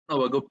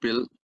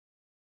வகுப்பில்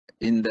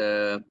இந்த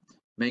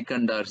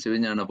மெய்கண்டார்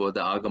சிவஞான போத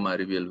ஆகம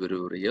அறிவியல்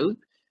விரிவுரையில்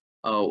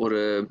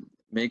ஒரு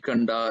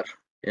மெய்கண்டார்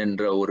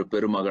என்ற ஒரு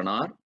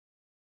பெருமகனார்,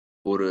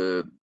 ஒரு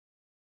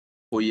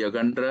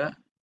பொய்யகன்ற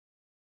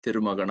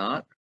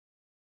திருமகனார்,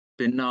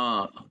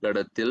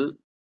 பின்னாகடத்தில்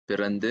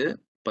பிறந்து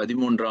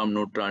 13ஆம்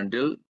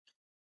நூற்றாண்டில்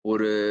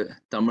ஒரு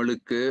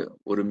தமிழுக்கு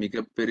ஒரு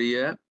மிகப்பெரிய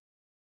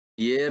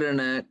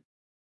ஏரண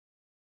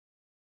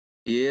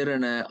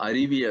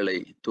அறிவியலை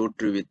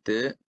தோற்றுவித்து,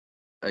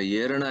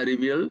 ஏரண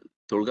அறிவியல்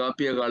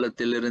தொல்காப்பிய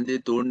காலத்திலிருந்தே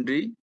தோன்றி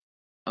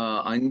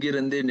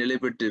அங்கிருந்தே நிலை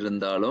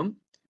பெற்றிருந்தாலும்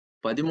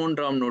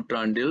 13ஆம்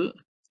நூற்றாண்டில்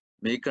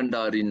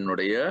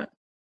மெய்கண்டாரினுடைய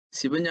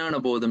சிவஞான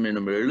போதம்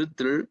எனும்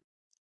எழுத்தில்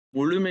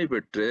முழுமை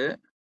பெற்று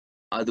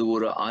அது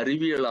ஒரு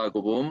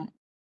அறிவியலாகவும்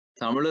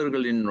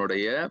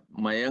தமிழர்களினுடைய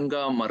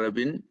மயங்கா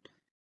மரபின்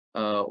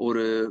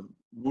ஒரு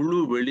முழு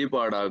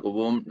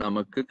வெளிப்பாடாகவும்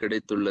நமக்கு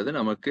கிடைத்துள்ளது.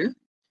 நமக்கு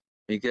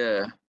மிக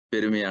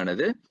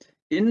பெருமையானது.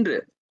 இன்று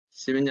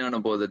சிவஞான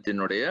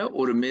போதத்தினுடைய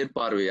ஒரு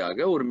மேல்பார்வையாக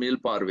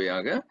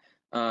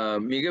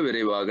மிக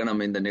விரைவாக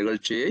நம்ம இந்த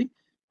நிகழ்ச்சியை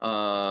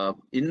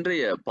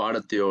இன்றைய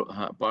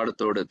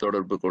பாடத்தோடு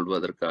தொடர்பு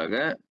கொள்வதற்காக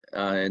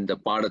இந்த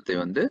பாடத்தை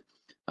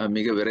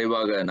மிக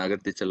விரைவாக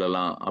நகர்த்தி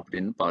செல்லலாம்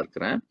அப்படின்னு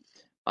பார்க்கிறேன்.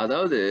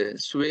 அதாவது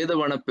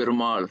சுவேதவன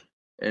பெருமாள்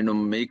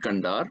எனும்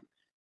மெய்கண்டார்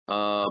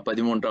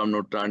 13ஆம்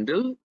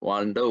நூற்றாண்டில்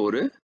வாழ்ந்த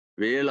ஒரு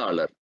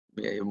வேளாளர்.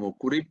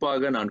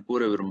 குறிப்பாக நான்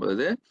கூற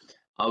விரும்புவது,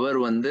 அவர்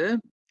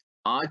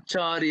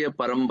ஆச்சாரிய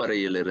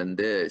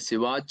பரம்பரையிலிருந்து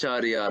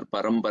சிவாச்சாரியார்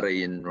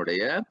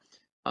பரம்பரையினுடைய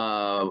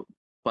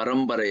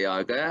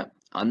பரம்பரையாக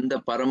அந்த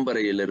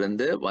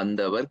பரம்பரையிலிருந்து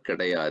வந்தவர்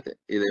கிடையாது.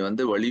 இதை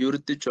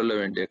வலியுறுத்தி சொல்ல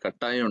வேண்டிய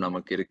கட்டாயம்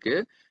நமக்கு இருக்கு.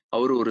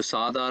 அவர் ஒரு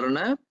சாதாரண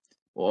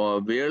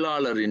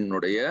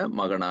வேளாளரினுடைய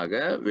மகனாக,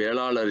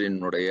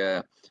 வேளாளரினுடைய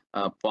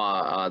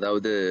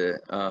அதாவது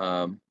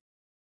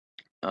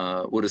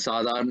ஒரு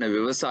சாதாரண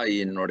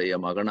விவசாயியினுடைய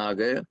மகனாக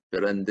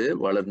பிறந்து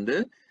வளர்ந்து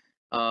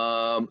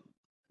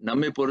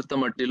நம்மை பொறுத்த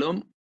மட்டிலும்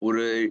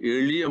ஒரு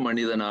எளிய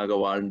மனிதனாக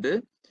வாழ்ந்து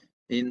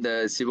இந்த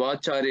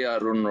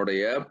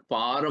சிவாச்சாரியாருடைய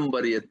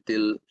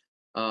பாரம்பரியத்தில்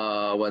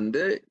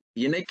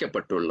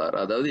இணைக்கப்பட்டுள்ளார்.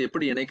 அதாவது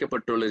எப்படி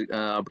இணைக்கப்பட்டுள்ள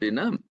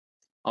அப்படின்னா,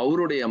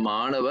 அவருடைய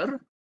மாணவர்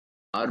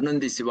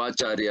அருணந்தி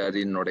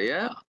சிவாச்சாரியாரினுடைய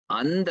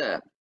அந்த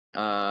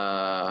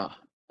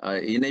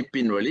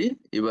இணைப்பின் வழி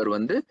இவர்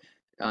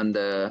அந்த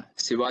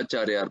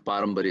சிவாச்சாரியார்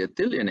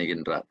பாரம்பரியத்தில்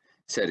இணைகின்றார்.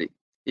 சரி,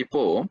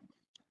 இப்போ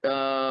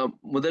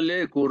முதல்ல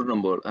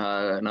கூறணும் போல்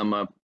நம்ம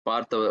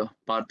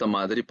பார்த்த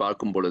மாதிரி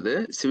பார்க்கும் பொழுது,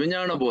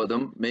 சிவஞான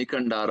போதம்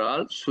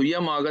மெய்கண்டாரால்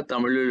சுயமாக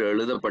தமிழில்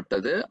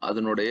எழுதப்பட்டது.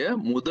 அதனுடைய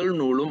முதல்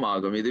நூலும்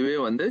ஆகும். இதுவே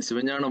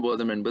சிவஞான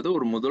போதம் என்பது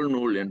ஒரு முதல்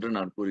நூல் என்று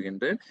நான்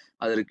கூறுகின்றேன்.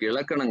 அதற்கு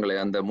இலக்கணங்களை,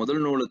 அந்த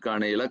முதல்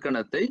நூலுக்கான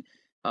இலக்கணத்தை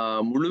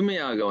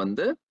முழுமையாக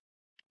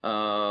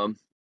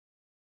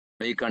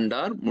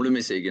மெய்கண்டார்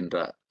முழுமை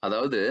செய்கின்றார்.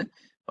 அதாவது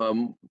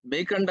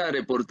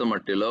மெய்கண்டாரை பொறுத்த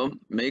மட்டிலும்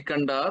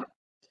மெய்கண்டார்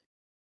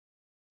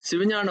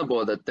சிவஞான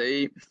போதத்தை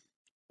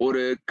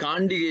ஒரு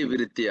காண்டிகை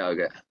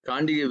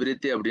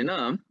விருத்தி அப்படின்னா,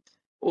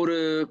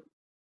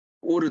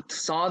 ஒரு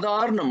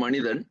சாதாரண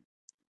மனிதன்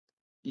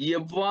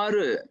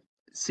எவ்வாறு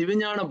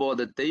சிவஞான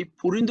போதத்தை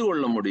புரிந்து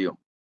கொள்ள முடியும்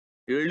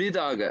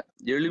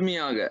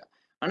எளிமையாக.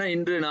 ஆனா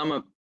இன்று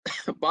நாம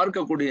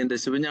பார்க்கக்கூடிய இந்த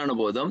சிவஞான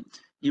போதம்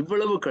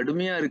இவ்வளவு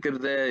கடுமையா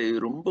இருக்கிறத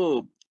ரொம்ப,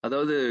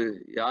 அதாவது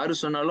யாரு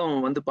சொன்னாலும்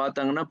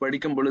பார்த்தாங்கன்னா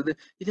படிக்கும் பொழுது,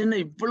 இது என்ன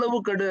இவ்வளவு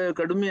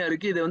கடுமையா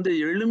இருக்கு, இதை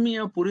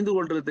எளிமையா புரிந்து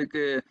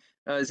கொள்றதுக்கு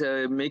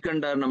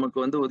மெய்கண்டார் நமக்கு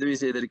உதவி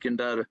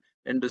செய்திருக்கின்றார்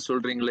என்று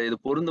சொல்றீங்களே, இது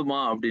பொருந்துமா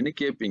அப்படின்னு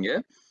கேட்பீங்க.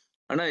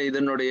 ஆனா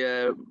இதனுடைய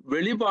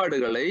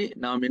வெளிப்பாடுகளை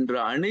நாம் இன்று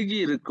அணுகி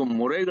இருக்கும்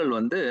முறைகள்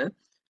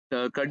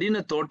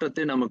கடின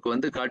தோற்றத்தை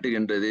நமக்கு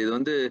காட்டுகின்றது.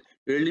 இது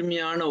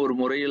எளிமையான ஒரு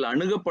முறையில்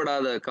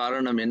அணுகப்படாத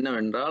காரணம்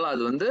என்னவென்றால்,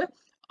 அது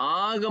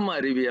ஆகம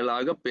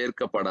அறிவியலாக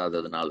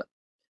பெயர்க்கப்படாததுனால.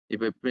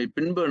 இப்ப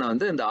பின்பு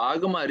நான் இந்த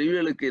ஆகம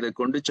அறிவியலுக்கு இதை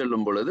கொண்டு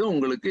செல்லும் பொழுது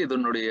உங்களுக்கு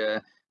இதனுடைய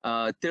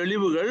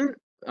தெளிவுகள்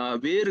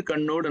வேறு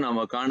கண்ணோடு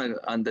நாம காண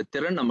அந்த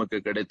திறன் நமக்கு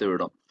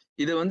கிடைத்துவிடும்.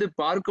 இது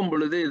பார்க்கும்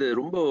பொழுது இது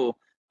ரொம்ப,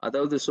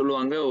 அதாவது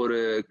சொல்லுவாங்க, ஒரு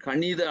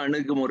கணித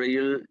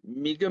அணுகுமுறையில்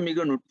மிக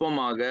மிக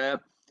நுட்பமாக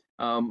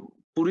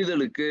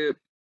புரிதலுக்கு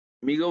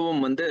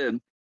மிகவும்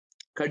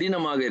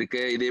கடினமாக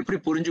இருக்கு, இதை எப்படி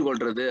புரிஞ்சு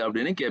கொள்றது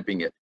அப்படின்னு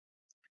கேட்பீங்க.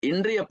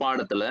 இன்றைய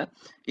பாடத்துல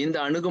இந்த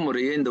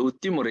அணுகுமுறையை, இந்த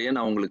உத்தி முறையை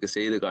நான் உங்களுக்கு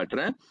செய்து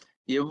காட்டுறேன்.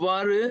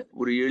 எவ்வாறு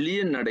ஒரு எளிய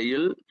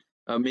நடையில்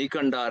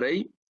மெய்கண்டாரை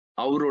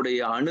அவருடைய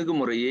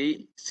அணுகுமுறையை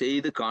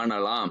செய்து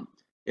காணலாம்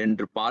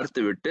என்று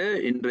பார்த்துவிட்டு,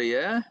 இன்றைய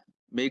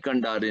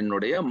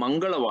மெய்கண்டாரினுடைய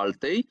மங்கள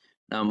வாழ்த்தை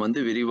நாம்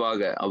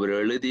விரிவாக அவர்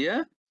எழுதிய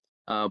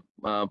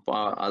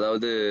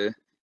அதாவது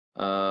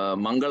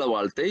மங்கள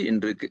வாழ்த்தை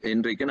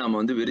இன்றைக்கு நாம்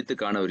விரித்து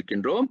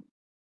காணவிருக்கின்றோம்.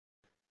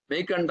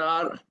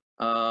 மெய்கண்டார்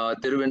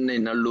திருவெண்ணை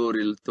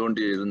நல்லூரில்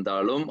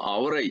தோன்றியிருந்தாலும்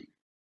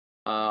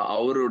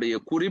அவருடைய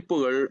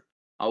குறிப்புகள்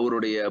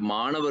அவருடைய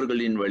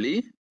மாணவர்களின் வழி,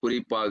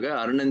 குறிப்பாக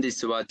அருணந்தி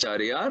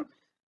சிவாச்சாரியார்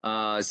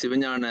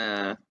சிவஞான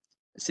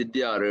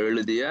சித்தியார்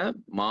எழுதிய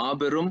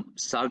மாபெரும்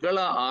சகல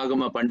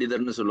ஆகம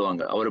பண்டிதர்னு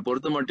சொல்லுவாங்க. அவரை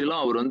பொறுத்த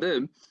மட்டிலும் அவர்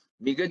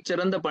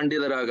மிகச்சிறந்த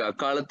பண்டிதராக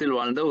அக்காலத்தில்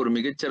வாழ்ந்த ஒரு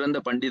மிகச்சிறந்த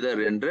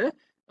பண்டிதர் என்று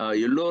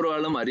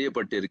எல்லோராலும்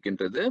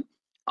அறியப்பட்டிருக்கின்றது.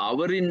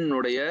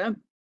 அவரினுடைய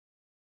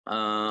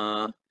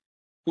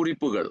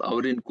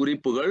அவரின்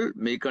குறிப்புகள்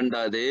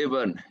மெய்கண்டா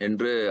தேவன்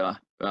என்று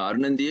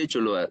அருணந்தியே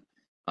சொல்லுவார்.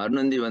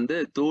 அருணந்தி வந்து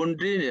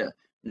தோன்றி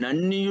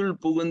நன்னியுள்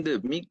புகுந்து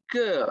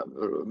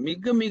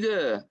மிக மிக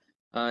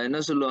என்ன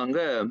சொல்லுவாங்க,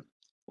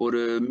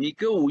 ஒரு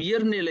மிக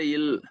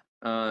உயர்நிலையில்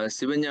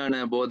சிவஞான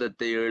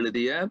போதத்தை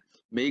எழுதிய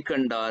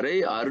மெய்கண்டாரை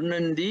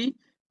அருணந்தி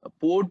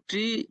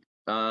போற்றி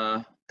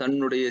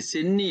தன்னுடைய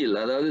சென்னியில்,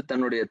 அதாவது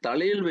தன்னுடைய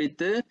தலையில்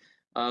வைத்து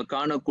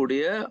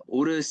காணக்கூடிய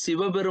ஒரு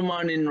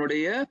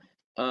சிவபெருமானினுடைய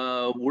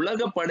உலக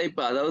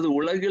படைப்பு, அதாவது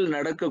உலகில்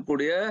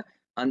நடக்கக்கூடிய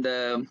அந்த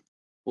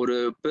ஒரு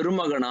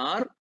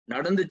பெருமகனார்,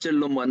 நடந்து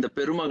செல்லும் அந்த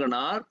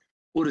பெருமகனார்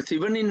ஒரு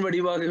சிவனின்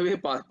வடிவாகவே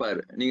பார்ப்பார்.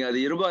 நீங்க அது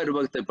இருபா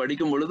இருபகத்தை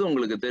படிக்கும் பொழுது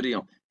உங்களுக்கு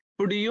தெரியும்.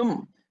 இப்படியும்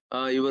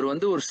இவர்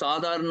வந்து ஒரு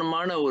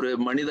சாதாரணமான ஒரு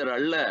மனிதர்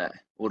அல்ல,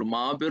 ஒரு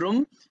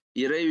மாபெரும்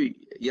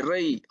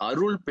இறை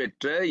அருள்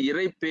பெற்ற,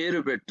 இறை பேறு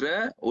பெற்ற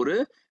ஒரு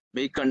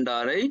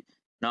மெய்கண்டாரை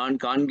நான்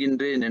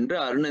காண்கின்றேன் என்று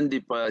அருணந்தி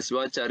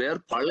சிவாச்சாரியார்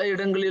பல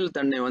இடங்களில்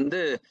தன்னை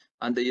வந்து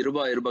அந்த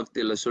இருபா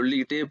இருபக்தியில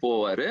சொல்லிக்கிட்டே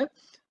போவாரு.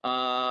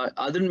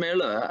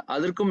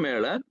 அதற்கும்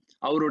மேல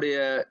அவருடைய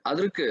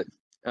அதற்கு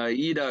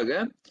ஈடாக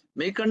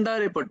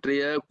மெய்கண்டாரை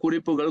பற்றிய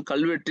குறிப்புகள்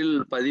கல்வெட்டில்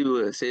பதிவு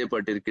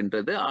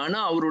செய்யப்பட்டிருக்கின்றது. ஆனா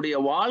அவருடைய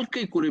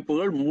வாழ்க்கை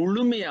குறிப்புகள்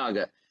முழுமையாக,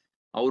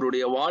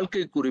 அவருடைய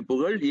வாழ்க்கை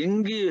குறிப்புகள்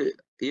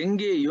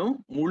எங்கேயும்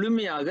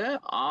முழுமையாக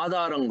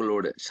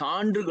ஆதாரங்களோடு,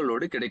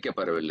 சான்றுகளோடு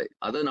கிடைக்கப்பெறவில்லை.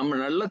 அதை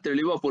நம்ம நல்லா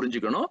தெளிவா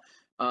புரிஞ்சுக்கணும்.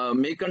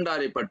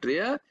 மெய்கண்டாரை பற்றிய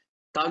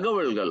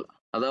தகவல்கள்,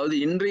 அதாவது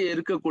இன்றைய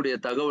இருக்கக்கூடிய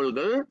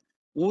தகவல்கள்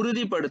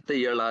உறுதிப்படுத்த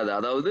இயலாத,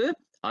 அதாவது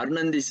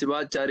அருணந்தி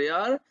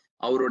சிவாச்சாரியார்,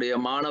 அவருடைய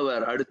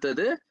மாணவர்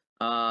அடுத்தது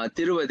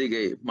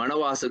திருவதிகை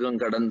மணவாசகம்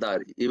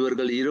கடந்தார்,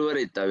 இவர்கள்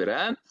இருவரை தவிர,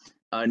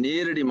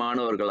 நேரடி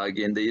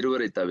மாணவர்களாகிய இந்த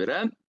இருவரை தவிர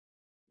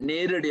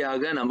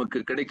நேரடியாக நமக்கு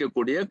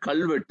கிடைக்கக்கூடிய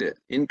கல்வெட்டு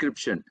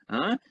இன்கிரிப்ஷன்,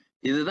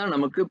 இதுதான்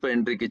நமக்கு இப்ப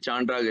இன்றைக்கு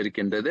சான்றாக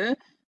இருக்கின்றது.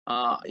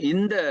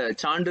 இந்த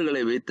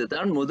சான்றுகளை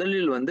வைத்துதான்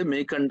முதலில் வந்து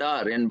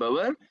மெய்கண்டார்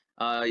என்பவர்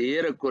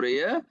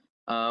ஏறக்குறைய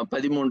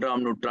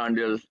 13ஆம்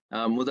நூற்றாண்டில்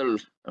முதல்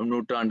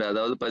நூற்றாண்டு,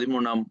 அதாவது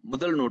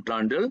முதல்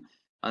நூற்றாண்டில்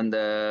அந்த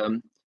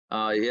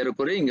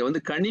ஏறக்குறைய இங்க வந்து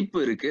கணிப்பு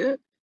இருக்கு,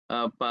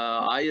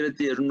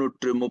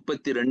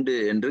 1232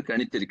 என்று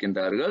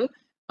கணித்திருக்கின்றார்கள்.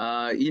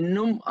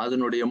 இன்னும்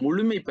அதனுடைய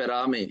முழுமை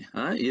பெறாமை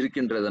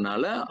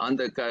இருக்கின்றதுனால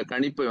அந்த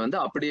கணிப்பை வந்து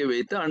அப்படியே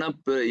வைத்து, ஆனா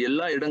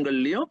எல்லா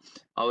இடங்கள்லயும்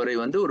அவரை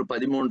வந்து ஒரு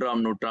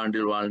 13ஆம்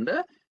நூற்றாண்டில் வாழ்ந்த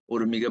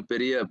ஒரு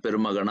மிகப்பெரிய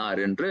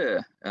பெருமகனார் என்று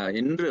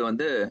இன்று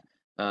வந்து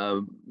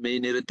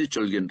மெய் நிறுத்தி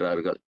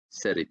சொல்கின்றார்கள்.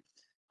 சரி,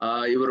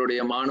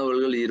 இவருடைய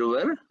மாணவர்கள்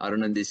இருவர்,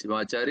 அருணந்தி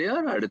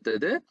சிவாச்சாரியார்,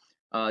 அடுத்தது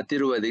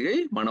திருவதிகை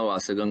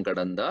மணவாசகம்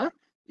கடந்தார்.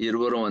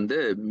 இருவரும் வந்து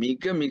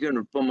மிக மிக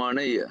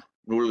நுட்பமான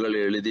நூல்களை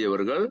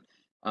எழுதியவர்கள்.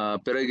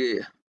 பிறகு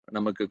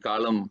நமக்கு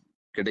காலம்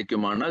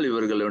கிடைக்குமானால்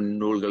இவர்களின்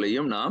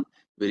நூல்களையும் நாம்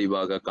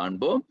விரிவாக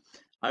காண்போம்.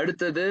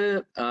 அடுத்தது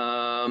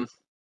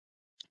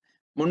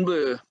முன்பு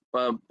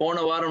போன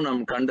வாரம்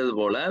நாம் கண்டது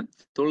போல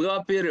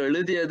தொல்காப்பியர்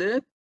எழுதியது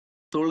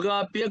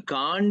தொல்காப்பிய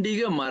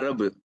காண்டிக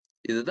மரபு.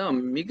 இதுதான்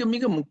மிக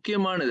மிக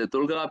முக்கியமானது.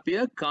 தொல்காப்பிய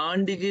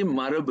காண்டிகை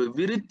மரபு,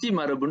 விருத்தி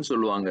மரபுன்னு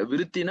சொல்லுவாங்க.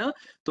 விருத்தினா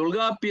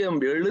தொல்காப்பியம்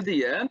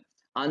எழுதிய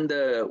அந்த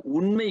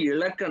உண்மை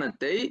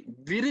இலக்கணத்தை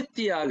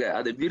விருத்தியாக,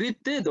 அதை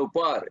விரித்து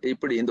தொப்பார்,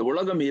 இப்படி இந்த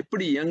உலகம்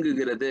எப்படி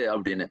இயங்குகிறது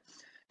அப்படின்னு.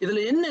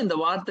 இதுல என்ன இந்த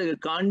வார்த்தை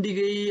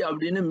காண்டிகை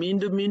அப்படின்னு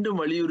மீண்டும் மீண்டும்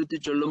வலியுறுத்தி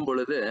சொல்லும்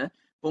பொழுது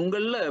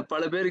உங்கள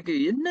பல பேருக்கு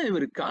என்ன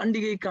இவர்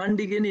காண்டிகை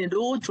காண்டிகைன்னு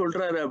ஏதோ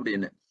சொல்றாரு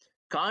அப்படின்னு.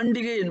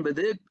 காண்டிகை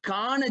என்பது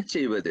காண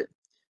செய்வது.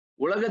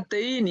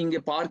 உலகத்தை நீங்க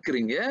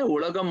பார்க்கிறீங்க,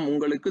 உலகம்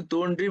உங்களுக்கு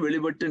தோன்றி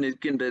வெளிப்பட்டு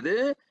நிற்கின்றது.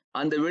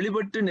 அந்த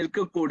வெளிப்பட்டு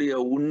நிற்கக்கூடிய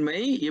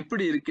உண்மை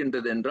எப்படி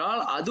இருக்கின்றது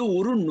என்றால் அது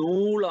ஒரு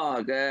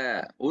நூலாக,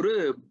 ஒரு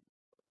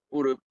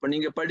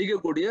நீங்க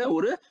படிக்கக்கூடிய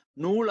ஒரு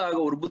நூலாக,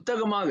 ஒரு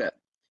புத்தகமாக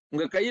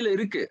உங்க கையில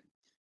இருக்கு.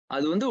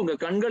 அது வந்து உங்க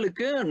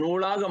கண்களுக்கு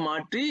நூலாக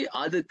மாற்றி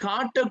அது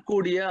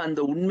காட்டக்கூடிய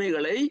அந்த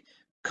உண்மைகளை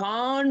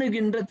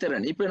காணுகின்ற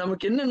திறன். இப்ப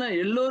நமக்கு என்னன்னா,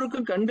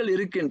 எல்லோருக்கும் கண்கள்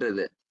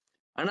இருக்கின்றது.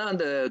 ஆனா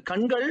அந்த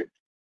கண்கள்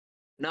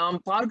நாம்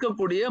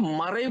பார்க்கக்கூடிய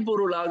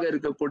மறைபொருளாக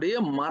இருக்கக்கூடிய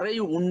மறை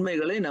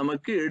உண்மைகளை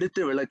நமக்கு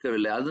எடுத்து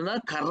விளக்கவில்லை.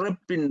 அதுதான்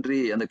கரப்பின்றி.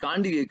 அந்த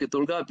காண்டிகைக்கு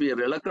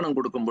தொல்காப்பியர் இலக்கணம்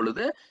கொடுக்கும்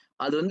பொழுது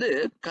அது வந்து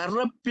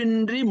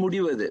கரப்பின்றி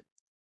முடிவது.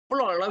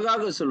 அவ்வளவு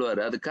அழகாக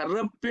சொல்லுவாரு. அது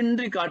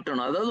கரப்பின்றி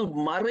காட்டணும், அதாவது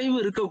மறைவு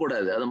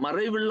இருக்கக்கூடாது, அது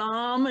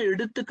மறைவில்லாம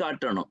எடுத்து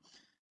காட்டணும்.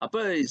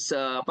 அப்ப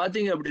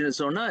பாத்தீங்க அப்படின்னு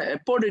சொன்னா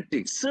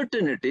எப்போடிட்டிக்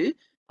சர்டனிட்டி,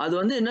 அது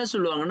வந்து என்ன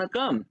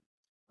சொல்லுவாங்கன்னாக்கா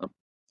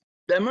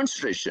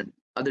டெமான்ஸ்ட்ரேஷன்.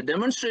 அது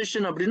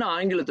டெமான்ஸ்ட்ரேஷன் அப்படின்னு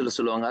ஆங்கிலத்துல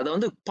சொல்லுவாங்க. அதை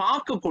வந்து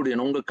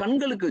பார்க்கக்கூடியணும், உங்க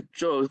கண்களுக்கு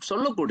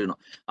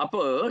சொல்லக்கூடியணும்.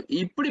 அப்போ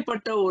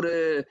இப்படிப்பட்ட ஒரு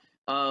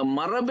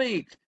மரபை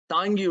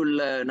தாங்கியுள்ள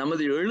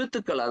நமது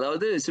எழுத்துக்கள்,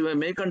 அதாவது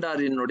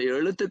மெய்கண்டாரினுடைய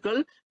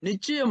எழுத்துக்கள்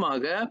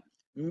நிச்சயமாக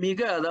மிக,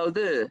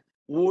 அதாவது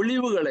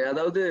ஒளிவுகளை,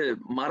 அதாவது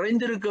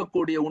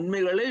மறைந்திருக்கக்கூடிய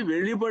உண்மைகளை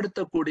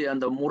வெளிப்படுத்தக்கூடிய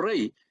அந்த முறை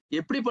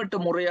எப்படிப்பட்ட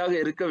முறையாக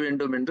இருக்க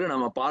வேண்டும் என்று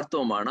நம்ம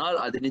பார்த்தோமானால்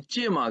அது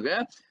நிச்சயமாக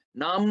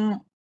நம்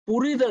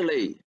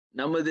புரிதலை,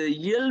 நமது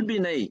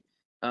இயல்பினை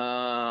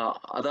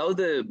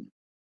அதாவது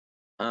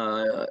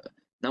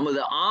நமது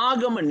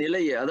ஆகம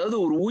நிலையை, அதாவது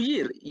ஒரு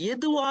உயிர்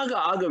எதுவாக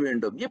ஆக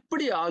வேண்டும்,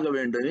 எப்படி ஆக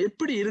வேண்டும்,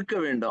 எப்படி இருக்க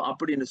வேண்டும்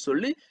அப்படின்னு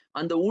சொல்லி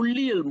அந்த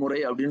உள்ளியல் முறை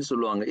அப்படின்னு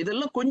சொல்லுவாங்க.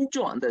 இதெல்லாம்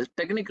கொஞ்சம் அந்த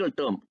டெக்னிக்கல்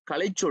டேர்ம்,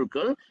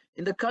 கலைச்சொற்கள்.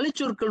 இந்த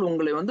கலைச்சொற்கள்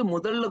உங்களை வந்து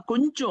முதல்ல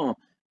கொஞ்சம்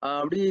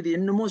அப்படி இது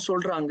என்னமோ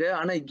சொல்றாங்க,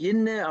 ஆனா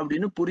என்ன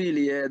அப்படின்னு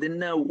புரியலையே, அது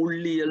என்ன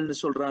உள்ளியல்னு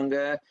சொல்றாங்க,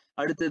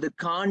 அடுத்தது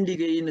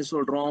காண்டிகைன்னு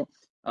சொல்றோம்.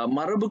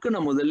 மரபுக்கு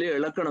நான் முதல்ல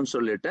இலக்கணம்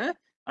சொல்லிட்டேன்.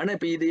 ஆனா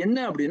இப்ப இது என்ன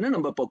அப்படின்னா,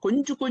 நம்ம இப்ப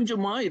கொஞ்சம்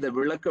கொஞ்சமா இதை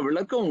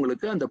விளக்க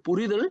உங்களுக்கு அந்த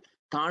புரிதல்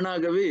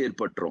தானாகவே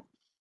ஏற்பட்டுரும்.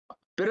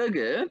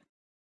 பிறகு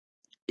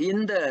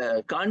இந்த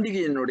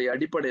காண்டிகையினுடைய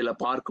அடிப்படையில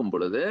பார்க்கும்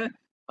பொழுது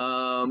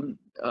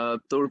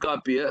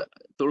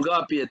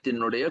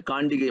தொல்காப்பியத்தினுடைய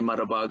காண்டிகை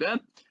மரபாக,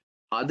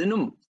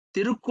 அதிலும்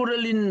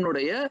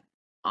திருக்குறளினுடைய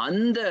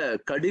அந்த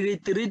கடுகை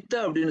திரித்த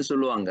அப்படின்னு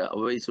சொல்லுவாங்க,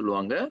 அவை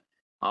சொல்லுவாங்க.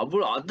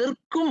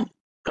 அதற்கும்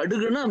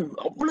கடுகுனா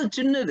அவ்வளவு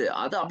சின்னது,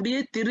 அதை அப்படியே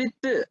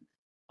திரித்து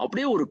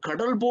அப்படியே ஒரு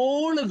கடல்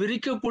போல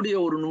விரிக்கக்கூடிய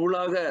ஒரு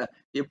நூலாக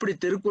எப்படி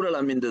திருக்குறள்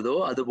அமைந்ததோ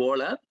அது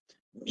போல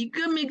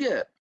மிக மிக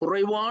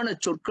குறைவான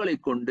சொற்களை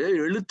கொண்டு,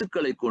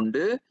 எழுத்துக்களை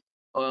கொண்டு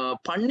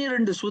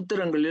 12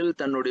 சூத்திரங்களில்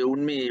தன்னுடைய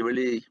உண்மையை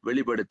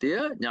வெளிப்படுத்திய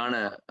ஞான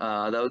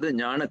அதாவது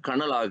ஞான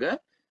கனலாக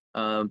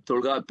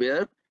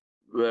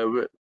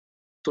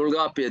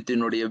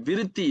தொல்காப்பியத்தினுடைய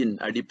விருத்தியின்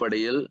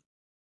அடிப்படையில்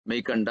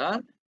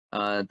மெய்கண்டார்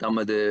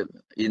தமது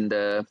இந்த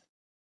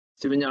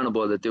சிவஞான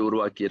போதத்தை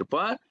உருவாக்கி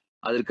இருப்பார்.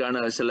 அதற்கான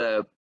சில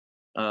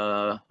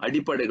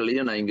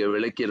அடிப்படைகளையும் நான் இங்க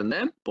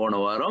விளக்கியிருந்தேன் போன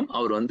வாரம்.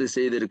 அவர் வந்து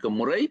செய்திருக்க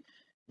முறை,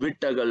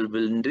 விட்டகல்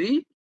வின்றி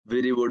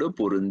விரிவொடு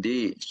பொருந்தி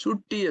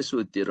சுட்டிய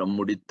சூத்திரம்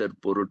முடித்தற்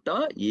பொருட்டா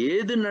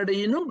ஏது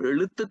நடையினும்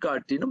எழுத்து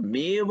காட்டினும்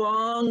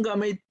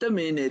மேவாங்கமைத்த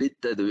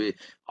மேனெரித்ததுவே.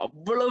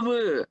 அவ்வளவு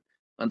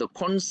அந்த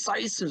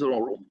கொன்சைஸ்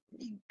சொல்லுவோம்,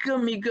 மிக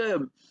மிக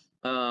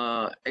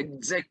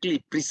எக்ஸாக்ட்லி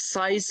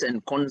ப்ரிசைஸ்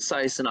அண்ட்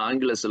கொன்சைஸ்ன்னு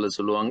ஆங்கிலத்தில்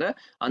சொல்லுவாங்க.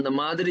 அந்த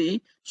மாதிரி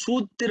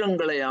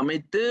சூத்திரங்களை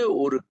அமைத்து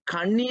ஒரு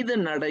கணித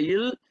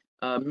நடையில்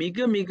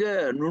மிக மிக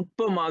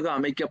நுட்பமாக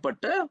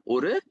அமைக்கப்பட்ட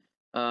ஒரு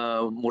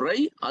முறை.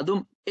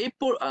 அதுவும்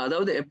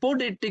அதாவது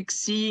எப்போடெட்டிக்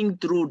சீயிங்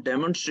த்ரூ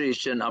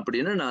டெமான்ஸ்ட்ரேஷன்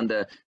அப்படின்னு நான் அந்த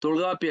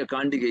தொல்காப்பிய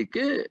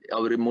காண்டிகைக்கு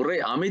அவர் முறை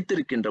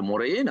அமைத்திருக்கின்ற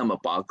முறையை நம்ம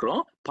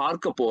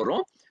பார்க்க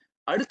போறோம்.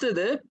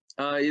 அடுத்தது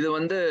இது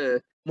வந்து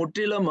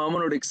முற்றிலும்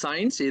ஹெர்மனோடிக்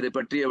சயின்ஸ், இதை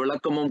பற்றிய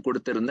விளக்கமும்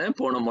கொடுத்திருந்தேன்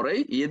போன முறை.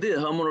 எது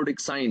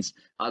ஹெர்மனோடிக் சயின்ஸ்,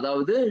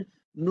 அதாவது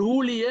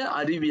நூலிய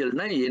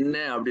அறிவியல்னா என்ன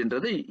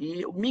அப்படின்றது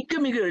மிக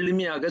மிக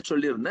எளிமையாக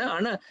சொல்லியிருந்தேன்.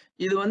 ஆனா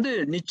இது வந்து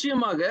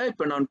நிச்சயமாக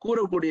இப்ப நான்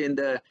கூறக்கூடிய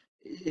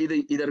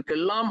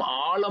இதற்கெல்லாம்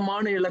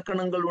ஆழமான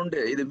இலக்கணங்கள்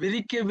உண்டு. இது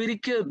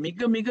விரிக்க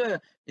மிக மிக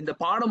இந்த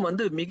பாடம்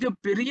வந்து மிக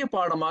பெரிய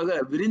பாடமாக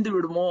விரிந்து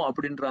விடுமோ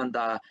அப்படின்ற அந்த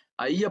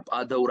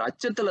அந்த ஒரு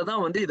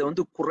அச்சத்துலதான் வந்து இதை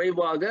வந்து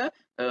குறைவாக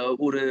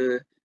ஒரு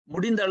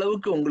முடிந்த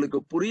அளவுக்கு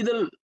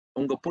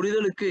உங்க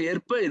புரிதலுக்கு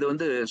ஏற்ப இது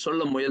வந்து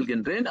சொல்ல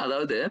முயல்கின்றேன்.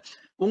 அதாவது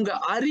உங்க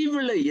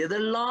அறிவுல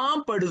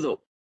எதெல்லாம் படுதோ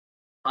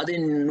அதை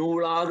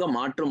நூலாக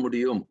மாற்ற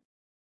முடியும்.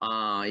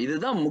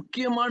 இதுதான்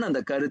முக்கியமான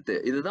அந்த கருத்து.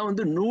 இதுதான்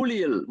வந்து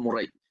நூலியல்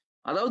முறை.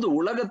 அதாவது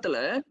உலகத்துல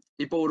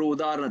இப்ப ஒரு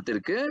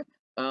உதாரணத்திற்கு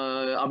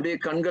அப்படியே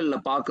கண்கள்ல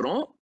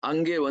பாக்குறோம்,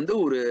 அங்கே வந்து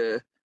ஒரு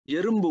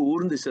எறும்பு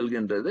ஊர்ந்து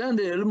செல்கின்றது.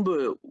 அந்த எறும்பு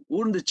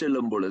ஊர்ந்து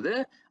செல்லும் பொழுது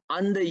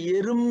அந்த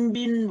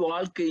எறும்பின்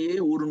வாழ்க்கையை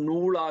ஒரு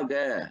நூலாக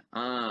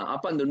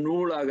அப்ப அந்த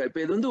நூலாக இப்ப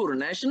இது வந்து ஒரு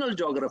நேஷனல்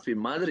ஜியோகிராபி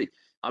மாதிரி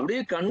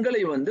அப்படியே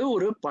கண்களை வந்து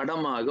ஒரு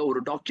படமாக, ஒரு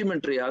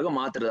டாக்குமெண்ட்ரியாக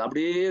மாத்துறது,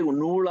 அப்படியே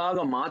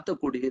நூலாக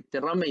மாற்றக்கூடிய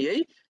திறமையை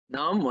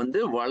நாம் வந்து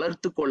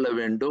வளர்த்து கொள்ள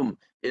வேண்டும்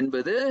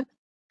என்பது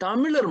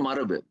தமிழர்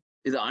மரபு.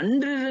 இது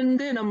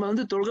அன்றிருந்தே நம்ம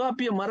வந்து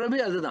தொல்காப்பிய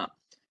மரபே அதுதான்.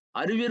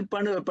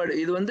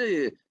 இது வந்து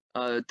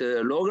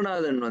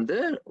லோகநாதன் வந்து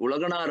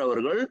உலகனார்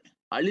அவர்கள்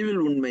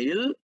அழிவில்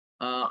உண்மையில்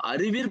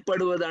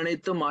அறிவிற்படுவது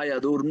அனைத்தும்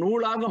அது ஒரு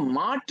நூலாக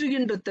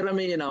மாற்றுகின்ற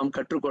திறமையை நாம்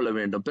கற்றுக்கொள்ள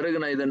வேண்டும். பிறகு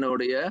நான்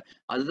இதனுடைய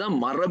அதுதான்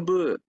மரபு,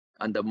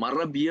 அந்த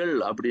மரபியல்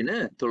அப்படின்னு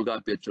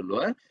தொல்காப்பியர்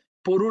சொல்லுவார்.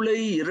 பொருளை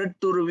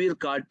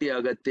இரட்டுருவீர் காட்டி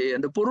அகத்தே.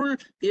 அந்த பொருள்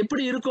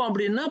எப்படி இருக்கும்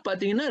அப்படின்னா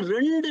பாத்தீங்கன்னா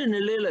 2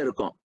 நிலையில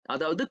இருக்கும்.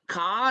 அதாவது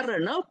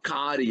காரண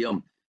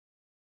காரியம்.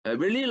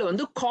 வெளியில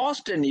வந்து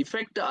காஸ்ட் அண்ட்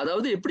எஃபெக்ட்.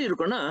 அதாவது எப்படி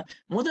இருக்கும்னா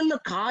முதல்ல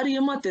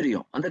காரியமா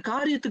தெரியும், அந்த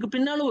காரியத்துக்கு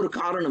பின்னால ஒரு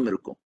காரணம்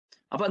இருக்கும்.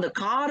 அப்ப அந்த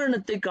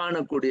காரணத்தை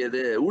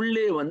காணக்கூடியது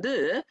உள்ளே வந்து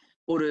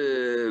ஒரு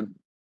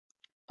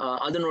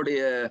அதனுடைய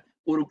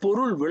ஒரு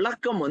பொருள்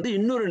விளக்கம் வந்து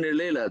இன்னொரு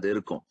நிலையில அது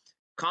இருக்கும்.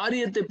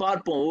 காரியத்தை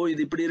பார்ப்போம்,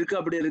 இது இப்படி இருக்கு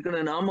அப்படி இருக்குன்னு,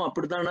 நாம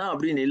அப்படித்தானா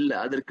அப்படின்னு இல்லை.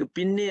 அதற்கு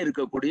பின்னே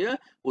இருக்கக்கூடிய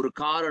ஒரு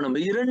காரணம்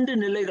 2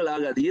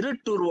 நிலைகளாக அது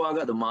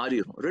இரட்டுருவாக அது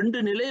மாறிடும்.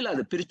 2 நிலையில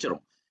அது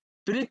பிரிச்சிடும்.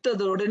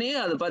 பிரித்தது உடனே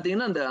அது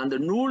பாத்தீங்கன்னா அந்த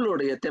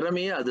நூலுடைய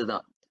திறமையே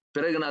அதுதான்.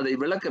 பிறகு நான் அதை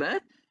விளக்குறேன்.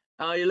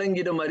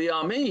 இளங்கிடம்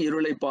அறியாமை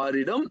இருளை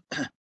பாரிடம்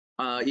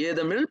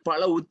ஏதமில்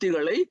பல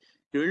உத்திகளை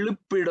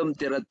எழுப்பிடம்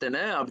திறத்தன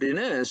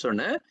அப்படின்னு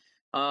சொன்னேன்.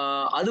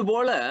 அது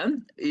போல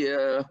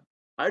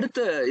அடுத்த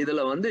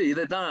இதுல வந்து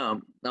இதைதான்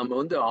நம்ம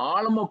வந்து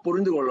ஆழமா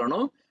புரிந்து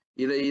கொள்ளணும்.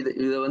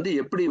 இதை வந்து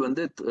எப்படி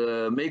வந்து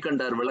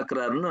மெய்கண்டார்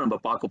விளக்குறாருன்னு நம்ம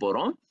பார்க்க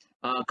போறோம்.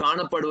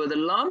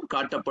 காணப்படுவதெல்லாம்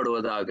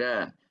காட்டப்படுவதாக.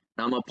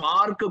 நாம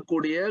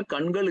பார்க்கக்கூடிய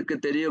கண்களுக்கு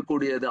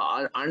தெரியக்கூடியது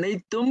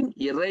அனைத்தும்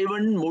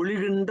இறைவன்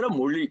மொழிகின்ற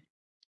மொழி.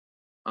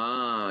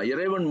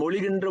 இறைவன்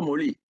மொழிகின்ற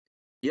மொழி.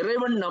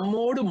 இறைவன்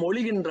நம்மோடு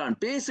மொழிகின்றான்,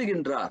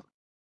 பேசுகின்றார்.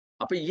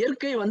 அப்ப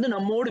இயற்கை வந்து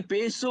நம்மோடு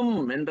பேசும்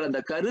என்ற அந்த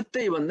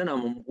கருத்தை வந்து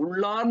நம்ம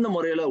உள்ளார்ந்த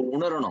முறையில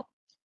உணரணும்.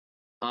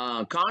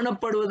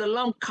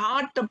 காணப்படுவதெல்லாம்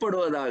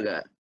காட்டப்படுவதாக.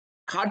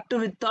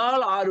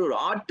 காட்டுவித்தால் ஆரூர்,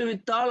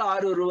 ஆட்டுவித்தால்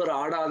ஆரொருவர்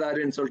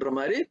ஆடாதாருன்னு சொல்ற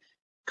மாதிரி,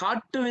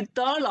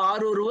 காட்டுவித்தால்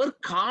ஆரொருவர்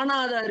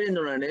காணாதாருன்னு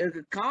சொல்றாங்க.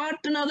 எனக்கு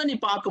காட்டுனாதான் நீ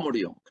பார்க்க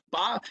முடியும்.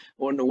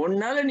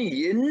 உன்னால நீ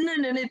என்ன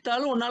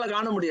நினைத்தாலும் உன்னால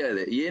காண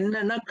முடியாது.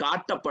 என்னன்னா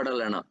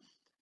காட்டப்படலைன்னா.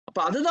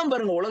 அப்ப அதுதான்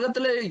பாருங்க,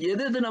 உலகத்துல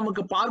எது எது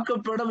நமக்கு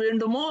பார்க்கப்பட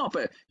வேண்டுமோ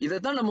அப்ப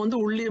இதைத்தான் நம்ம வந்து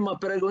உள்ளியமா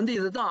பிறகு வந்து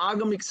இதைத்தான்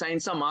ஆகமிக்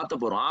சயின்ஸா மாத்த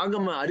போறோம்,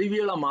 ஆகம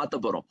அறிவியலா மாத்த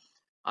போறோம்.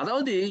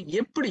 அதாவது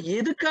எப்படி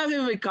எதுக்காக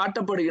இவை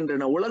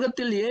காட்டப்படுகின்றன,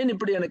 உலகத்தில் ஏன்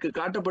இப்படி எனக்கு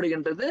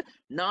காட்டப்படுகின்றது,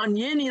 நான்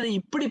ஏன் இதை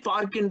இப்படி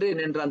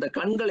பார்க்கின்றேன் என்ற அந்த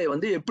கண்களை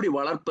வந்து எப்படி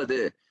வளர்ப்பது,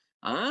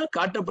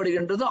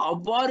 காட்டப்படுகின்றது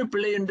அவ்வாறு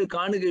பிழை என்று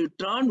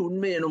காணுகின்றான்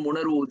உண்மை எனும்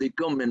உணர்வு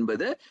உதிக்கும்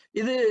என்பது.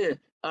 இது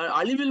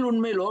அழிவில்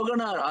உண்மை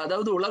லோகனார்,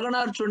 அதாவது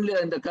உலகனார்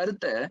சொல்லிய இந்த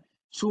கருத்தை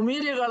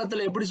சுமீரிய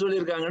காலத்துல எப்படி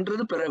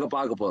சொல்லியிருக்காங்கன்றது பிறகு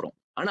பார்க்க போறோம்.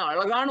 ஆனா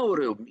அழகான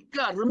ஒரு மிக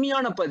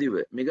அருமையான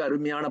பதிவு, மிக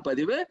அருமையான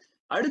பதிவு.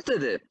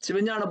 அடுத்தது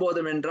சிவஞான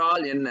போதம்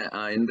என்றால் என்ன?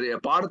 இன்றைய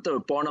பாடத்தை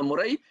போன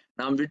முறை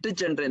நாம் விட்டு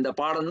சென்ற இந்த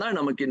பாடம் தான்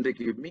நமக்கு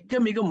இன்றைக்கு மிக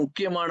மிக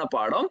முக்கியமான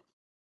பாடம்.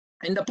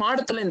 இந்த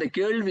பாடத்துல இந்த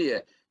கேள்விய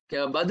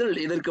பதில்,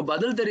 இதற்கு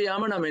பதில்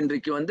தெரியாம நம்ம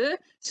இன்றைக்கு வந்து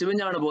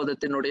சிவஞான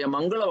போதத்தினுடைய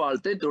மங்கள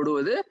வாழ்த்தை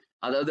தொடுவது,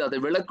 அதாவது அதை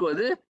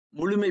விளக்குவது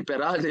முழுமை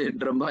பெறாது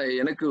என்ற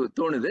எனக்கு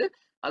தோணுது.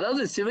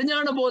 அதாவது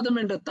சிவஞான போதம்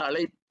என்ற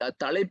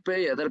தலைப்பை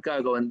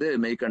எதற்காக வந்து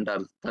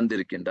மெய்கண்டார்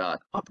தந்திருக்கின்றார்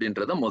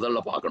அப்படின்றத முதல்ல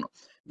பார்க்கணும்.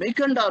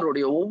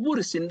 மெய்கண்டாருடைய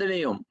ஒவ்வொரு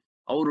சிந்தனையும்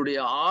அவருடைய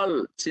ஆள்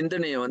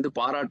சிந்தனையை வந்து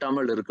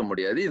பாராட்டாமல் இருக்க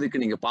முடியாது.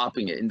 இதுக்கு நீங்க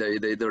பாப்பீங்க.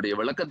 இதோடைய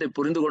விளக்கத்தை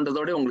புரிந்து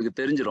கொண்டதோட உங்களுக்கு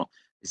தெரிஞ்சிடும்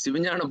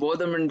சிவஞான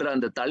போதம் என்ற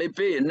அந்த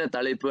தலைப்பே என்ன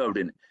தலைப்பு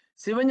அப்படின்னு.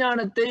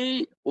 சிவஞானத்தை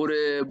ஒரு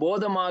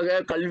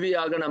போதமாக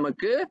கல்வியாக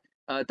நமக்கு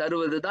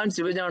தருவதுதான்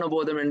சிவஞான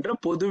போதம் என்ற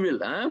பொதுவில்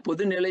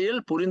பொது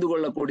நிலையில் புரிந்து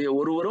கொள்ளக்கூடிய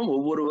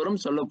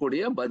ஒவ்வொருவரும்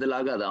சொல்லக்கூடிய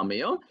பதிலாக அது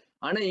அமையும்.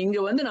 ஆனா இங்க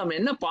வந்து நம்ம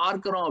என்ன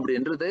பார்க்கிறோம்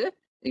அப்படின்றது,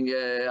 இங்க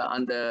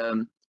அந்த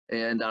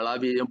இந்த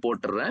அளாவியையும்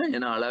போட்டுடுறேன்,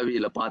 ஏன்னா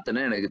அளாவியில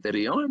பார்த்தேன்னா எனக்கு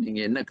தெரியும் நீங்க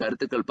என்ன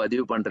கருத்துக்கள்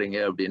பதிவு பண்றீங்க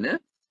அப்படின்னு.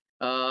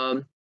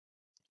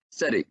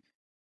 சரி,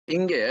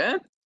 இங்க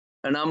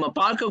நாம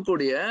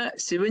பார்க்கக்கூடிய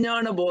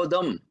சிவஞான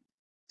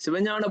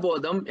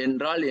போதம்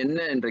என்றால் என்ன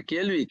என்ற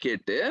கேள்வி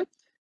கேட்டு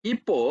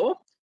இப்போ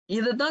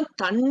இதுதான்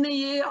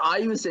தன்னையே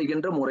ஆய்வு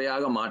செய்கின்ற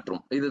முறையாக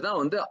மாற்றும். இதுதான்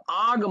வந்து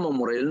ஆகம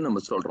முறைன்னு நம்ம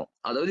சொல்றோம்.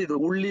 அதாவது இது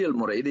உள்ளியல்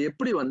முறை. இது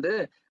எப்படி வந்து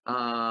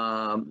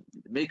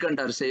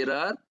மெய்கண்டார்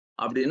செய்யறார்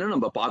அப்படின்னு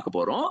நம்ம பார்க்க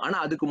போறோம். ஆனா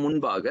அதுக்கு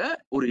முன்பாக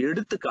ஒரு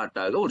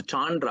எடுத்துக்காட்டாக, ஒரு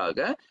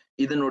சான்றாக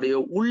இதனுடைய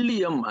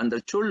உள்ளியம், அந்த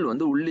சொல்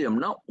வந்து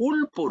உள்ளியம்னா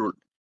உள்பொருள்.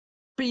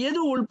 இப்ப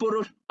எது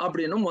உள்பொருள்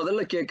அப்படின்னு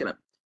முதல்ல கேட்கிறேன்.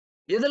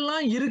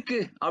 எதெல்லாம் இருக்கு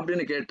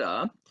அப்படின்னு கேட்டா,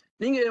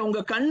 நீங்க உங்க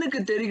கண்ணுக்கு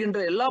தெரிகின்ற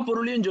எல்லா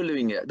பொருளையும்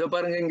சொல்லுவீங்க. இதோ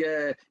பாருங்க, இங்க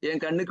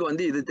என் கண்ணுக்கு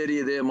வந்து இது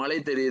தெரியுது, மலை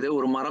தெரியுது,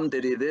 ஒரு மரம்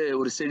தெரியுது,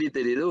 ஒரு செடி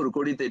தெரியுது, ஒரு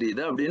கொடி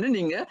தெரியுது அப்படின்னு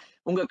நீங்க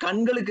உங்க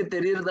கண்களுக்கு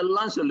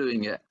தெரியறதெல்லாம்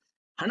சொல்லுவீங்க.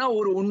 ஆனா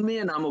ஒரு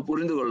உண்மையை நாம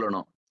புரிந்து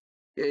கொள்ளணும்.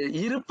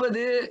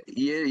 இருப்பது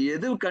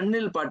எது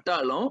கண்ணில்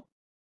பட்டாலும்,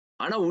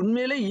 ஆனா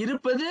உண்மையிலே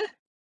இருப்பது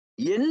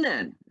என்ன?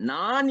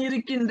 நான்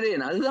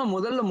இருக்கின்றேன். அதுதான்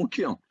முதல்ல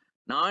முக்கியம்.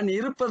 நான்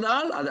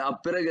இருப்பதால் அது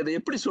பிறகு அதை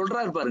எப்படி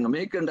சொல்றாரு பாருங்க,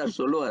 மெய்கண்டார்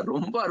சொல்லுவார்,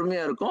 ரொம்ப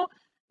அருமையா இருக்கும்.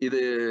 இது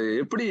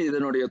எப்படி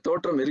இதனுடைய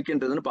தோற்றம்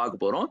இருக்கின்றதுன்னு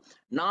பார்க்க போறோம்.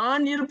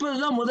 நான்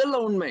இருப்பதுதான் முதல்ல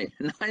உண்மை.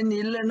 நான்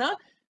இல்லைன்னா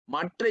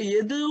மற்ற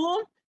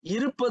எதுவும்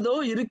இருப்பதோ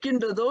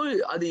இருக்கின்றதோ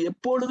அது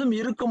எப்பொழுதும்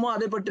இருக்குமோ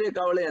அதை பற்றிய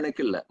கவலை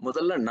எனக்கு இல்லை.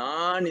 முதல்ல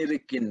நான்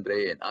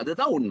இருக்கின்றேன்,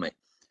 அதுதான் உண்மை.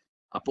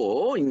 அப்போ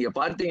இங்க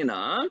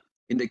பார்த்தீங்கன்னா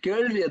இந்த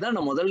கேள்வியை தான்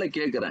நான் முதல்ல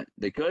கேட்கிறேன்.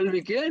 இந்த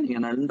கேள்விக்கு நீங்க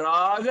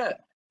நன்றாக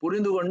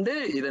புரிந்து கொண்டு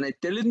இதனை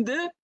தெளிந்து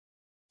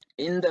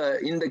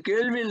இந்த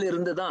கேள்வியில்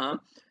இருந்துதான்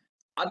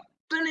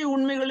அத்தனை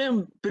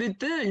உண்மைகளையும்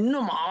பிரித்து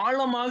இன்னும்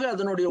ஆழமாக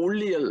அதனுடைய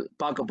உள்ளியல்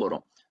பார்க்க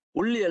போறோம்.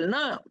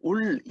 உள்ளியல்னா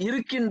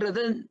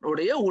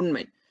இருக்கின்றதனுடைய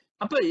உண்மை.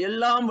 அப்ப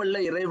எல்லாம் வல்ல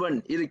இறைவன்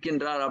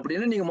இருக்கின்றார்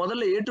அப்படின்னு நீங்க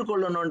முதல்ல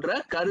ஏற்றுக்கொள்ளணும்ன்ற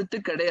கருத்து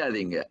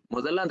கிடையாதுங்க.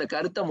 முதல்ல அந்த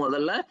கருத்தை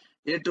முதல்ல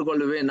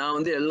ஏற்றுக்கொள்ளுவேன், நான்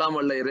வந்து எல்லாம்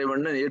வல்ல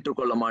இறைவன்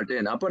ஏற்றுக்கொள்ள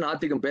மாட்டேன். அப்ப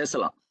நாத்திகம்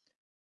பேசலாம்,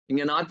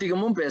 இங்க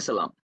நாத்திகமும்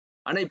பேசலாம்.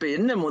 ஆனா இப்ப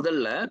என்ன,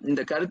 முதல்ல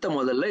இந்த கருத்தை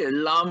முதல்ல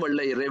எல்லாம்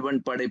வல்ல இறைவன்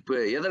படைப்பு,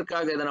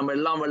 எதற்காக இதை நம்ம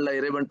எல்லாம் வல்ல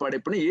இறைவன்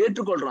படைப்புன்னு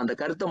ஏற்றுக்கொள்றோம். அந்த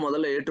கருத்தை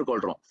முதல்ல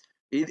ஏற்றுக்கொள்றோம்.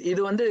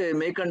 இது வந்து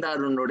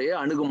மெய்கண்டாருடைய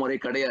அணுகுமுறை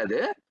கிடையாது.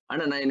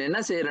 ஆனா நான் என்ன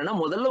செய்யறேன்னா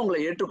முதல்ல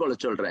உங்களை ஏற்றுக்கொள்ள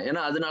சொல்றேன்.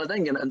 ஏன்னா அதனாலதான்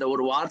இங்க அந்த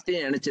ஒரு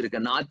வார்த்தையை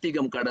நினைச்சிருக்கேன்,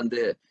 நாத்திகம்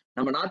கடந்து.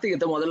 நம்ம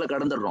நாத்திகத்தை முதல்ல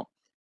கடந்துடுறோம்.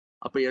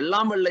 அப்ப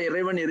எல்லாம் வல்ல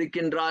இறைவன்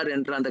இருக்கின்றார்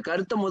என்ற அந்த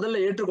கருத்தை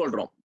முதல்ல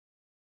ஏற்றுக்கொள்றோம்.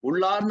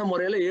 உள்ளார்ந்த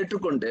முறையில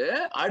ஏற்றுக்கொண்டு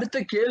அடுத்த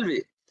கேள்வி,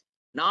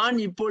 நான்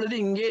இப்பொழுது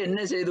இங்கே என்ன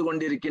செய்து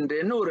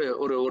கொண்டிருக்கின்றேன்னு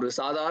ஒரு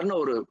சாதாரண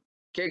ஒரு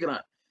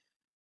கேட்கிறான்.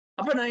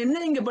 அப்ப நான்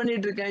என்ன இங்க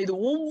பண்ணிட்டு இருக்கேன்? இது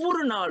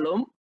ஒவ்வொரு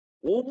நாளும்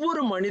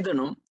ஒவ்வொரு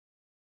மனிதனும்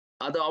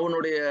அது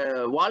அவனுடைய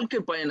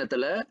வாழ்க்கை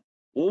பயணத்துல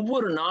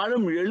ஒவ்வொரு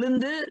நாளும்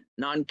எழுந்து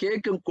நான்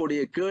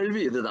கேட்கக்கூடிய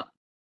கேள்வி இதுதான்.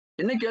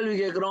 என்ன கேள்வி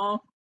கேட்கிறோம்?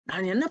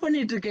 நான் என்ன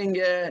பண்ணிட்டு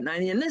இருக்கேங்க,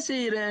 நான் என்ன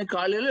செய்யறேன்,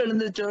 காலையில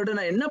எழுந்திரிச்சோட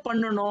நான் என்ன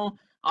பண்ணணும்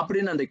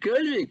அப்படின்னு அந்த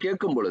கேள்வியை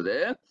கேட்கும் பொழுது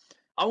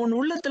அவன்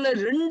உள்ளத்துல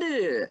ரெண்டு,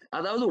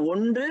 அதாவது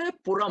ஒன்று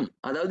புறம்,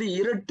 அதாவது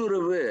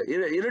இருட்டுறவு,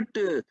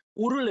 இருட்டு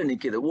உருள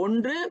நிக்குது.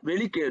 ஒன்று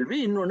வெளிக்கேள்வி,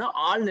 இன்னொன்னு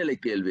ஆழ்நிலை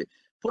கேள்வி.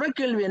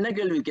 புறக்கேள்வி என்ன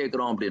கேள்வி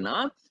கேட்கிறோம் அப்படின்னா,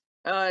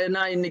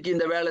 நான் இன்னைக்கு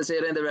இந்த வேலை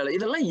செய்யறேன், இந்த வேலை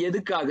இதெல்லாம்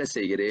எதுக்காக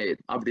செய்கிறேன்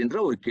அப்படின்ற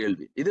ஒரு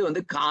கேள்வி. இது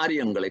வந்து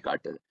காரியங்களை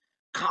காட்டுது.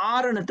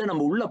 காரணத்தை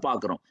நம்ம உள்ள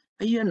பாக்குறோம்.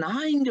 ஐயா,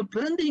 நான் இங்க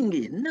பிறந்து இங்க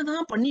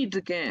என்னதான் பண்ணிட்டு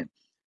இருக்கேன்,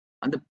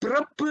 அந்த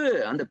பிறப்பு,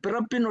 அந்த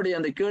பிறப்பினுடைய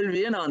அந்த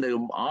கேள்வியை நான் அந்த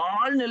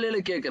ஆழ்நிலையில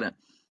கேட்கிறேன்.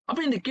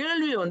 அப்ப இந்த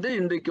கேள்வியை வந்து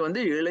இன்றைக்கு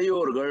வந்து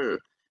இளையோர்கள்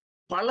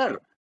பலர்,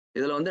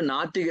 இதுல வந்து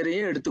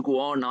நாத்திகரையும்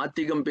எடுத்துக்குவோம்,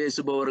 நாத்திகம்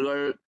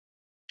பேசுபவர்கள்,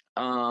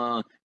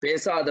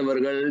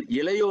 பேசாதவர்கள்,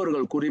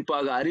 இளையோர்கள்,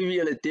 குறிப்பாக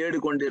அறிவியலை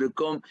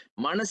தேடிக்கொண்டிருக்கும்,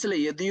 மனசுல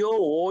எதையோ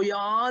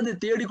ஓயாது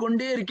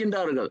தேடிக்கொண்டே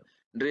இருக்கின்றார்கள்.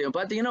 இன்றைய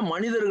பாத்தீங்கன்னா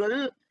மனிதர்கள்,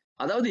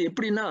 அதாவது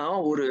எப்படின்னா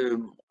ஒரு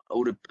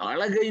ஒரு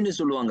அழகைன்னு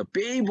சொல்லுவாங்க,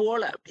 பேய்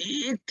போல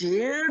அப்படியே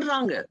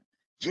தேடுறாங்க.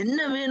 என்ன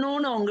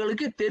வேணும்னு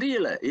அவங்களுக்கு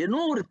தெரியல, ஏதோ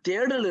ஒரு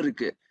தேடல்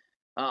இருக்கு.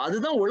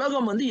 அதுதான்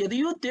உலகம் வந்து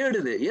எதையோ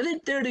தேடுது. எதை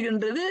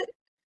தேடுகின்றது,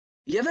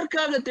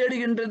 எதற்காக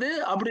தேடுகின்றது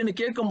அப்படின்னு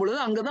கேட்கும் பொழுது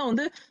அங்கதான்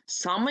வந்து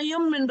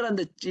சமயம் என்ற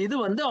அந்த இது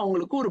வந்து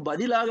அவங்களுக்கு ஒரு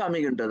பதிலாக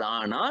அமைகின்றது.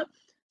 ஆனால்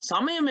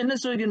சமயம் என்ன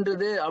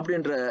சொல்கின்றது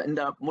அப்படின்ற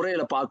இந்த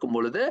முறையில பார்க்கும்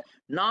பொழுது,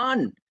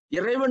 நான்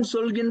இறைவன்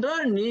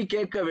சொல்கின்றால் நீ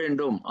கேட்க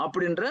வேண்டும்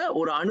அப்படின்ற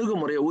ஒரு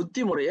அணுகுமுறை,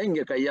 உத்தி முறையை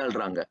இங்க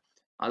கையாளுறாங்க.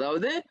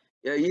 அதாவது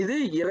இது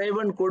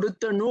இறைவன்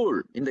கொடுத்த நூல்.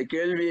 இந்த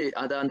கேள்வி,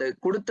 அந்த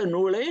கொடுத்த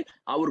நூலை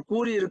அவர்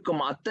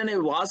கூறியிருக்கும் அத்தனை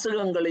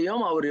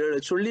வாசகங்களையும், அவர்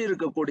சொல்லி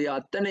இருக்கக்கூடிய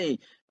அத்தனை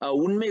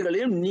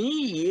உண்மைகளையும் நீ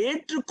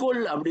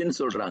ஏற்றுக்கொள் அப்படின்னு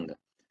சொல்றாங்க.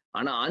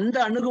 ஆனா அந்த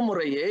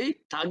அணுகுமுறையை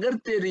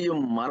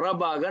தகர்த்தெறியும்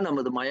மரபாக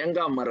நமது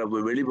மயங்கா மரபு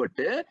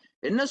வெளிப்பட்டு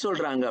என்ன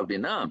சொல்றாங்க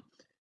அப்படின்னா,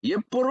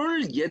 எப்பொருள்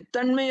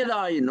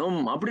எத்தன்மையதாயினும்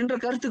அப்படின்ற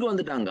கருத்துக்கு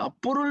வந்துட்டாங்க.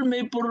 அப்பொருள்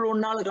மெய்ப்பொருள்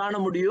உன்னால காண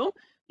முடியும்,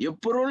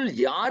 எப்பொருள்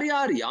யார்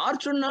யார்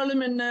யார்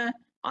சொன்னாலும் என்ன,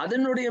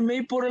 அதனுடைய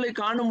மெய்ப்பொருளை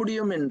காண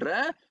முடியும் என்ற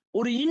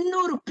ஒரு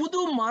இன்னொரு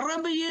புது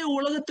மரபையே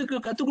உலகத்துக்கு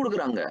கத்துக்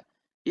கொடுக்குறாங்க.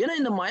 ஏன்னா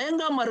இந்த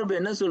மயங்கா மரபு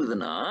என்ன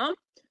சொல்லுதுன்னா,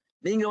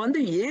 நீங்க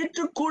வந்து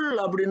ஏற்றுக்கொள்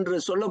அப்படின்ற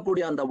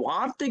சொல்லக்கூடிய அந்த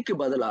வார்த்தைக்கு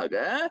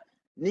பதிலாக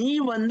நீ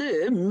வந்து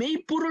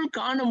மெய்ப்பொருள்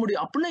காண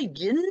முடியும் அப்படின்னா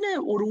என்ன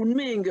ஒரு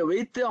உண்மையை இங்க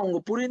வைத்து அவங்க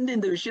புரிந்து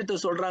இந்த விஷயத்த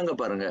சொல்றாங்க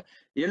பாருங்க.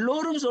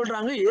 எல்லோரும்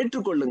சொல்றாங்க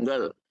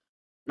ஏற்றுக்கொள்ளுங்கள்,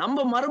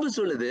 நம்ம மரபு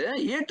சொல்லுது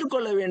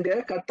ஏற்றுக்கொள்ள வேண்டிய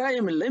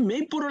கட்டாயம் இல்லை,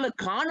 மெய்ப்பொருளை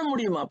காண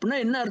முடியும். அப்படின்னா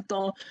என்ன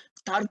அர்த்தம்?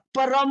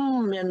 தற்பரம்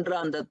என்ற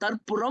அந்த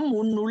தற்புறம்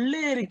உன்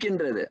உள்ளே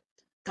இருக்கின்றது.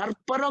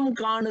 தற்பரம்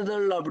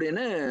காணுதல்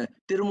அப்படின்னு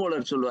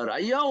திருமூலர் சொல்வார்.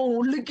 ஐயா, உன்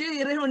உள்ளுக்கே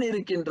இறைவன்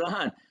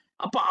இருக்கின்றான்,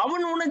 அப்ப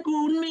அவன் உனக்கு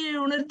உண்மையை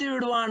உணர்த்தி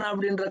விடுவான்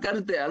அப்படின்ற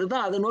கருத்து.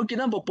 அதுதான், அதை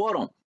நோக்கிதான் இப்ப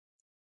போறோம்.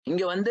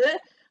 இங்க வந்து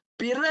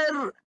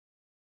பிறர்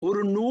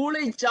ஒரு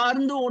நூலை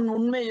சார்ந்து உன்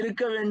உண்மை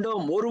இருக்க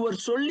வேண்டும், ஒருவர்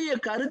சொல்லிய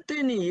கருத்தை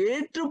நீ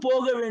ஏற்று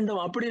போக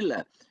வேண்டும், அப்படி இல்ல.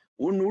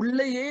 உன்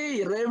உள்ளேயே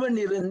இறைவன்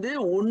இருந்து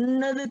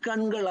உன்னது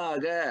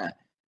கண்களாக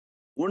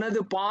உனது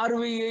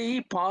பார்வையை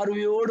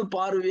பார்வையோடு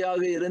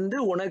பார்வையாக இருந்து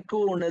உனக்கு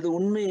உனது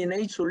உண்மையினை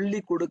சொல்லி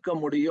கொடுக்க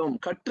முடியும்,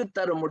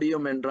 கற்றுத்தர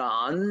முடியும் என்ற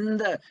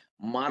அந்த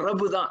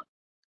மரபு தான்.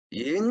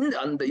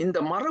 இந்த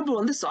மரபு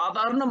வந்து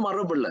சாதாரண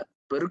மரபு இல்ல.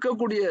 இப்ப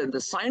இருக்கக்கூடிய இந்த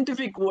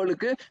சயின்டிபிக்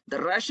வேர்ல்டுக்கு, இந்த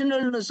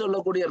ரேஷனல்னு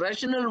சொல்லக்கூடிய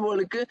ரேஷனல்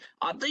வேர்ல்டுக்கு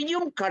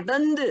அதையும்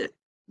கடந்து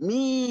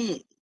மீ,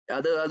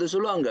 அது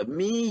சொல்லுவாங்க,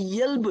 மீ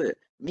இயல்பு,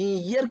 மீ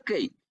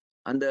இயற்கை,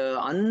 அந்த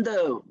அந்த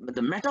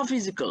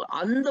மெட்டாபிசிக்கல்,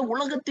 அந்த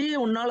உலகத்தையே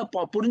உன்னால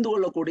புரிந்து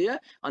கொள்ளக்கூடிய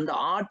அந்த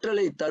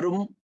ஆற்றலை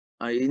தரும்.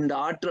 இந்த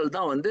ஆற்றல்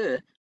தான் வந்து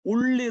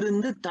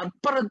உள்ளிருந்து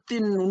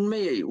தற்பரத்தின்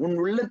உண்மையை, உன்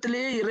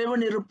உள்ளத்திலேயே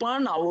இறைவன்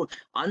இருப்பான்,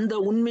 அந்த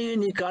உண்மையை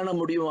நீ காண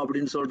முடியும்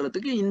அப்படின்னு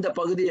சொல்றதுக்கு இந்த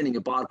பகுதியை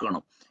நீங்க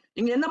பார்க்கணும்.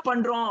 இங்க என்ன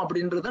பண்றோம்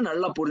அப்படின்றத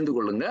நல்லா புரிந்து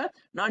கொள்ளுங்க.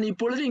 நான்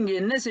இப்பொழுது இங்க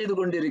என்ன செய்து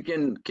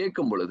கொண்டிருக்கேன்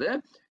கேட்கும் பொழுது,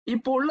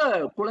 இப்போ உள்ள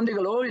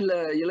குழந்தைகளோ இல்ல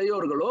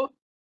இளையோர்களோ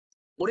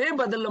ஒரே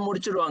பதில்ல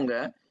முடிச்சிடுவாங்க.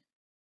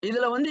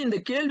 இதுல வந்து இந்த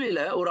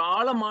கேள்வியில ஒரு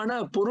ஆழமான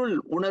பொருள்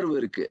உணர்வு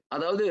இருக்கு.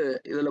 அதாவது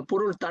இதுல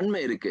பொருள்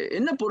தன்மை இருக்கு.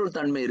 என்ன பொருள்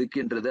தன்மை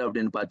இருக்குன்றது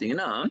அப்படின்னு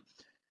பாத்தீங்கன்னா,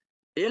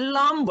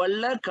 எல்லாம்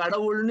வல்ல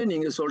கடவுள்னு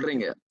நீங்க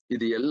சொல்றீங்க.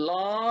 இது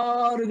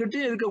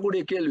எல்லாருகிட்டையும்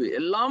இருக்கக்கூடிய கேள்வி.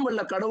 எல்லாம்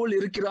வல்ல கடவுள்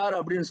இருக்கிறார்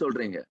அப்படின்னு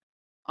சொல்றீங்க.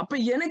 அப்ப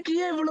எனக்கு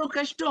ஏன் இவ்வளவு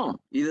கஷ்டம்?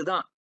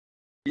 இதுதான்.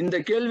 இந்த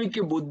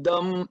கேள்விக்கு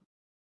புத்தம்,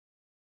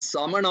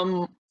 சமணம்,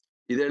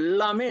 இது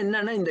எல்லாமே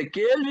என்னன்னா, இந்த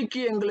கேள்விக்கு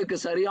எங்களுக்கு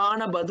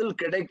சரியான பதில்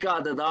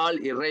கிடைக்காததால்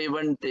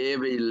இறைவன்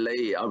தேவையில்லை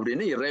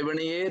அப்படின்னு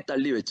இறைவனையே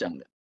தள்ளி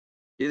வச்சாங்க.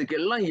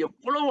 இதுக்கெல்லாம்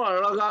எவ்வளவு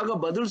அழகாக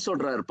பதில்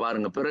சொல்றாரு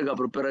பாருங்க.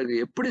 பிறகு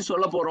எப்படி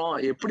சொல்ல போறோம்,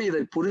 எப்படி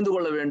இதை புரிந்து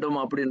கொள்ள வேண்டும்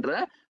அப்படின்ற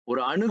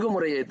ஒரு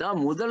அணுகுமுறையை தான்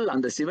முதல்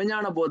அந்த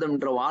சிவஞான போதம்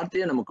என்ற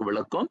வார்த்தையை நமக்கு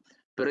விளக்கும்.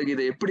 பிறகு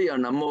இதை எப்படி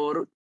நம்ம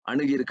ஒரு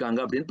அணுகி இருக்காங்க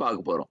அப்படின்னு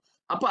பார்க்க போறோம்.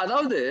 அப்ப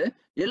அதாவது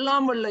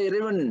எல்லாம் வல்ல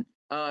இறைவன்,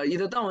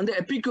 இதைத்தான் வந்து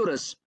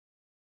எபிக்யூரஸ்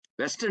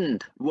வெஸ்டர்ன்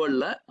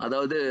வேர்ல்ட்ல,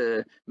 அதாவது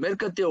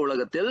மேற்கத்திய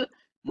உலகத்தில்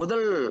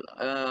முதல்,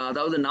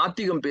 அதாவது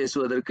நாத்திகம்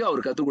பேசுவதற்கு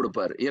அவர் கத்துக்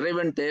கொடுப்பார்.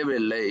 இறைவன்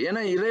தேவையில்லை.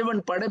 ஏன்னா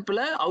இறைவன் படைப்புல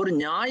அவர்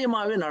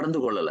நியாயமாவே நடந்து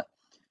கொள்ளல.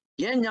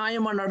 ஏன்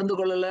நியாயமா நடந்து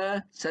கொள்ளல?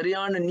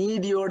 சரியான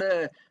நீதியோட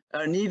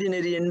நீதி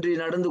நெறியின்றி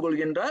நடந்து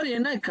கொள்கின்றார்,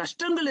 ஏன்னா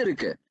கஷ்டங்கள்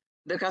இருக்கு.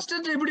 இந்த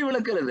கஷ்டத்தை எப்படி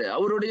விளக்குறது?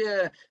 அவருடைய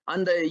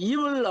அந்த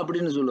ஈவல்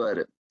அப்படின்னு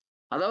சொல்லுவாரு.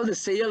 அதாவது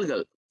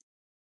செயல்கள்,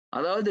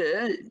 அதாவது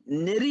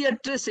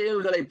நெறியற்ற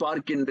செயல்களை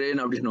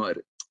பார்க்கின்றேன்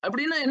அப்படின்னுவாரு.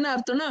 அப்படின்னா என்ன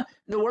அர்த்தம்னா,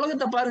 இந்த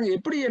உலகத்தை பாருங்க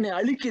எப்படி என்னை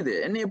அழிக்குது,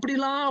 என்னை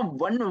எப்படிலாம்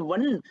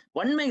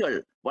வன்மைகள்,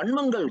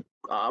 வன்மங்கள்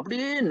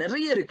அப்படியே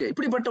நிறைய இருக்கு.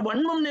 இப்படிப்பட்ட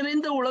வன்மம்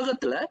நிறைந்த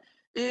உலகத்துல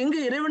எங்க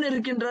இறைவன்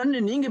இருக்கின்றான்னு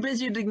நீங்க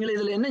பேசிட்டு இருக்கீங்களே,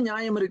 இதுல என்ன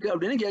நியாயம் இருக்கு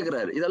அப்படின்னு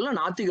கேக்குறாரு. இதெல்லாம்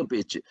நாத்திக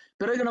பேச்சு.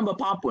 பிறகு நம்ம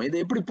பார்ப்போம் இதை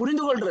எப்படி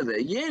புரிந்து கொள்றது.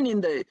 ஏன்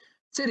இந்த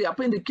சரி,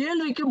 அப்ப இந்த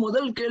கேள்விக்கு,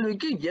 முதல்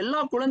கேள்விக்கு எல்லா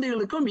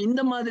குழந்தைகளுக்கும்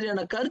இந்த மாதிரியான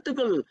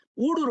கருத்துக்கள்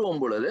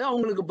ஊடுருவும் பொழுது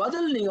அவங்களுக்கு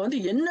பதில் நீங்க வந்து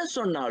என்ன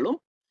சொன்னாலும்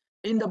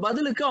இந்த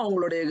பதிலுக்கு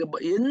அவங்களுடைய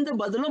எந்த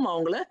பதிலும்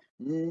அவங்கள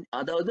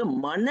அதாவது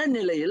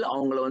மனநிலையில்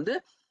அவங்கள வந்து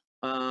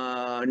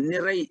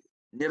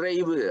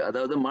நிறைவு,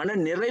 அதாவது மன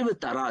நிறைவு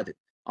தராது.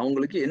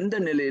 அவங்களுக்கு எந்த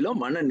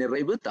நிலையிலும் மன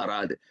நிறைவு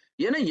தராது.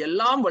 ஏன்னா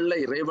எல்லாம் வல்ல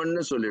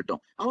இறைவன்னு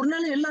சொல்லிட்டோம்.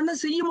 அவர்னால எல்லாம்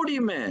தான் செய்ய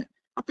முடியுமே,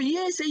 அப்ப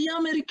ஏன்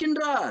செய்யாம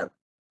இருக்கின்றார்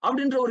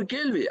அப்படின்ற ஒரு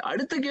கேள்வி.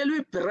 அடுத்த கேள்வி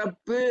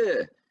பிறப்பு,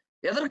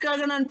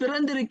 எதற்காக நான்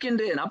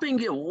பிறந்திருக்கின்றேன். அப்ப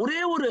இங்க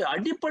ஒரே ஒரு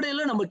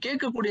அடிப்படையில நம்ம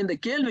கேட்கக்கூடிய இந்த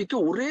கேள்விக்கு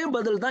ஒரே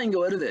பதில் தான் இங்க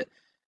வருது.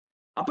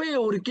 அப்ப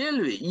ஒரு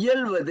கேள்வி,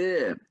 இயல்வது,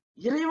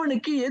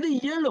 இறைவனுக்கு எது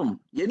இயலும்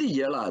எது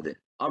இயலாது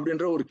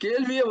அப்படின்ற ஒரு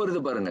கேள்வியே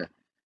வருது பாருங்க.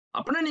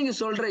 அப்படின்னா நீங்க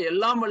சொல்ற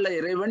எல்லாம் வல்ல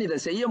இறைவன் இதை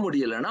செய்ய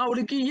முடியலன்னா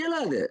அவருக்கு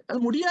இயலாது, அது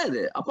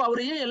முடியாது. அப்ப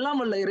அவரை ஏன் எல்லாம்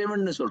வல்ல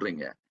இறைவன்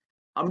சொல்றீங்க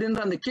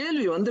அப்படின்ற அந்த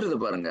கேள்வி வந்துருது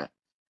பாருங்க.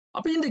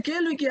 அப்ப இந்த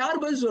கேள்விக்கு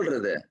யார் பதில்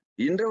சொல்றது?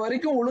 இன்று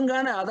வரைக்கும்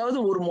ஒழுங்கான, அதாவது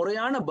ஒரு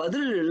முறையான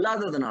பதில்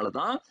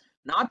இல்லாததுனாலதான்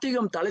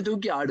நாத்திகம் தலை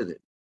தூக்கி ஆடுது.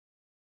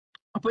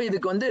 அப்ப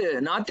இதுக்கு வந்து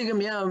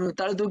நாத்திகம் ஏன்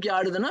தலை தூக்கி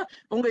ஆடுதுன்னா,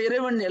 உங்க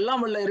இறைவன்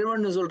எல்லாம் வல்ல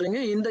இறைவன் சொல்றீங்க,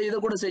 இதை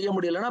கூட செய்ய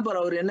முடியலன்னா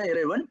அப்புறம் அவர் என்ன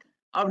இறைவன்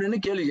அப்படின்னு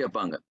கேள்வி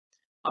கேட்பாங்க.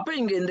 அப்ப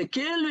இங்க இந்த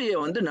கேள்வியை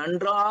வந்து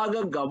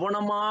நன்றாக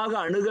கவனமாக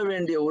அணுக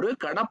வேண்டிய ஒரு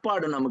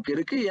கடப்பாடு நமக்கு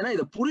இருக்கு. ஏன்னா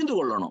இதை புரிந்து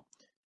கொள்ளணும்.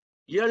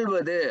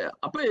 இயல்வது,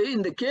 அப்ப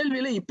இந்த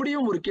கேள்வியில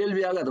இப்படியும் ஒரு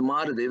கேள்வியாக அது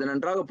மாறுது. இதை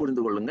நன்றாக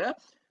புரிந்து கொள்ளுங்க.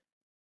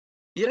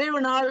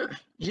 இறைவனால்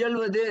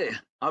இயல்வது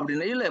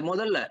அப்படின்னு இல்ல,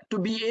 முதல்ல டு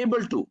பி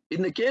ஏபிள் டு,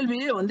 இந்த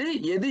கேள்வியே வந்து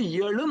எது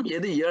இயலும்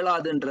எது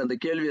இயலாதுன்ற அந்த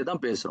கேள்வியை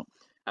தான் பேசுறோம்.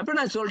 அப்ப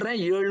நான் சொல்றேன்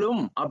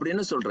இயலும்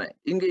அப்படின்னு சொல்றேன்.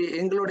 இங்க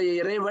எங்களுடைய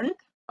இறைவன்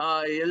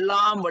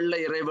எல்லாம் வல்ல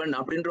இறைவன்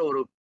அப்படின்ற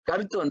ஒரு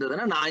கருத்து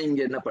வந்ததுன்னா நான்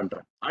இங்க என்ன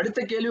பண்றேன்? அடுத்த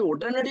கேள்வி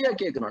உடனடியா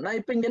கேட்கணும். நான்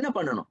இப்ப இங்க என்ன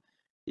பண்ணணும்?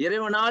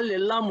 இறைவனால்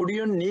எல்லாம்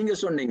முடியும்னு நீங்க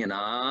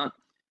சொன்னீங்கன்னா,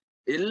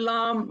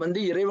 எல்லாம் வந்து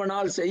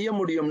இறைவனால் செய்ய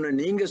முடியும்னு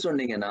நீங்க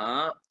சொன்னீங்கன்னா,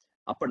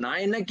 அப்ப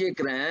நான் என்ன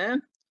கேட்கிறேன்?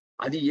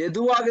 அது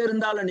எதுவாக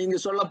இருந்தாலும், நீங்க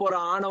சொல்ல போற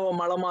ஆணவ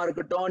மலமா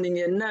இருக்கட்டும், நீங்க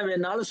என்ன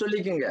வேணாலும்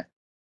சொல்லிக்கங்க.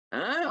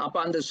 அப்ப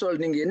அந்த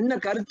நீங்க என்ன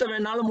கருத்தை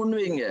வேணாலும்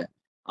முன்வைங்க.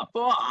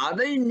 அப்போ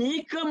அதை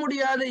நீக்க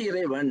முடியாத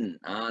இறைவன்,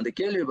 அந்த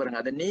கேள்வி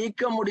பாருங்க, அதை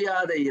நீக்க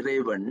முடியாத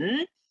இறைவன்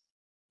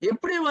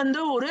எப்படி வந்து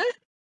ஒரு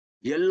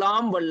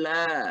எல்லாம் வல்ல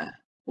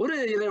ஒரு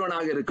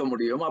இறைவனாக இருக்க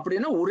முடியும்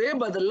அப்படின்னு ஒரே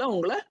பதில்ல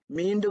உங்களை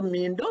மீண்டும்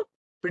மீண்டும்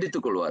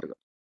பிடித்துக் கொள்வார்கள்.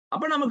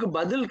 அப்ப நமக்கு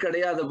பதில்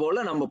கிடையாத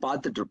போல நம்ம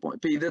பார்த்துட்டு இருப்போம்.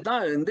 இப்ப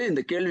இதுதான் வந்து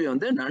இந்த கேள்வி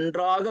வந்து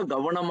நன்றாக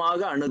கவனமாக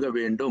அணுக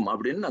வேண்டும்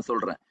அப்படின்னு நான்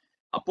சொல்றேன்.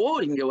 அப்போ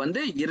இங்க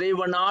வந்து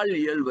இறைவனால்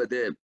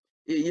இயல்வது,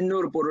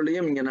 இன்னொரு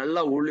பொருளையும் இங்க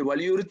நல்லா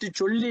வலியுறுத்தி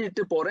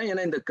சொல்லிட்டு போறேன்.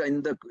 ஏன்னா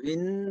இந்த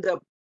இந்த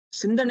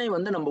சிந்தனை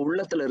வந்து நம்ம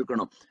உள்ளத்துல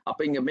இருக்கணும்.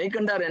 அப்ப இங்க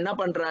மெய்கண்டார் என்ன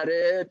பண்றாரு,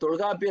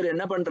 தொல்காப்பியர்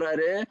என்ன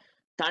பண்றாரு,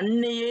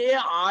 தன்னையே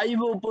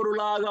ஆய்வு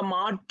பொருளாக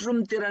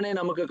மாற்றும் திறனை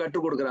நமக்கு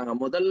கற்றுக் கொடுக்குறாங்க.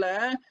 முதல்ல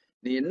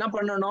நீ என்ன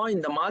பண்ணணும்,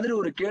 இந்த மாதிரி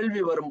ஒரு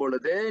கேள்வி வரும்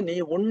பொழுது நீ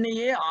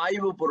உன்னையே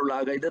ஆய்வு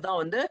பொருளாக,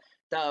 இதுதான் வந்து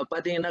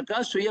பாத்தீங்கன்னாக்கா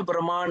சுய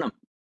பிரமாணம்.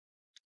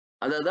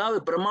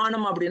 அதாவது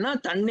பிரமாணம் அப்படின்னா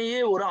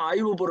தன்னையே ஒரு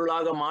ஆய்வு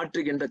பொருளாக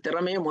மாற்றுகின்ற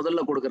திறமையை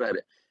முதல்ல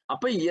கொடுக்குறாரு.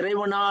 அப்ப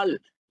இறைவனால்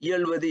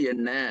இயல்வது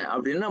என்ன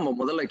அப்படின்னு நம்ம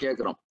முதல்ல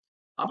கேட்கிறோம்.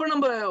 அப்ப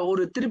நம்ம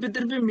ஒரு திருப்பி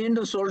திருப்பி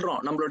மீண்டும் சொல்றோம்,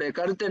 நம்மளுடைய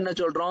கருத்து என்ன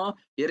சொல்றோம்,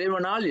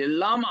 இறைவனால்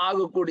எல்லாம்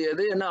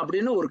ஆகக்கூடியது என்ன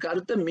அப்படின்னு ஒரு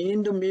கருத்தை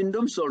மீண்டும்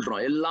மீண்டும்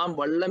சொல்றோம். எல்லாம்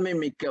வல்லமை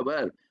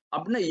மிக்கவர்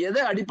அப்படின்னா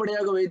எதை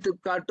அடிப்படையாக வைத்து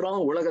காட்டுறோம்?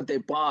 உலகத்தை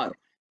பார்,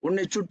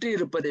 உன்னை சுற்றி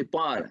இருப்பதை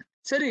பார்.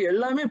 சரி,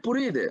 எல்லாமே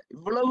புரியுது.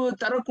 இவ்வளவு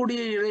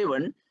தரக்கூடிய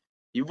இறைவன்,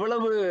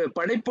 இவ்வளவு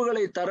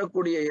படைப்புகளை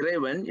தரக்கூடிய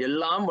இறைவன்,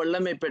 எல்லாம்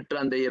வல்லமை பெற்ற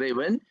அந்த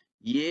இறைவன்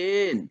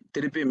ஏன்,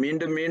 திருப்பி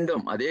மீண்டும்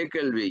மீண்டும் அதே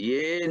கேள்வி,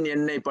 ஏன்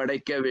என்னை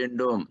படைக்க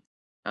வேண்டும்?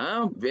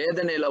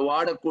 வேதனையில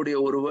வாடக்கூடிய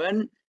ஒருவன்,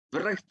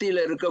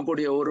 விரக்தியில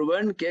இருக்கக்கூடிய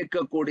ஒருவன்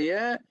கேட்கக்கூடிய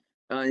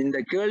இந்த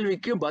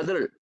கேள்விக்கு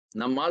பதில்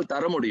நம்மால்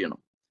தர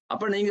முடியணும்.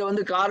 அப்ப நீங்க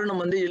வந்து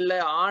காரணம் வந்து இல்ல,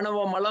 ஆணவ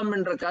மலம்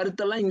என்ற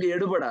கருத்தெல்லாம் இங்க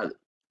எடுபடாது.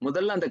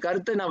 முதல்ல அந்த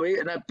கருத்தை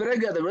நான்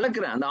பிறகு அதை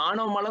விளக்குறேன். அந்த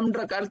ஆணவ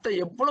மலம்ன்ற கருத்தை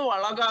எவ்வளவு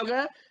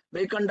அழகாக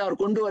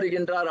மெய்கண்டார் கொண்டு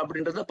வருகின்றார்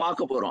அப்படின்றத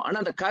பார்க்க போறோம். ஆனா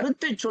அந்த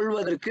கருத்தை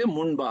சொல்வதற்கு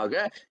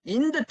முன்பாக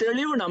இந்த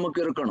தெளிவு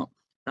நமக்கு இருக்கணும்.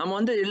 நம்ம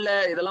வந்து இல்ல,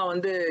 இதெல்லாம்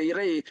வந்து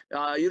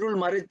இருள்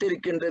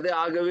மறைத்திருக்கின்றது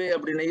ஆகவே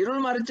அப்படின்னு. இருள்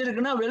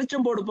மறைச்சிருக்குன்னா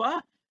வெளிச்சம் போடுப்பா,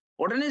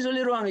 உடனே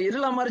சொல்லிடுவாங்க.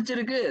 இருளா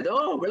மறைச்சிருக்கு, ஏதோ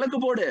விளக்கு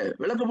போடு,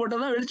 விளக்கு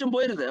போட்டாதான் வெளிச்சம்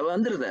போயிருது,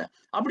 வந்துருது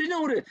அப்படின்னு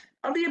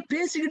அப்படியே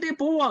பேசிக்கிட்டே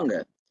போவாங்க.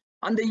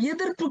 அந்த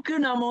எதிர்ப்புக்கு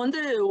நாம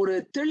வந்து ஒரு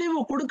தெளிவு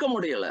கொடுக்க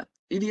முடியல.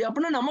 இது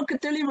அப்படின்னா நமக்கு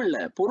தெளிவு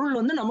இல்லை, பொருள்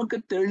வந்து நமக்கு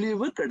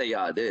தெளிவு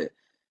கிடையாது.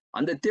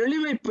 அந்த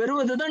தெளிவை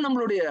பெறுவதுதான்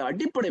நம்மளுடைய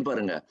அடிப்படை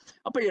பாருங்க.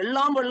 அப்ப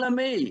எல்லாம்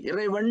வல்லமை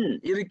இறைவன்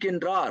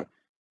இருக்கின்றார்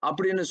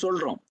அப்படின்னு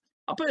சொல்றோம்.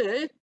 அப்ப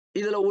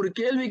இதுல ஒரு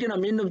கேள்விக்கு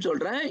நான் மீண்டும்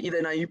சொல்றேன், இதை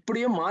நான்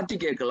இப்படியும் மாத்தி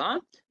கேட்கலாம்.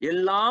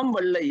 எல்லாம்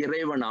வல்ல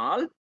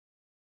இறைவனால்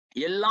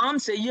எல்லாம்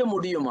செய்ய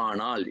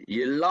முடியுமானால்,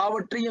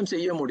 எல்லாவற்றையும்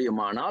செய்ய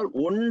முடியுமானால்,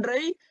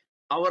 ஒன்றை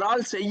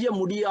அவரால் செய்ய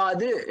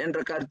முடியாது என்ற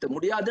கருத்து.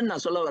 முடியாதுன்னு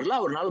நான் சொல்ல வரல,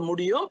 அவரால்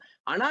முடியும்.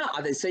 ஆனா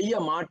அதை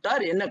செய்ய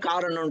மாட்டார். என்ன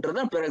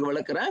காரணம்ன்றத பிறகு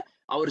விளக்குறேன்.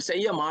 அவர்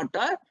செய்ய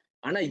மாட்டார்.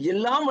 ஆனா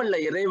எல்லாம் வல்ல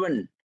இறைவன்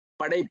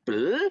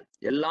படைப்பில்,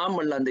 எல்லாம்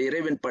வல்ல அந்த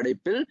இறைவன்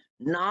படைப்பில்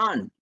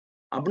நான்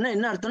அப்படின்னா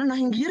என்ன அர்த்தம்னா,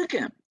 நான் இங்க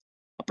இருக்கேன்.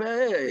 அப்ப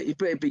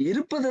இப்ப இப்ப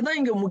இருப்பதுதான்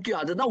இங்க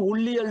முக்கியம். அதுதான்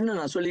உள்ளியல்னு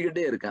நான்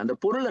சொல்லிக்கிட்டே இருக்கேன். அந்த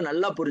பொருளை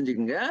நல்லா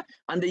புரிஞ்சுக்குங்க.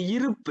 அந்த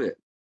இருப்பு,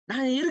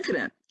 நான்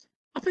இருக்கிறேன்.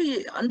 அப்ப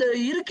அந்த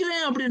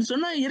இருக்கிறேன் அப்படின்னு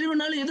சொன்னா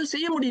இறைவனால எதுவும்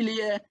செய்ய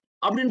முடியலையே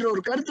அப்படின்ற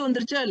ஒரு கருத்து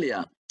வந்துருச்சா இல்லையா?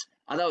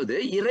 அதாவது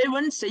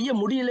இறைவன் செய்ய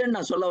முடியலன்னு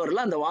நான் சொல்ல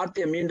வரல. அந்த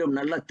வார்த்தையை மீண்டும்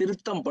நல்லா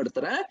திருத்தம்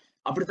படுத்துறேன்.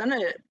 அப்படித்தானே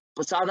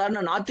இப்ப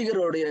சாதாரண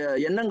நாத்திகருடைய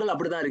எண்ணங்கள்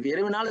அப்படிதான் இருக்கு.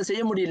 இறைவனால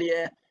செய்ய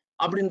முடியலையே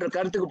அப்படின்ற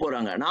கருத்துக்கு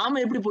போறாங்க. நாம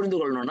எப்படி புரிந்து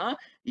கொள்ளணும்னா,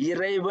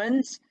 இறைவன்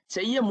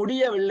செய்ய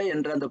முடியவில்லை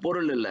என்ற அந்த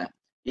பொருள் இல்ல.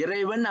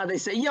 இறைவன் அதை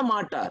செய்ய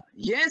மாட்டார்.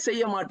 ஏன்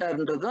செய்ய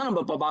மாட்டார்ன்றதுதான்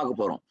நம்ம இப்ப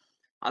பார்க்க போறோம்.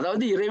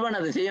 அதாவது இறைவன்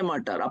அதை செய்ய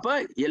மாட்டார். அப்ப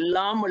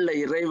எல்லாம் வல்ல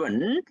இறைவன்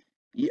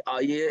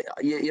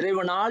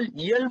இறைவனால்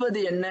இயல்வது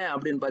என்ன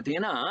அப்படின்னு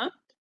பாத்தீங்கன்னா,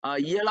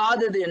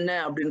 இயலாதது என்ன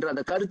அப்படின்ற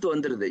அந்த கருத்து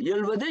வந்துருது.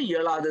 இயல்வது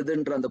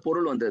இயலாததுன்ற அந்த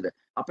பொருள் வந்தது.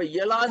 அப்ப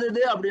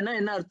இயலாதது அப்படின்னா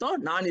என்ன அர்த்தம்?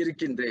 நான்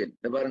இருக்கின்றேன்.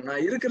 பாருங்க,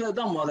 நான் இருக்கிறது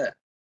தான் முத.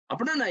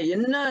 அப்படின்னா நான்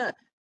என்ன,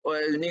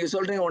 நீங்க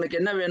சொல்றீங்க உனக்கு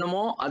என்ன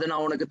வேணுமோ அதை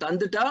நான் உனக்கு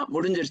தந்துட்டா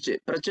முடிஞ்சிருச்சு,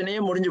 பிரச்சனையே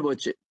முடிஞ்சு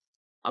போச்சு.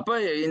 அப்ப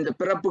இந்த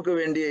பிறப்புக்கு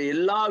வேண்டிய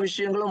எல்லா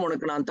விஷயங்களும்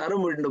உனக்கு நான் தர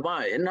முடியுமா?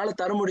 என்னால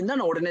தர முடிந்தா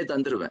நான் உடனே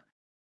தந்துருவேன்.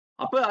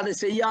 அப்ப அதை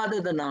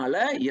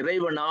செய்யாததுனால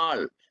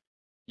இறைவனால்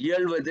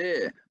இயல்வது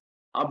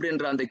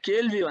அப்படின்ற அந்த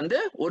கேள்வி வந்து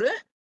ஒரு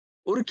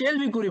ஒரு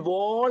கேள்விக்குறி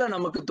போல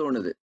நமக்கு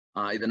தோணுது.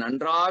 இதை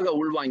நன்றாக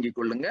உள்வாங்கிக்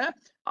கொள்ளுங்க.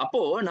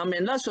 அப்போ நம்ம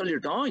என்ன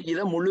சொல்லிட்டோம்,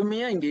 இதை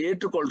முழுமையா இங்க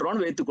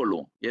ஏற்றுக்கொள்றோம்னு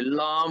வைத்துக்கொள்வோம்.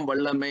 எல்லாம்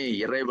வல்லமை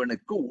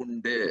இறைவனுக்கு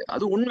உண்டு,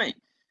 அது உண்மை.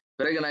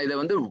 பிறகு நான் இதை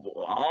வந்து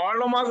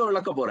ஆழமாக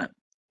விளக்க போறேன்.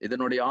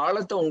 இதனுடைய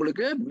ஆழத்தை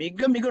உங்களுக்கு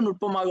மிக மிக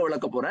நுட்பமாக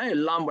விளக்க போறேன்.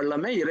 எல்லாம்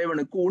வல்லமை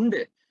இறைவனுக்கு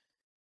உண்டு.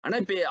 ஆனா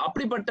இப்ப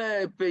அப்படிப்பட்ட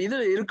இது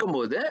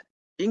இருக்கும்போது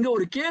இங்க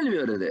ஒரு கேள்வி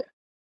வருது.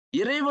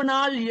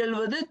 இறைவனால்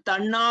இயல்வது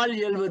தன்னால்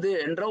இயல்வது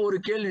என்ற ஒரு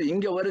கேள்வி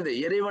இங்க வருது.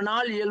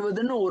 இறைவனால்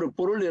இயல்வதுன்னு ஒரு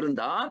பொருள்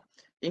இருந்தா,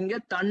 இங்க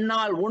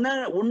தன்னால்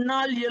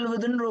உன்னால்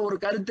இயல்வதுன்ற ஒரு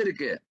கருத்து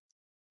இருக்கு.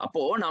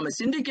 அப்போ நாம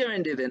சிந்திக்க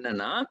வேண்டியது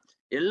என்னன்னா,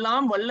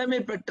 எல்லாம்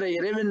வல்லமை பெற்ற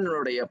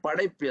இறைவனுடைய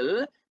படைப்பில்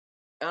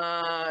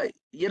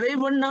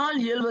இறைவனால்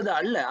இயல்வது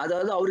அல்ல.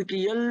 அதாவது அவருக்கு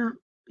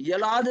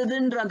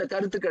இயலாததுன்ற அந்த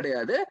கருத்து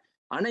கிடையாது.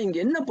 ஆனா இங்க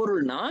என்ன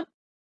பொருள்னா,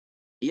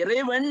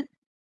 இறைவன்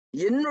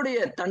என்னுடைய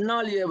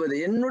தன்னால் இயல்வது,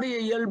 என்னுடைய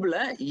இயல்புல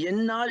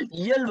என்னால்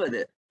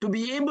இயல்வது, to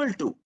be able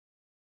to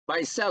by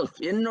self,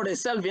 என்னுடைய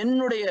செல்ஃப்,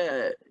 என்னுடைய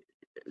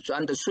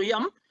அந்த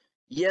சுயம்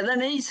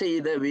எதனை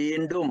செய்த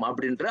வேண்டும்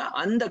அப்படின்ற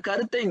அந்த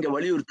கருத்தை இங்க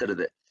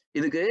வலியுறுத்துறது.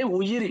 இதுக்கு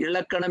உயிர்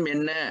இலக்கணம்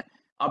என்ன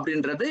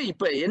அப்படின்றது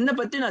இப்ப என்ன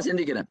பத்தி நான்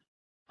சிந்திக்கிறேன்.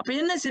 அப்ப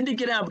என்ன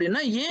சிந்திக்கிறேன்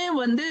அப்படின்னா, ஏன்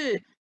வந்து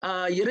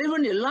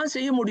இறைவன் எல்லாம்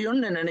செய்ய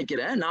முடியும்னு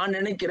நான்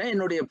நினைக்கிறேன்.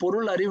 என்னுடைய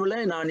பொருள் அறிவுல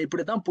நான்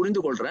இப்படித்தான்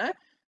புரிந்து கொள்றேன்.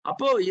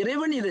 அப்போ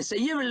இறைவன் இதை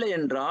செய்யவில்லை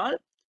என்றால்,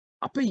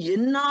 அப்ப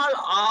என்னால்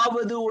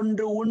ஆவது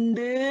ஒன்று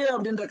உண்டு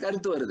அப்படின்ற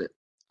கருத்து வருது.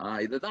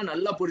 இதுதான்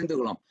நல்லா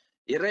புரிந்துக்கலாம்.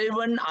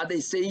 இறைவன் அதை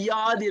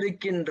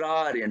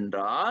செய்யாதிருக்கின்றார்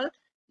என்றால்,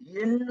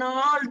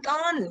 என்னால்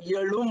தான்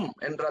எழும்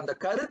என்ற அந்த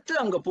கருத்து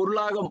அங்க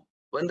பொருளாக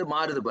வந்து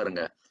மாறுது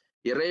பாருங்க.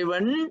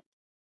 இறைவன்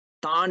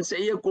தான்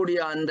செய்யக்கூடிய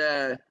அந்த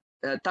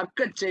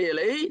தக்க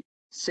செயலை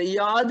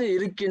செய்யாது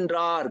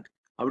இருக்கின்றார்,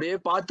 அப்படியே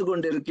பார்த்து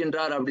கொண்டு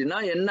இருக்கின்றார் அப்படின்னா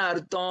என்ன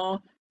அர்த்தம்?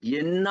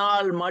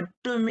 என்னால்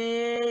மட்டுமே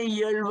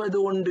இயல்வது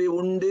ஒன்று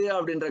உண்டு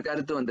அப்படின்ற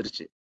கருத்து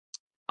வந்துருச்சு.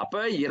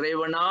 அப்ப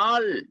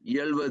இறைவனால்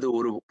இயல்வது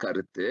ஒரு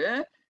கருத்து,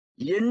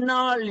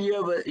 என்னால்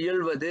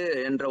இயல்வது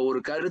என்ற ஒரு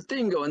கருத்து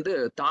இங்க வந்து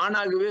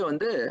தானாகவே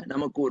வந்து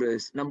நமக்கு ஒரு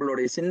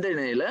நம்மளுடைய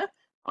சிந்தனையில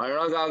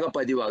அழகாக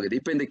பதிவாகுது.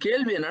 இப்ப இந்த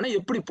கேள்வி என்னன்னா,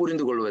 எப்படி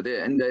புரிந்து கொள்வது?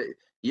 இந்த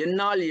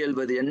என்னால்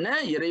இயல்வது என்ன?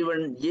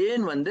 இறைவன்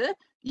ஏன் வந்து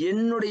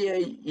என்னுடைய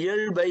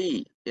இயல்பை,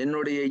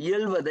 என்னுடைய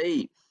இயல்வதை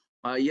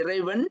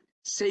இறைவன்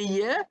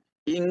செய்ய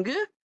இங்கு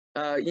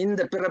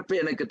இந்த பிறப்பு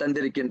எனக்கு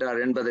தந்திருக்கின்றார்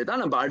என்பதை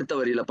தான் நம்ம அடுத்த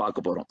வரியில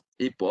பார்க்க போறோம்.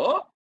 இப்போ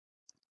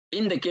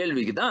இந்த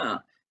கேள்விக்கு தான்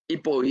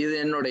இப்போ இது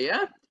என்னுடைய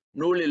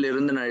நூலில்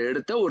இருந்து நான்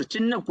எடுத்த ஒரு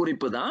சின்ன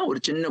குறிப்பு தான், ஒரு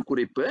சின்ன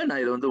குறிப்பு.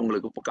 நான் இதை வந்து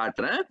உங்களுக்கு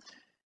காட்டுறேன்.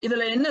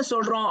 இதுல என்ன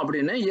சொல்றோம்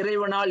அப்படின்னு,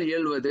 இறைவனால்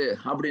இயல்வது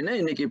அப்படின்னு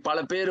இன்னைக்கு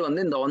பல பேர்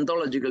வந்து இந்த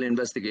ஒந்தாலஜிக்கல்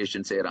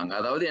இன்வெஸ்டிகேஷன் செய்யறாங்க.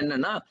 அதாவது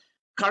என்னன்னா,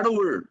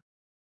 கடவுள்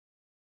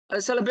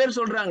சில பேர்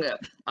சொல்றாங்க,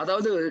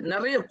 அதாவது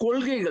நிறைய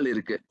கொள்கைகள்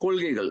இருக்கு,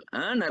 கொள்கைகள்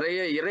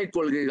நிறைய இறை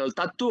கொள்கைகள்,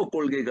 தத்துவ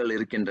கொள்கைகள்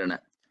இருக்கின்றன.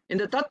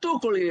 இந்த தத்துவ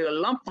கொள்கைகள்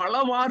எல்லாம்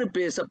பலவாறு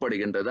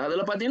பேசப்படுகின்றது.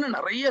 அதுல பாத்தீங்கன்னா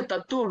நிறைய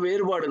தத்துவ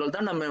வேறுபாடுகள்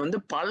தான் நம்ம வந்து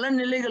பல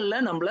நிலைகள்ல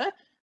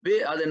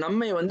அது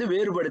நம்மை வந்து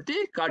வேறுபடுத்தி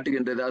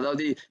காட்டுகின்றது.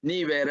 அதாவது நீ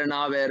வேற,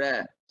 நான் வேற,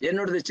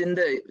 என்னோடது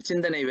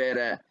சிந்தனை வேற,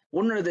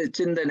 உன்னோடது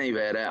சிந்தனை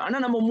வேற. ஆனா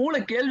நம்ம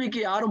மூல கேள்விக்கு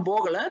யாரும்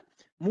போகல,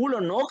 மூல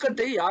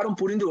நோக்கத்தை யாரும்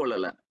புரிந்து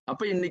கொள்ளல.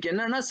 அப்ப இன்னைக்கு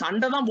என்னன்னா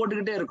சண்டை தான்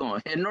போட்டுக்கிட்டே இருக்கோம்.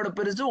 என்னோட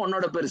பெருசு,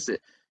 உன்னோட பெருசு.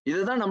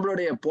 இதுதான்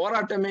நம்மளுடைய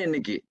போராட்டமே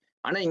இன்னைக்கு.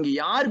 ஆனா இங்க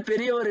யார்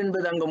பெரியவர்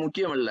என்பது அங்க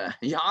முக்கியம் இல்ல.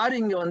 யார்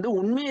இங்க வந்து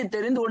உண்மையை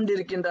தெரிந்து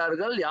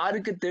கொண்டிருக்கின்றார்கள்,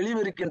 யாருக்கு தெளிவு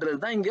இருக்கின்றது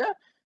தான் இங்க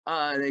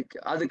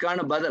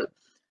அதுக்கான பதில்.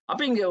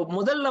 அப்ப இங்க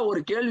முதல்ல ஒரு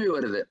கேள்வி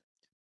வருது.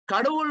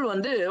 கடவுள்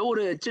வந்து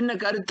ஒரு சின்ன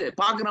கருத்து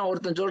பாக்குறான்,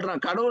 ஒருத்தன்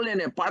சொல்றான், கடவுள்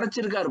என்னை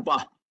படைச்சிருக்காருப்பா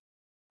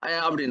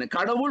அப்படின்னு.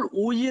 கடவுள்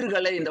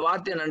உயிர்களை, இந்த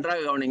வார்த்தையை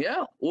நன்றாக கவனிங்க,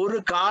 ஒரு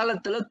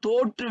காலத்துல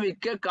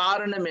தோற்றுவிக்க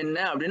காரணம் என்ன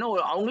அப்படின்னு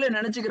அவங்களே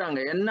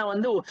நினைச்சுக்கிறாங்க. என்ன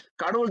வந்து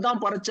கடவுள்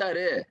தான்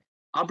படைச்சாரு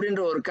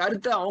அப்படின்ற ஒரு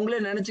கருத்தை அவங்களே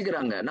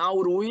நினைச்சுக்கிறாங்க. நான்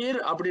ஒரு உயிர்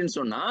அப்படின்னு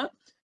சொன்னா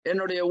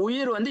என்னுடைய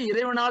உயிர் வந்து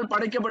இறைவனால்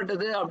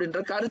படைக்கப்பட்டது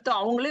அப்படின்ற கருத்தை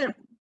அவங்களே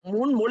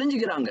முன்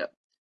மொழிஞ்சுக்கிறாங்க.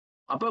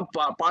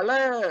 அப்ப பல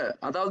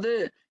அதாவது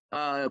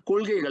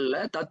கொள்கைகள்ல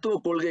தத்துவ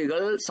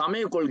கொள்கைகள்,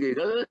 சமய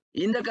கொள்கைகள்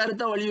இந்த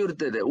கருத்தை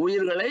வலியுறுத்துது.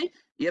 உயிர்களை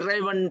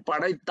இறைவன்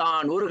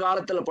படைத்தான், ஒரு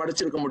காலத்துல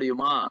படைச்சிருக்க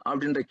முடியுமா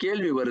அப்படின்ற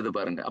கேள்வி வருது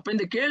பாருங்க. அப்ப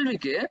இந்த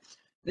கேள்விக்கு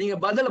நீங்க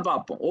பதில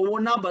பார்ப்போம்,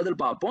 ஒவ்வொன்னா பதில்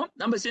பார்ப்போம்,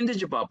 நம்ம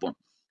சிந்திச்சு பார்ப்போம்.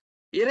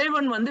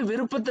 இறைவன் வந்து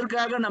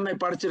விருப்பத்திற்காக நம்மை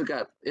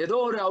படைச்சிருக்கார். ஏதோ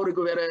ஒரு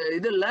அவருக்கு வேற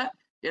இது இல்ல,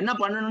 என்ன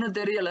பண்ணணும்னு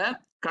தெரியல,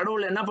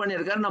 கடவுள் என்ன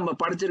பண்ணியிருக்காரு, நம்ம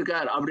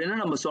படைச்சிருக்கார்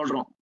அப்படின்னு நம்ம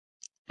சொல்றோம்.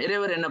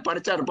 இறைவர் என்ன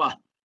படைச்சாருப்பா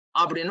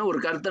அப்படின்னு ஒரு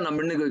கருத்தை நம்ம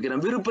முன்னுக்கு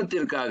வைக்கிறோம்,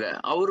 விருப்பத்திற்காக,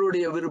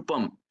 அவருடைய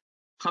விருப்பம்.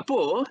 அப்போ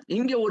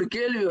இங்க ஒரு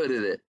கேள்வி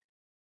வருது.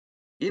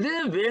 இது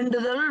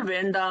வேண்டுதல்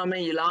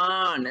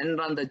வேண்டாமையிலான் என்ற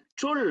அந்த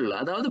சொல்,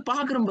 அதாவது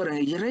பாக்குறோம்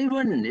பாருங்க,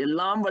 இறைவன்,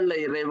 எல்லாம் வல்ல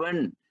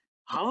இறைவன்,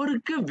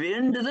 அவருக்கு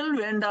வேண்டுதல்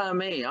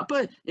வேண்டாமை.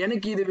 அப்ப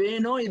எனக்கு இது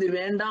வேணும் இது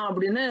வேண்டாம்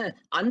அப்படின்னு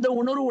அந்த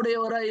உணர்வு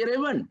உடையவரா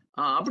இறைவன்?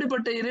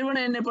 அப்படிப்பட்ட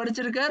இறைவனை என்னை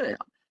படைச்சிருக்காரு.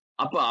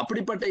 அப்ப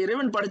அப்படிப்பட்ட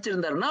இறைவன்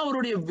படைச்சிருந்தாருன்னா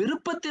அவருடைய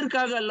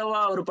விருப்பத்திற்காக அல்லவா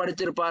அவர்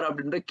படைச்சிருப்பார்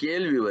அப்படின்ற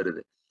கேள்வி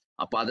வருது.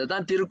 அப்ப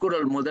அததான்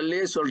திருக்குறள் முதல்லே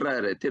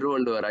சொல்றாரு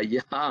திருவள்ளுவர்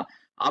ஐயா,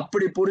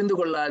 அப்படி புரிந்து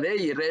கொள்ளாதே,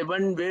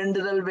 இறைவன்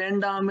வேண்டுதல்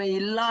வேண்டாமை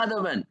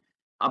இல்லாதவன்.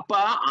 அப்ப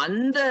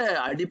அந்த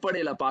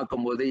அடிப்படையில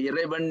பார்க்கும்போது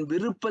இறைவன்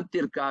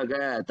விருப்பத்திற்காக,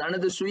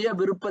 தனது சுய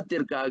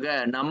விருப்பத்திற்காக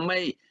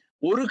நம்மை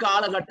ஒரு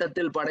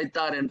காலகட்டத்தில்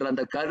படைத்தார் என்ற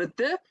அந்த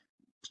கருத்து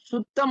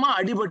சுத்தமா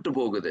அடிபட்டு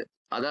போகுது.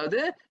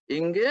 அதாவது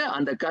இங்கு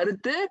அந்த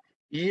கருத்து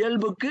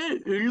இயல்புக்கு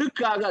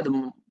இழுக்காக அது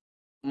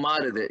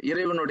மாறுது,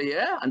 இறைவனுடைய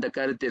அந்த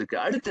கருத்திற்கு.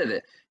 அடுத்தது,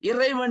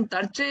 இறைவன்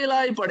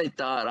தற்செயலாய்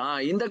படைத்தார்.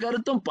 இந்த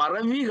கருத்தும்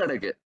பரவி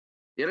கிடக்கு.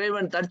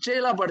 இறைவன்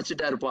தற்செயலா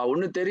படைச்சிட்டாருப்பா,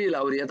 ஒண்ணும்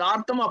தெரியல, அவர்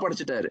யதார்த்தமா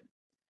படைச்சிட்டாரு,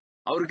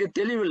 அவருக்கு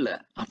தெளிவில்ல.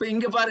 அப்ப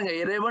இங்க பாருங்க,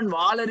 இறைவன்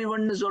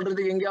வாளறிவன்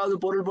சொல்றதுக்கு எங்கேயாவது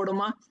பொருள்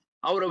படுமா?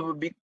 அவரை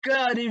மிக்க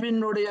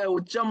அறிவினுடைய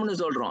உச்சம்னு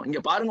சொல்றோம். இங்க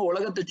பாருங்க,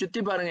 உலகத்தை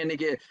சுத்தி பாருங்க,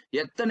 இன்னைக்கு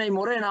எத்தனை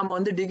முறை நாம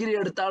வந்து டிகிரி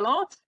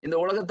எடுத்தாலும் இந்த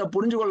உலகத்தை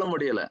புரிஞ்சு கொள்ள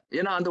முடியல.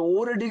 ஏன்னா அந்த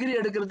ஒரு டிகிரி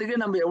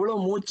எடுக்கிறதுக்கு நம்ம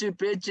எவ்வளவு மூச்சு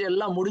பேச்சு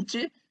எல்லாம்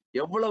முடிச்சு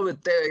எவ்வளவு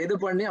இது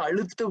பண்ணி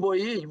அழுத்து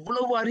போய்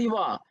இவ்வளவு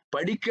அறிவா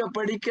படிக்க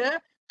படிக்க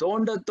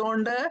தோண்ட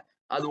தோண்ட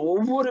அது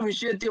ஒவ்வொரு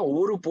விஷயத்தையும்,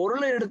 ஒரு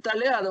பொருளை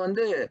எடுத்தாலே அதை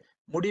வந்து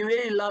முடிவே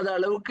இல்லாத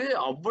அளவுக்கு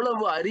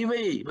அவ்வளவு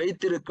அறிவை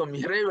வைத்திருக்கும்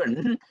இறைவன்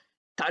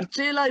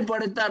தற்செயலாய்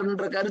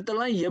படைத்தார்ன்ற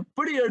கருத்தெல்லாம்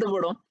எப்படி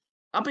எடுபடும்?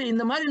 அப்ப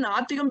இந்த மாதிரி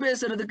நாத்திகம்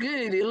பேசுறதுக்கு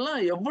இது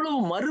எல்லாம் எவ்வளவு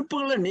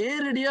மறுப்புகளை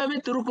நேரடியாவே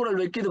திருக்குறள்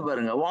வைக்குது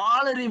பாருங்க.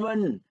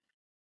 வாளறிவன்,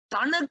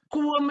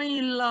 தனக்குவமை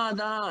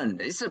இல்லாதான்,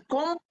 இஸ்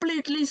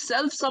கம்ப்ளீட்லி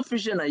செல்ஃப்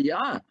சஃபிஷியன்ட்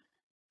ஐயா.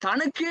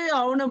 தனக்கே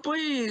அவனை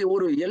போய்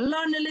ஒரு எல்லா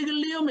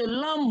நிலைகள்லயும்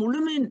எல்லாம்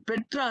முழுமை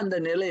பெற்ற அந்த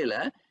நிலையில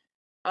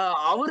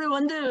அவரு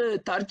வந்து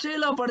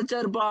தற்செயலா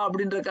படைச்சாருப்பா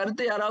அப்படின்ற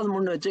கருத்தை யாராவது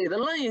முன் வச்சு,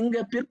 இதெல்லாம் எங்க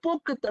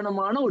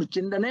பிற்போக்குத்தனமான ஒரு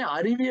சிந்தனை,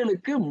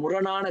 அறிவியலுக்கு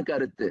முரணான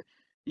கருத்து,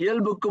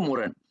 இயல்புக்கு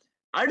முரண்.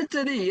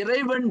 அடுத்தது,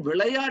 இறைவன்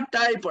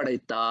விளையாட்டாய்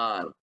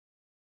படைத்தார்.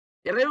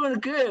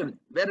 இறைவனுக்கு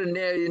வேற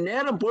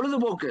நேரம்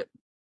பொழுதுபோக்கு,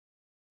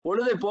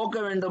 பொழுதை போக்க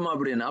வேண்டும்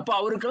அப்படின்னு. அப்ப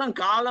அவருக்கெல்லாம்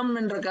காலம்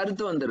என்ற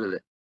கருத்து வந்துருது.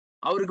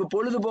 அவருக்கு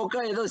பொழுதுபோக்கா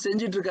ஏதோ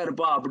செஞ்சிட்டு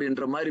இருக்காருப்பா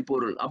அப்படின்ற மாதிரி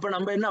பொருள். அப்ப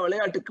நம்ம என்ன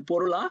விளையாட்டுக்கு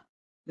பொருளா?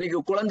 இன்னைக்கு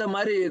குழந்தை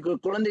மாதிரி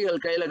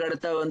குழந்தைகள் கையில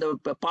கிடைத்த அந்த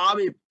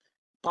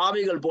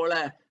பாவைகள் போல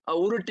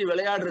உருட்டி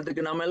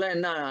விளையாடுறதுக்கு நம்ம எல்லாம்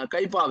என்ன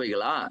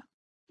கைப்பாவைகளா?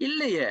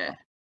 இல்லையே.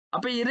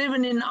 அப்ப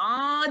இறைவனின்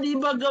ஆதி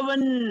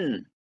பகவன்,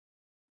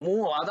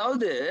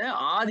 அதாவது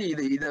ஆதி,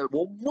 இது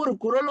ஒவ்வொரு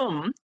குறளும்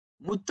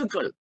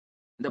முத்துக்கள்.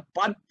 இந்த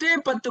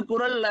 10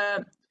 குறள்ல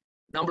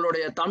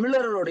நம்மளுடைய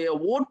தமிழர்களுடைய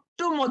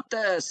ஒட்டுமொத்த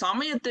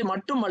சமயத்தை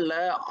மட்டுமல்ல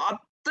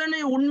அத்தனை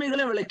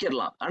உண்மைகளையும்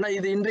விளக்கிடலாம். ஆனா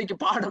இது இன்றைக்கு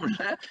பாடம்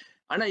இல்ல.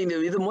 ஆனா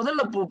இது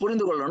முதல்ல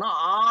புரிந்து கொள்ளணும்.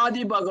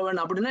 ஆதி பகவன்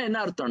அப்படின்னா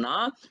என்ன அர்த்தம்னா,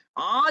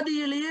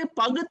 ஆதியிலேயே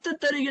பகுத்து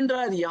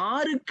தருகின்றார்.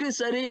 யாருக்கு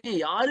சரி,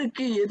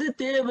 யாருக்கு எது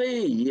தேவை,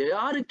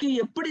 யாருக்கு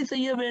எப்படி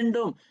செய்ய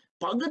வேண்டும்,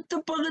 பகுத்து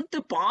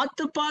பகுத்து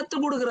பார்த்து பார்த்து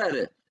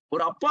கொடுக்குறாரு.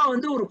 ஒரு அப்பா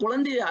வந்து ஒரு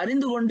குழந்தையை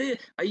அறிந்து கொண்டு,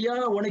 ஐயா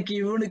உனக்கு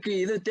இவனுக்கு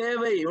இது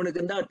தேவை,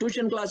 இவனுக்கு இந்த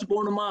டியூஷன் கிளாஸ்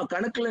போகணுமா,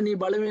 கணக்குல நீ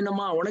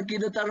பலவீனமா, உனக்கு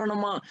இது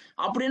தரணுமா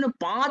அப்படின்னு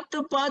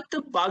பார்த்து பார்த்து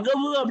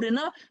பகவு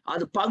அப்படின்னா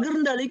அது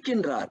பகிர்ந்து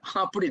அளிக்கின்றார்.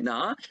 அப்படின்னா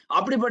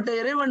அப்படிப்பட்ட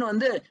இறைவன்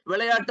வந்து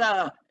விளையாட்டா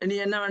நீ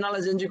என்ன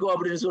வேணாலும் செஞ்சுக்கோ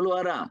அப்படின்னு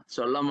சொல்லுவாரா?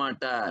 சொல்ல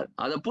மாட்டார்.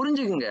 அதை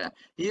புரிஞ்சுக்குங்க.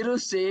 இரு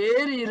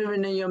சேர்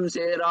இருவினையும்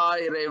சேரா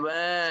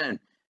இறைவன்,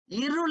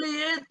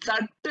 இருளையே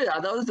தட்டு,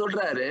 அதாவது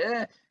சொல்றாரு,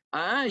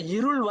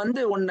 இருள்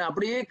வந்து உன்னை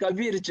அப்படியே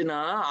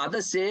கவ்விருச்சுன்னா அதை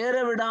சேர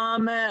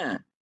விடாம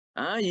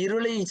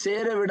இருளை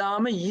சேர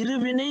விடாம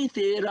இருவினை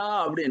சேரா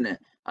அப்படின்னு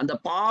அந்த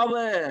பாவ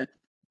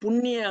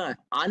புண்ணிய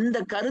அந்த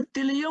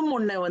கருத்திலையும்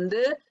உன்னை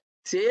வந்து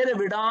சேர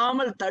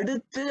விடாமல்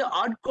தடுத்து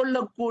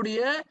ஆட்கொள்ளக்கூடிய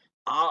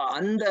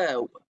அந்த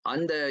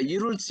அந்த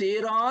இருள்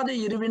சேராத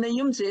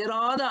இருவினையும்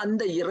சேராத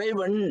அந்த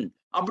இறைவன்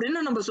அப்படின்னு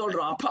நம்ம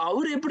சொல்றோம். அப்ப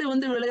அவர் எப்படி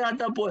வந்து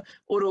விளையாட்டா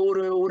ஒரு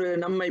ஒரு ஒரு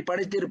நம்மை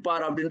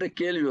படைத்திருப்பார் அப்படின்ற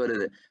கேள்வி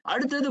வருது.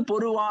 அடுத்தது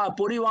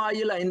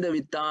பொறிவாயில் ஐந்து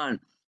வித்தான்.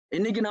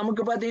 இன்னைக்கு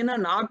நமக்கு பாத்தீங்கன்னா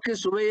நாக்கு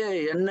சுவையை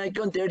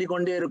என்னைக்கும்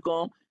தேடிக்கொண்டே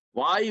இருக்கும்.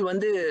 வாய்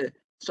வந்து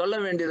சொல்ல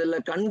வேண்டியதில்லை.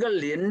 கண்கள்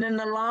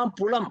என்னென்னலாம்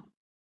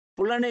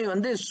புலனை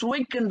வந்து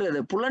சுவைக்கின்றது.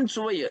 புலன்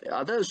சுவை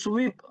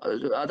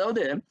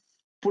அதாவது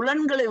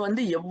புலன்களை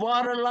வந்து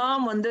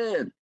எவ்வாறெல்லாம் வந்து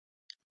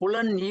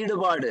புலன்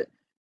ஈடுபாடு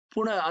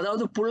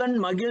அதாவது புலன்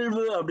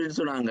மகிழ்வு அப்படின்னு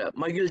சொன்னாங்க.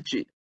 மகிழ்ச்சி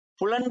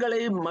புலன்களை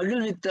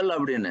மகிழ்வித்தல்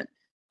அப்படின்னு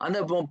அந்த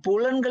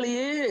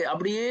புலன்களையே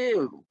அப்படியே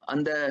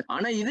அந்த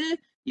ஆனா இது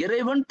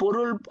இறைவன்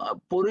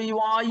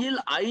பொறிவாயில்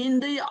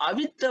ஐந்தை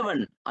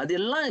அவித்தவன்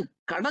அதெல்லாம்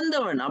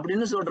கடந்தவன்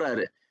அப்படின்னு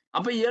சொல்றாரு.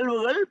 அப்ப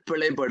இயல்புகள்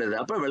பிழைப்படுது.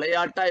 அப்ப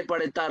விளையாட்டாய்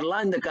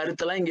படைத்தார்லாம் இந்த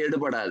கருத்தெல்லாம் இங்க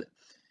எடுபடாது.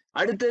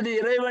 அடுத்தது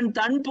இறைவன்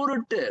தன்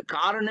பொருட்டு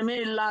காரணமே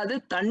இல்லாது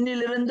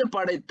தன்னிலிருந்து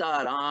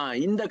படைத்தார்.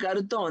 இந்த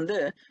கருத்தம் வந்து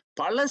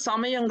பல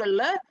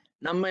சமயங்கள்ல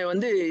நம்ம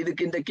வந்து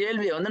இதுக்கு இந்த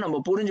கேள்வியை வந்து நம்ம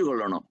புரிஞ்சு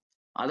கொள்ளணும்.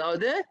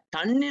 அதாவது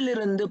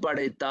தன்னிலிருந்து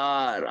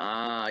படைத்தார்.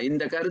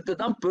 இந்த கருத்து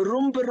தான்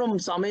பெரும்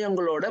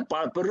சமயங்களோட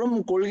பெரும்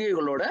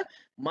கொள்கைகளோட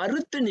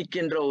மறுத்து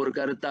நிற்கின்ற ஒரு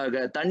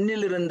கருத்தாக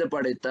தன்னிலிருந்து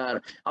படைத்தார்.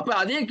 அப்ப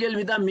அதே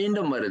கேள்விதான்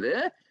மீண்டும் வருது.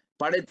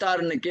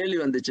 படைத்தார்னு கேள்வி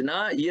வந்துச்சுன்னா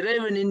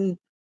இறைவனின்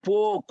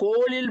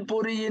கோளில்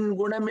பொறியின்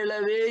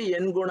குணமிலவே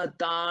என்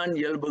குணத்தான்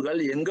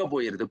இயல்புகள் எங்க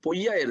போயிருது?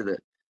 பொய்யாயிருது.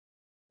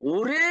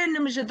 ஒரே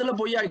நிமிஷத்துல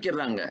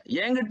பொய்யாக்கிடுறாங்க.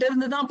 என்கிட்ட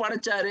இருந்துதான்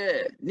படைச்சாரு,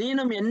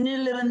 நீனும்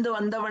என்னிலிருந்து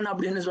வந்தவன்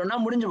அப்படின்னு சொன்னா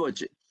முடிஞ்சு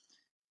போச்சு.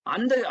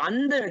 அந்த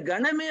அந்த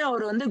கணமே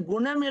அவர் வந்து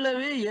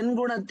குணமிலவே என்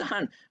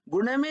குணத்தான்,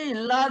 குணமே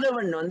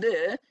இல்லாதவன் வந்து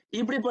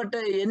இப்படிப்பட்ட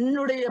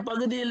என்னுடைய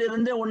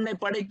பகுதியிலிருந்து உன்னை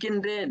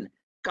படைக்கின்றேன்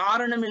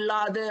காரணம்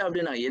இல்லாது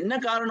அப்படின்னா என்ன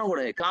காரணம்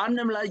கூட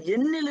காரணம் இல்லாத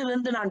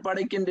என்னிலிருந்து நான்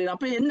படைக்கின்றேன்.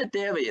 அப்ப என்ன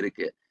தேவை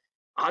இருக்கு?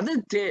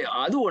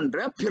 அது ஒன்ற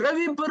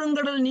பிறவி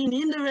பெருங்கடல் நீ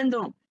நீந்த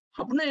வேண்டும்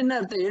அப்படின்னா என்ன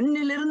அர்த்தம்?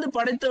 எண்ணிலிருந்து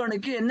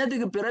படைத்தவனுக்கு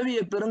என்னத்துக்கு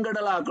பிறவியை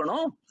பெருங்கடல்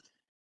ஆக்கணும்?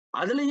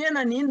 அதுலயே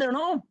நான்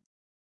நீந்தணும்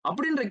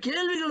அப்படின்ற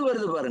கேள்விகள்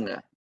வருது பாருங்க.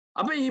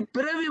 அப்ப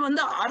இப்பிறவி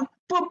வந்து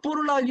அற்ப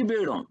பொருளாகி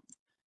போயிடும்.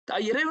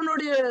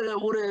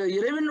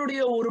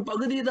 இறைவனுடைய ஒரு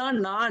பகுதி தான்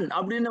நான்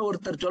அப்படின்னு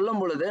ஒருத்தர் சொல்லும்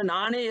பொழுது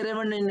நானே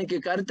இறைவன் இன்னைக்கு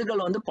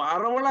கருத்துக்கள் வந்து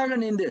பரவலாக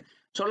நீந்து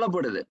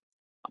சொல்லப்படுது.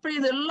 அப்ப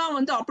இதெல்லாம்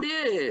வந்து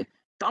அப்படியே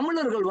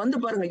தமிழர்கள் வந்து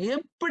பாருங்க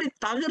எப்படி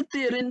தகர்த்து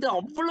எறிந்து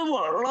அவ்வளவு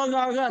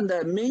அழகாக அந்த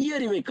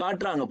மெய்யறிவை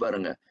காட்டுறாங்க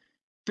பாருங்க.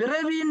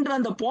 பிறவின்ற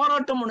அந்த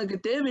போராட்டம் உனக்கு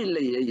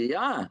தேவையில்லையே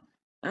ஐயா.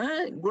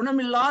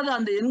 குணமில்லாத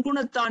அந்த என்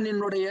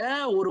குணத்தானினுடைய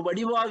ஒரு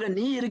வடிவாக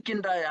நீ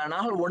இருக்கின்றாய்.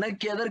 ஆனால்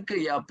உனக்கு எதற்கு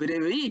யா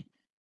பிறவி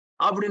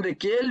அப்படின்ற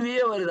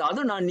கேள்வியே வருது.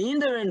 அதுவும் நான்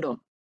நீந்த வேண்டும்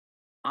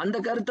அந்த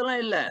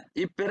கருத்தெல்லாம் இல்ல.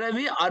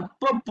 இப்பிறவி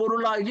அற்ப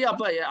பொருளாகி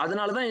அப்ப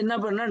அதனாலதான் என்ன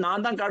பண்ண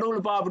நான் தான்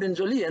கடவுள்பா அப்படின்னு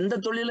சொல்லி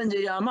எந்த தொழிலும்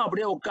செய்யாம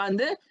அப்படியே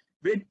உட்கார்ந்து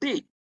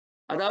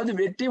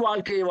வெற்றி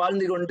வாழ்க்கையை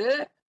வாழ்ந்து கொண்டு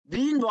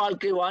வீண்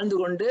வாழ்க்கை வாழ்ந்து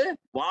கொண்டு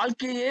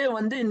வாழ்க்கையே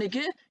வந்து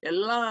இன்னைக்கு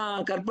எல்லாம்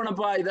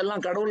கற்பனைப்பா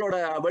இதெல்லாம் கடவுளோட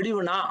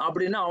வடிவுனா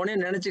அப்படின்னு அவனே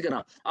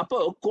நினைச்சுக்கிறான். அப்போ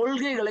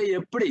கொள்கைகளை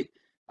எப்படி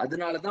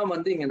அதனாலதான்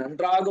வந்து இங்க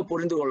நன்றாக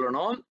புரிந்து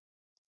கொள்ளணும்.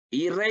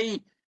 இறை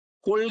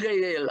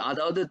கொள்கைகள்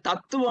அதாவது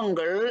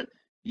தத்துவங்கள்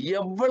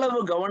எவ்வளவு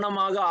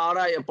கவனமாக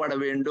ஆராயப்பட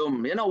வேண்டும்.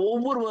 ஏன்னா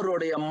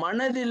ஒவ்வொருவருடைய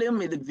மனதிலும்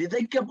இது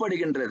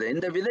விதைக்கப்படுகின்றது.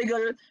 இந்த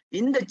விதைகள்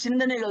இந்த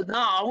சிந்தனைகள்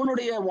தான்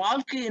அவனுடைய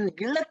வாழ்க்கையின்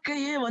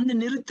இலக்கையே வந்து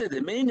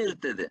மெய்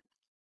நிறுத்துது.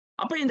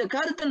 அப்ப இந்த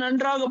கருத்தை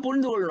நன்றாக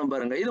புரிந்து கொள்ளணும்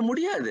பாருங்க. இது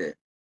முடியாது.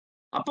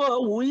 அப்போ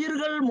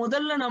உயிர்கள்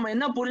முதல்ல நம்ம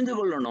என்ன புரிந்து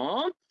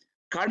கொள்ளணும்?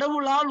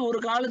 கடவுளால் ஒரு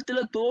காலத்துல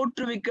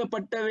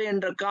தோற்றுவிக்கப்பட்டவை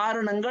என்ற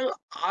காரணங்கள்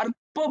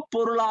அற்ப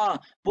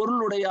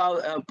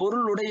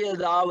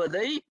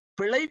பொருளுடையதாவதை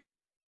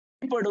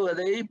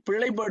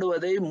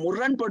பிழைப்படுவதை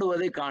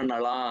முரண்படுவதை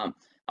காணலாம்.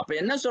 அப்ப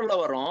என்ன சொல்ல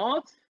வரோம்?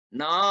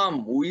 நாம்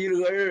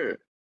உயிர்கள்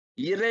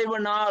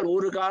இறைவனால்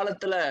ஒரு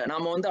காலத்துல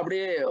நாம வந்து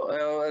அப்படியே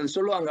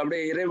சொல்லுவாங்க,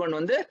 அப்படியே இறைவன்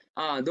வந்து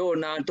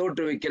நான்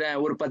தோற்றுவிக்கிறேன்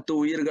ஒரு 10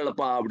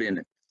 உயிர்களப்பா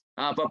அப்படின்னு.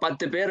 அப்ப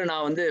 10 பேரை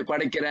நான் வந்து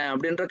படைக்கிறேன்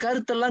அப்படின்ற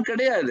கருத்தெல்லாம்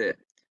கிடையாது.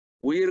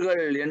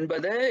 உயிர்கள்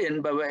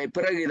என்பவை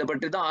பிறகு இதை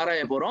பற்றி தான்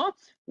ஆராய போறோம்.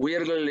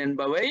 உயிர்கள்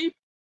என்பவை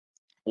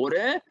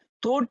ஒரு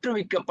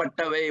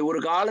தோற்றுவிக்கப்பட்டவை, ஒரு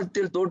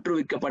காலத்தில்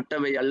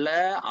தோற்றுவிக்கப்பட்டவை அல்ல.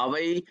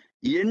 அவை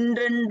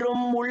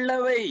என்றென்றும்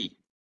உள்ளவை,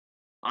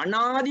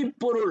 அனாதி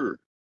பொருள்.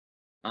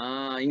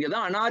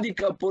 இங்கதான்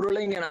அனாதிக்க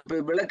பொருளை இங்க நான்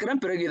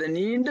விளக்குறேன். பிறகு இதை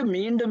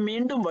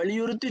மீண்டும்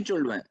வலியுறுத்தி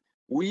சொல்வேன்.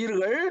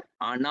 உயிர்கள்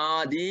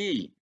அனாதி.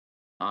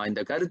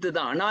 இந்த கருத்து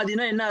தான்.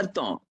 அனாதினா என்ன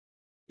அர்த்தம்?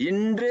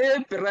 இன்று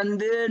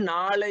பிறந்து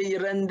நாளை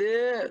இறந்து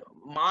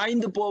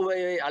மாய்ந்து போவை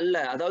அல்ல.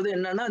 அதாவது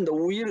என்னன்னா இந்த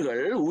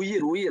உயிர்கள்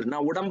உயிர்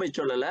நான் உடம்பை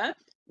சொல்லல.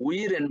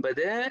 உயிர்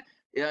என்பது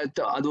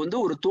அது வந்து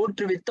ஒரு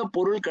தோற்றுவித்த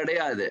பொருள்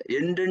கிடையாது.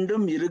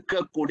 என்றென்றும்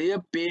இருக்கக்கூடிய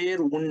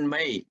பேர்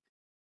உண்மை.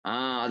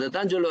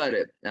 அதைத்தான்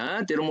சொல்லுவாரு.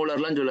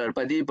 திருமூலர்லாம் சொல்லுவாரு.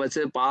 பதி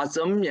பசு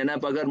பாசம் என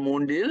பகர்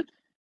மூன்றில்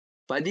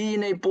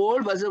பதியினை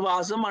போல்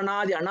வசுவாசம்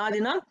அனாதி.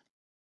 அனாதினா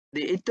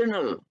தி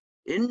இட்டர்னல்,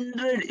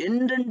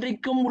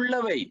 என்றென்றைக்கும்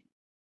உள்ளவை,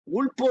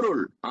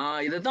 உள்பொருள்.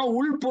 இதைத்தான்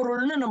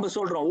உள்பொருள்னு நம்ம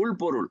சொல்றோம்.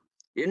 உள்பொருள்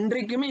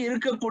என்றைக்குமே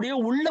இருக்கக்கூடிய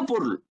உள்ள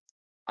பொருள்,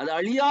 அது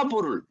அழியா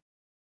பொருள்.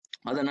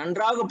 அதை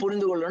நன்றாக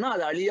புரிந்து கொள்ளணும்,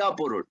 அது அழியா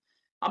பொருள்.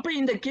 அப்ப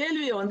இந்த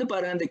கேள்வியை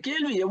பாருங்க, இந்த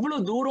கேள்வி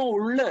எவ்வளவு தூரம்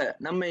உள்ள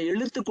நம்ம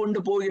இழுத்து கொண்டு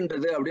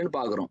போகின்றது அப்படின்னு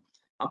பாக்குறோம்.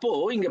 அப்போ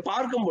இங்க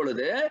பார்க்கும்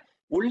பொழுது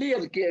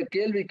உள்ளியல்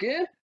கேள்விக்கு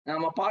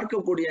நாம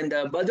பார்க்கக்கூடிய இந்த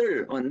பதில்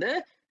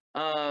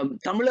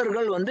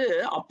தமிழர்கள்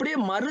அப்படியே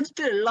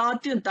மறுத்து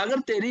எல்லாத்தையும்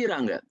தகர்த்து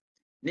எறிகிறாங்க.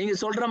 நீங்க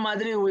சொல்ற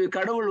மாதிரி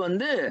கடவுள்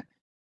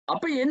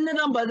அப்ப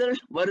என்னதான் பதில்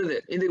வருது?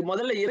 இதுக்கு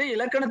முதல்ல இறை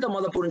இலக்கணத்தை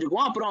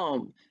புரிஞ்சுக்குவோம், அப்புறம்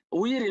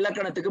உயிர்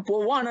இலக்கணத்துக்கு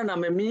போவோம். ஆனா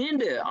நம்ம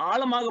மீண்டு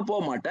ஆழமாக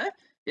போக மாட்டேன்,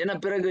 ஏன்னா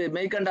பிறகு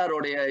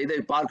மெய்கண்டாருடைய இதை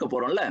பார்க்க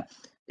போறோம்ல.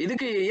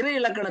 இதுக்கு இறை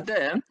இலக்கணத்தை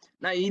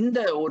நான் இந்த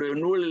ஒரு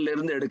நூலில்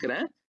இருந்து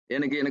எடுக்கிறேன்.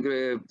 எனக்கு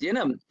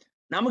ஏன்னா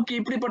நமக்கு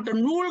இப்படிப்பட்ட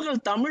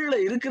நூல்கள் தமிழ்ல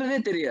இருக்கிறதே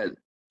தெரியாது.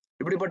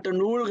 இப்படிப்பட்ட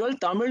நூல்கள்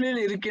தமிழில்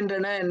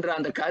இருக்கின்றன என்ற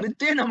அந்த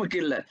கருத்தே நமக்கு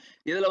இல்லை.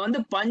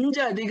 இதுல பஞ்ச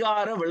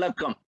அதிகார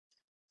விளக்கம்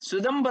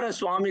சிதம்பர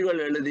சுவாமிகள்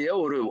எழுதிய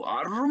ஒரு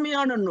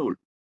அருமையான நூல்.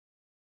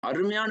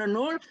 அருமையான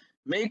நூல்.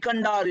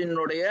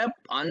 மெய்கண்டாரினுடைய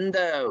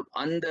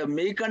அந்த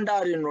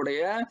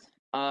மெய்கண்டாரினுடைய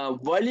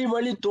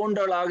வழி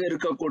தோன்றலாக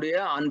இருக்கக்கூடிய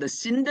அந்த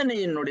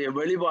சிந்தனையினுடைய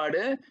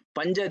வெளிப்பாடு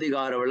பஞ்ச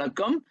அதிகார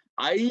விளக்கம்.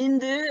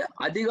 5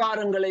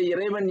 அதிகாரங்களை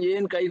இறைவன்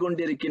ஏன் கை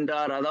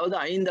கொண்டிருக்கின்றார்? அதாவது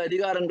 5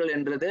 அதிகாரங்கள்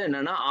என்றது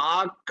என்னன்னா,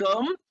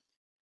 ஆக்கம்,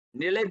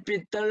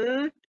 நிலைப்பித்தல்,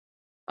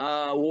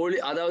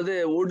 அதாவது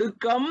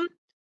ஒடுக்கம்,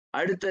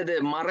 அடுத்தது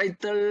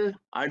மறைத்தல்,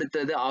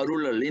 அடுத்தது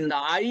அருளல். இந்த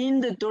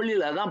 5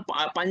 தொழில் அதான்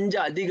பஞ்ச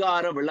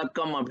அதிகார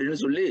விளக்கம் அப்படின்னு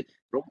சொல்லி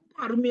ரொம்ப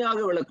அருமையாக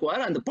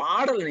விளக்குவார். அந்த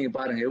பாடல் நீங்க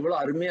பாருங்க,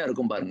 எவ்வளவு அருமையா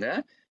இருக்கும் பாருங்க.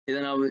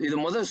 இது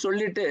முதல்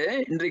சொல்லிட்டு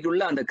இன்றைக்கு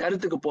உள்ள அந்த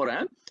கருத்துக்கு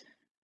போறேன்.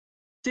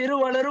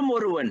 திருவளரும்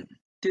ஒருவன்,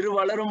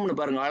 திருவளரும்னு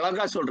பாருங்க,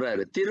 அழகா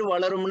சொல்றாரு.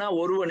 திருவளரும்னா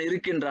ஒருவன்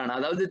இருக்கின்றான்,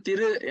 அதாவது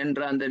திரு என்ற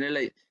அந்த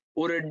நிலை,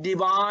 ஒரு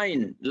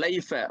டிவைன்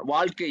லைஃப,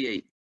 வாழ்க்கையை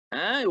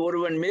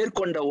ஒருவன்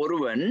மேற்கொண்ட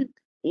ஒருவன்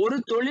ஒரு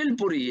தொழில்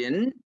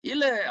புரியின்,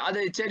 இல்ல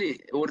அதை சரி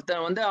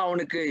ஒருத்தன்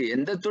அவனுக்கு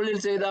எந்த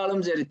தொழில்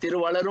செய்தாலும் சரி,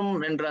 திருவளரும்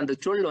என்ற அந்த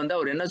சொல்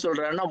அவர் என்ன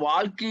சொல்றாருன்னா,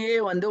 வாழ்க்கையே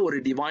ஒரு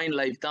டிவைன்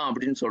லைஃப் தான்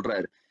அப்படின்னு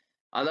சொல்றாரு.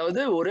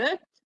 அதாவது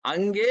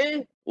அங்கே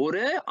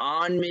ஒரு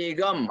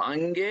ஆன்மீகம்,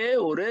 அங்கே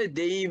ஒரு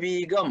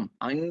தெய்வீகம்,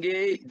 அங்கே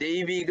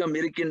தெய்வீகம்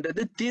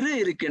இருக்கின்றது, திரு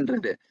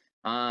இருக்கின்றது.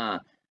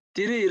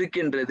 திரு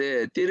இருக்கின்றது.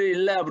 திரு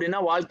இல்லை அப்படின்னா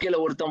வாழ்க்கையில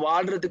ஒருத்தன்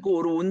வாழ்றதுக்கு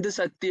ஒரு உந்து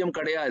சக்தியும்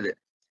கிடையாது.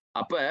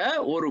 அப்ப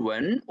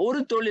ஒருவன் ஒரு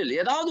தொழில்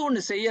ஏதாவது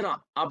ஒண்ணு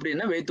செய்யறான்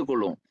அப்படின்னு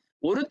வைத்துக்கொள்வோம்.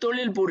 ஒரு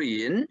தொழில்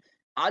புரியின்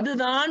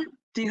அதுதான்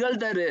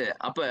திகழ்தரு.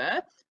 அப்ப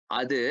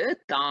அது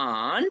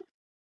தான்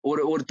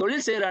ஒரு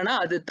தொழில் செய்யறானா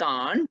அது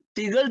தான்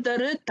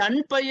திகழ்தரு தன்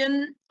பயன்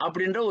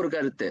அப்படின்ற ஒரு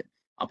கருத்து.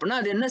 அப்படின்னா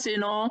அது என்ன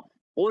செய்யணும்?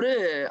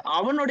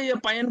 அவனுடைய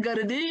பயன்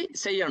கருதி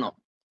செய்யணும்.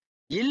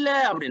 இல்ல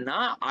அப்படின்னா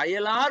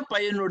அயலார்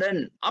பயனுடன்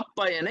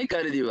அப்பயனை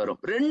கருதி வரும்.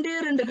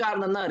 2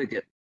 காரணம் தான்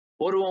இருக்கு.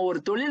 ஒரு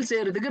தொழில்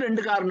செய்யறதுக்கு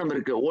 2 காரணம்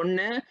இருக்கு.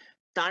 ஒண்ணு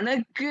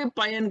தனக்கு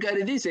பயன்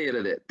கருதி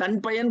செய்யறது, தன்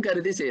பயன்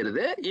கருதி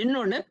செய்யறது.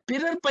 இன்னொன்னு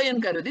பிறர்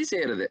பயன் கருதி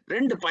செய்யறது.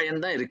 2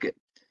 பயன் தான் இருக்கு.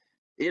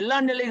 எல்லா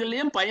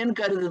நிலைகள்லயும் பயன்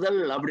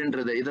கருதுதல்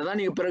அப்படின்றது இதைதான்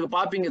நீங்க பிறகு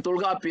பாப்பீங்க.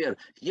 தொல்காப்பியர்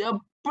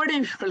எப்படி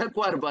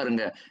விளக்குவார்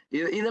பாருங்க.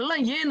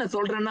 இதெல்லாம் ஏன் நான்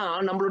சொல்றேன்னா,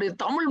 நம்மளுடைய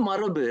தமிழ்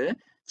மரபு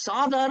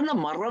சாதாரண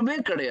மரபே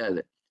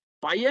கிடையாது.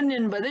 பயன்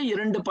என்பதை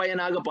 2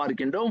 பயனாக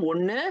பார்க்கின்றோம்.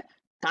 ஒண்ணு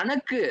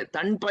தனக்கு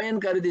தன் பயன்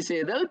கருதி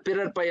செய்தல்,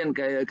 பிறர் பயன்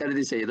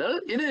கருதி செய்தல்.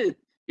 இது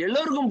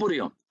எல்லோருக்கும்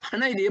புரியும்.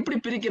 ஆனா இது எப்படி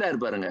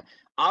பிரிக்கிறார் பாருங்க.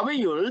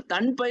 அவையுள்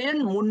தன்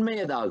பயன்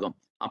முன்மையதாகும்.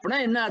 அப்படின்னா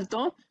என்ன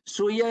அர்த்தம்?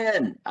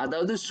 சுயன்,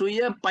 அதாவது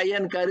சுய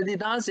பயன் கருதி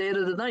தான்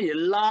செய்யறதுதான்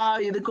எல்லா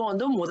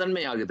இதுக்கும்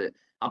முதன்மை ஆகுது.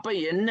 அப்ப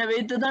என்னை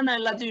வைத்துதான் நான்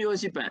எல்லாத்தையும்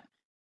யோசிப்பேன்.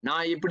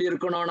 நான் இப்படி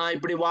இருக்கணும், நான்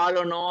இப்படி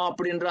வாழணும்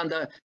அப்படின்ற அந்த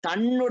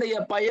தன்னுடைய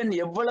பயன்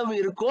எவ்வளவு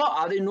இருக்கோ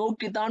அதை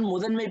நோக்கித்தான்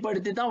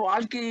முதன்மைப்படுத்தி தான்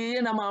வாழ்க்கையே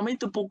நம்ம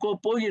அமைத்து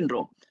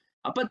போகின்றோம்.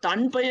 அப்ப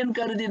தன் பயன்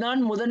கருதி தான்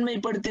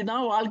முதன்மைப்படுத்தி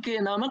தான்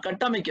வாழ்க்கையை நாம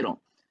கட்டமைக்கிறோம்.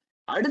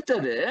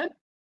 அடுத்தது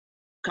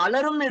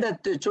கலரும்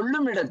இடத்து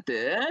சொல்லும் இடத்து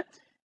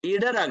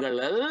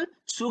இடரகலல்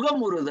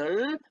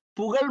சுகமுறுதல்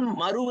புகழ்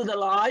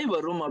மறுவுதலாய்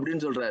வரும்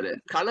அப்படின்னு சொல்றாரு.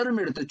 கலரும்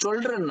எடுத்து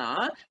சொல்றேன்னா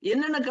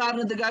என்னென்ன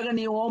காரணத்துக்காக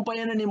நீ உன்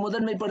பையனை நீ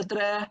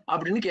முதன்மைப்படுத்துற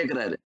அப்படின்னு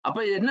கேட்கிறாரு.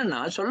 அப்ப என்னன்னா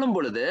சொல்லும்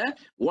பொழுது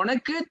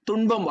உனக்கு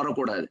துன்பம்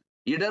வரக்கூடாது,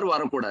 இடர்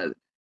வரக்கூடாது.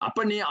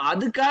 அப்ப நீ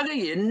அதுக்காக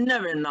என்ன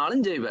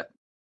வேணாலும் செய்வ.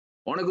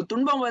 உனக்கு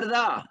துன்பம்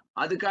வருதா,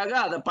 அதுக்காக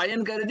அதை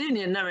பயன் கருதி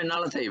நீ என்ன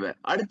வேணாலும் செய்வ.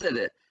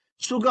 அடுத்தது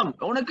சுகம்,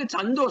 உனக்கு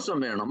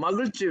சந்தோஷம் வேணும்,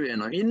 மகிழ்ச்சி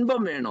வேணும்,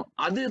 இன்பம் வேணும்.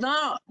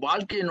 அதுதான்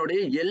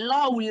வாழ்க்கையினுடைய எல்லா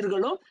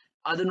உயிர்களும்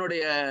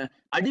அதனுடைய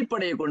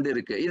அடிப்படையை கொண்டு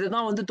இருக்கு.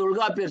 இதுதான்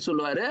தொல்காப்பியர்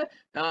சொல்லுவாரு.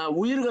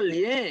 உயிர்கள்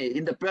ஏன்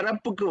இந்த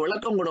பிறப்புக்கு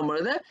விளக்கம் கொடுக்கும்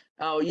பொழுது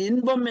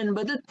இன்பம்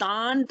என்பது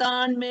தான்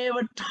தான்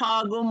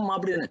மேவற்றாகும்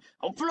அப்படின்னு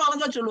அவ்வளவு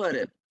அழகா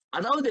சொல்லுவாரு.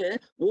 அதாவது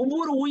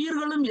ஒவ்வொரு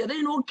உயிர்களும் எதை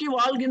நோக்கி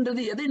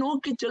வாழ்கின்றது, எதை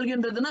நோக்கி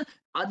செல்கின்றதுன்னா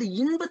அது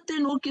இன்பத்தை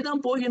நோக்கி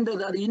தான்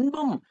போகின்றது. அது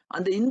இன்பம்,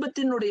 அந்த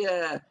இன்பத்தினுடைய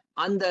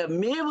அந்த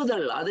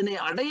மேவுதல், அதனை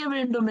அடைய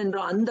வேண்டும் என்ற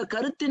அந்த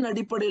கருத்தின்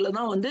அடிப்படையில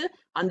தான் வந்து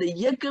அந்த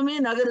இயக்கமே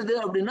நகருது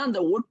அப்படின்னா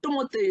அந்த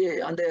ஒட்டுமொத்த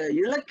அந்த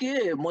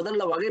இலக்கையே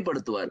முதல்ல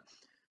வகைப்படுத்துவார்.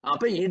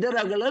 அப்ப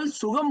இடரகலல்,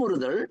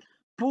 சுகமுறுதல்,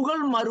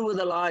 புகழ்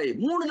மறுவுதலாய்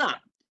 3 தான்.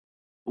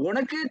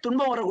 உனக்கு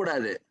துன்பம்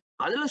வரக்கூடாது,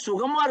 அதுல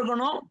சுகமா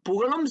இருக்கணும்,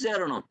 புகழும்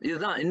சேரணும்.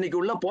 இதுதான் இன்னைக்கு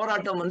உள்ள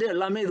போராட்டம் வந்து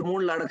எல்லாமே இது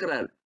 3ல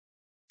அடக்குறாரு.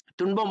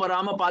 துன்பம்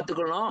வராம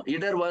பார்த்துக்கணும்,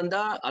 இடர்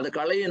வந்தா அதை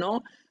களையணும்,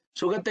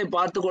 சுகத்தை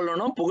பார்த்து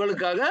கொள்ளணும்,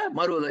 புகழுக்காக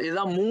மறுவதல்.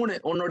 இதுதான் 3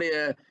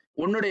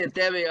 உன்னுடைய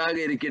தேவையாக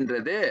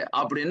இருக்கின்றது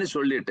அப்படின்னு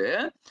சொல்லிட்டு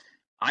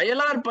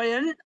அயலார்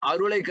பயன்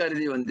அருளை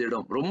கருதி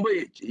வந்திடும். ரொம்ப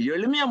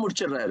எளிமையா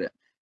முடிச்சிடுறாரு.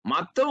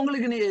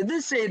 மத்தவங்களுக்கு நீ எது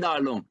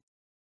செய்தாலும்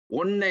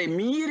உன்னை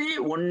மீறி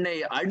உன்னை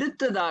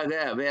அடுத்ததாக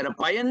வேற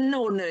பயன்னு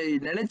ஒண்ணு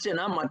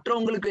நினைச்சேன்னா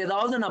மற்றவங்களுக்கு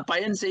ஏதாவது நான்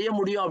பயன் செய்ய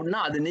முடியும்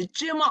அப்படின்னா அது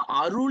நிச்சயமா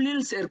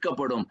அருளில்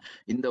சேர்க்கப்படும்.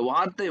 இந்த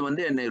வார்த்தை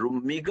வந்து என்னை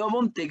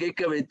மிகவும்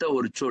திகைக்க வைத்த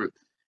ஒரு சொல்.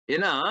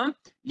 ஏன்னா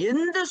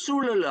எந்த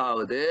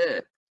சூழலாவது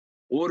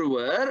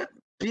ஒருவர்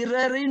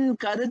பிறரின்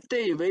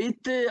கருத்தை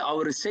வைத்து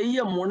அவர்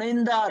செய்ய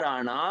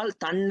முனைந்தாரானால்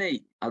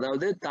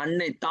அதாவது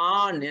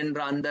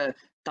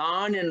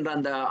தான் என்ற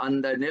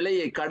அந்த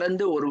நிலையை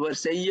கடந்து ஒருவர்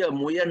செய்ய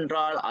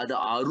முயன்றால் அது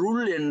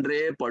அருள்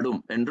என்றே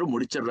படும் என்று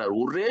முடிச்சிடுறார்.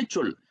 ஒரே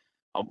சொல்,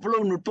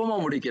 அவ்வளவு நுட்பமா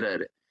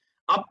முடிக்கிறாரு.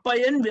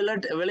 அப்பயன்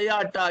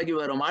விளையாட்டாகி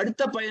வரும்.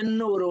 அடுத்த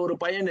பயன்னு ஒரு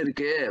பயன்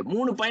இருக்கு.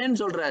 3 பயன்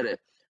சொல்றாரு.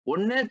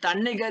 ஒண்ணு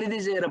தன்னை கருதி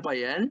செய்யற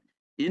பயன்,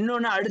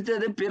 இன்னொன்னு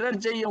அடுத்தது பிறர்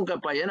செய்யும்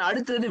பயன்,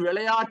 அடுத்தது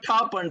விளையாட்டா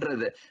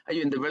பண்றது. ஐயோ,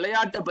 இந்த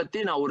விளையாட்டை பத்தி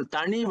நான் ஒரு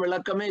தனி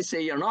விளக்கமே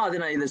செய்யணும், அது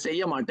நான் இதை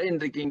செய்ய மாட்டேன்.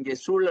 இன்றைக்கு இங்க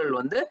சூழல்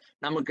வந்து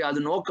நமக்கு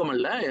அது நோக்கம்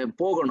இல்ல,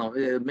 போகணும்,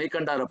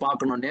 மெய்கண்டாரை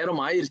பார்க்கணும்,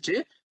 நேரம் ஆயிடுச்சு,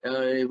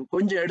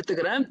 கொஞ்சம்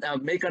எடுத்துக்கிறேன்.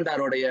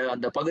 மெய்கண்டாரோடைய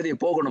அந்த பகுதியை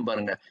போகணும்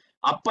பாருங்க.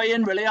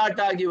 அப்பயன்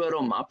விளையாட்டாகி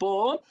வரும். அப்போ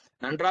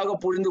நன்றாக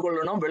புரிந்து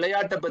கொள்ளணும்.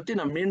 விளையாட்டை பத்தி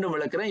நான் மீண்டும்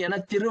விளக்குறேன். ஏன்னா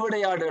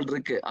திருவிளையாடல்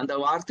இருக்கு, அந்த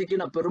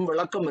வார்த்தைக்கு நான் பெரும்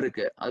விளக்கம்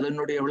இருக்கு,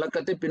 அதனுடைய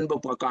விளக்கத்தை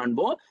பின்பு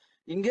காண்போம்.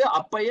 இங்கு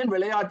அப்பயன்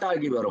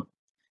விளையாட்டாகி வரும்.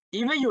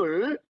 இவையுள்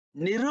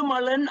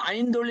நிருமலன்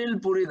ஐந்தொழில்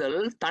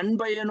புரிதல்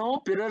தன்பயனோ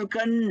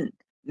பிறர்கண்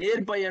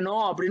நேர்பயனோ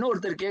அப்படின்னு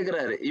ஒருத்தர்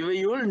கேட்கிறாரு.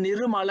 இவையுள்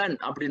நிருமலன்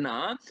அப்படின்னா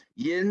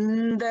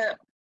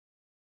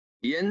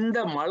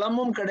எந்த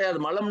மலமும் கிடையாது.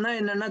 மலம்னா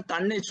என்னன்னா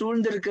தன்னை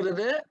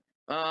சூழ்ந்திருக்கிறது,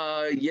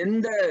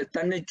 எந்த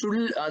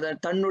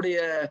தன்னுடைய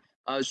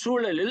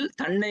சூழலில்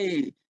தன்னை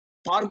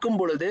பார்க்கும்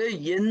பொழுது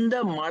எந்த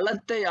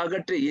மலத்தை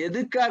அகற்றி,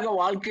 எதுக்காக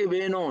வாழ்க்கை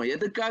வேணும்,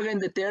 எதுக்காக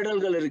இந்த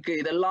தேடல்கள் இருக்கு,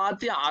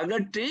 இதெல்லாத்தையும்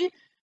அகற்றி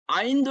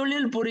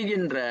ஐந்தொழில்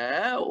புரிகின்ற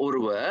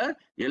ஒருவர்,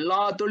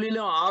 எல்லா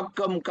தொழிலும்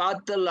ஆக்கம்,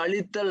 காத்தல்,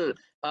 அழித்தல்,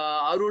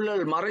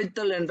 அருளல்,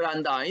 மறைத்தல் என்ற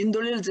அந்த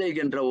ஐந்தொழில்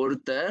செய்கின்ற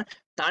ஒருத்தர்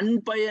தன்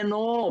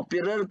பயனோ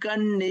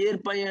பிறர்கண்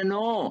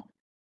நேர்பயனோ,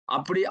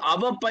 அப்படி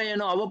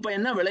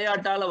அவப்பயனா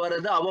விளையாட்டால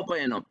வர்றது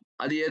அவப்பயணம்.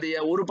 அது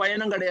ஒரு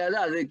பயனும் கிடையாது,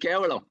 அது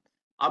கேவலம்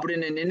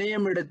அப்படின்னு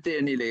நினையம் எடுத்து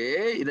எண்ணிலே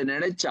இதை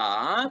நினைச்சா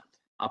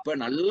அப்ப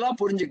நல்லா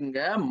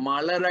புரிஞ்சுக்குங்க.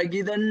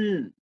 மலரகிதன்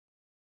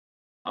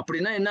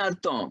அப்படின்னா என்ன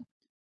அர்த்தம்?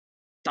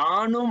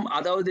 தானும்,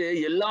 அதாவது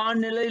எல்லா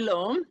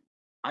நிலையிலும்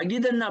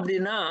அகிதன்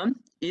அப்படின்னா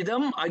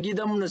இதம்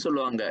அகிதம்னு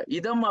சொல்லுவாங்க.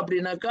 இதம்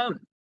அப்படின்னாக்கா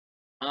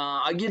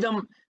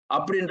அகிதம்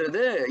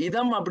அப்படின்றது,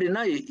 இதம்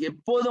அப்படின்னா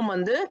எப்போதும்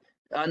வந்து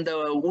அந்த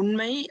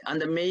உண்மை,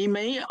 அந்த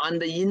மெய்மை,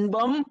 அந்த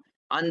இன்பம்,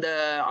 அந்த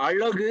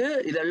அழகு,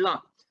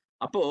 இதெல்லாம்.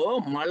 அப்போ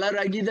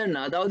மலரகிதன்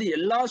அதாவது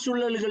எல்லா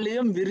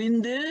சூழல்களையும்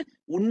விரிந்து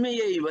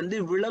உண்மையை வந்து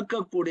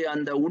விளக்கக்கூடிய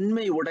அந்த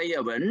உண்மை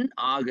உடையவன்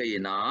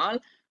ஆகையினால்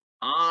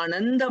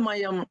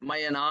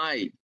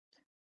ஆனந்தமயனாய்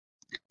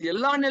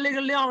எல்லா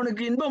நிலைகள்லயும்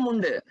அவனுக்கு இன்பம்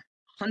உண்டு,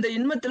 அந்த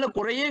இன்பத்துல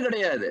குறையே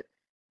கிடையாது.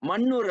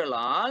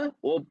 மண்ணுரலால்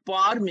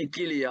ஒப்பார்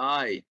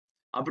மிக்கிலியாய்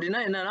அப்படின்னா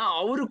என்னன்னா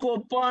அவருக்கு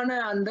ஒப்பான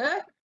அந்த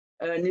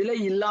நிலை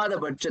இல்லாத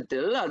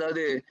பட்சத்தில்,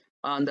 அதாவது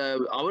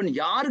அவன்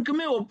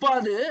யாருக்குமே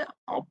ஒப்பாது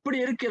அப்படி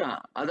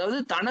இருக்கிறான், அதாவது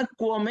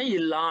தனக்குவமை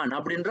இல்லான்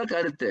அப்படின்ற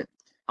கருத்து.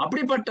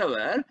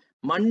 அப்படிப்பட்டவர்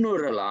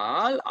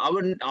மண்ணுரலால்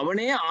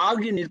அவனே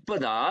ஆகி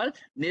நிற்பதால்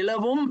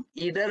நிலவும்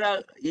இடர்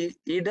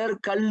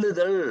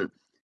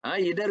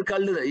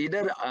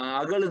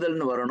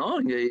அகழுதல்னு வரணும்,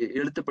 இங்க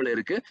எழுத்துப்பிழை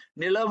இருக்கு.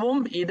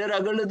 நிலவும் இடர்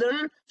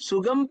அகழுதல்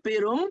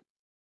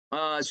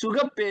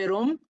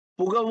சுகப்பேரும்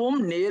புகவும்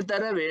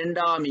நேர்தர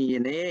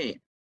வேண்டாமியனே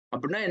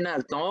அப்படின்னா என்ன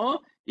அர்த்தம்?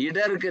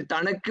 இடருக்கு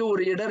தனக்கு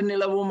ஒரு இடர்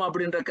நிலவும்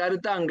அப்படின்ற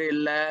கருத்து அங்க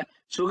இல்ல,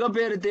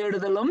 சுகப்பேறு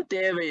தேடுதலும்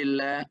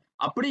தேவையில்லை.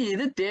 அப்படி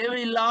இது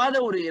தேவையில்லாத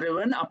ஒரு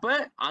இறைவன், அப்ப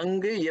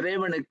அங்கு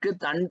இறைவனுக்கு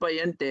தன்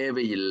பயன்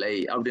தேவையில்லை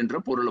அப்படின்ற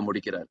பொருளை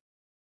முடிக்கிறார்.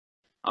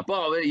 அப்போ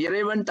அவர்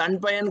இறைவன் தன்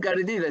பயன்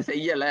கருதி இதை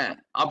செய்யல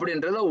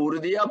அப்படின்றத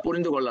உறுதியா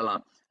புரிந்து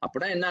கொள்ளலாம்.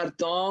 அப்படின்னா என்ன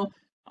அர்த்தம்?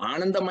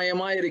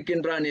 ஆனந்தமயமா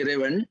இருக்கின்றான்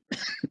இறைவன்,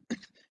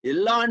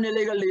 எல்லா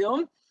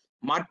நிலைகளிலும்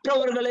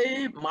மற்றவர்களை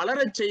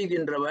மலரச்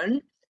செய்கின்றவன்,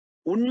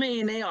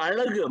 உண்மையினை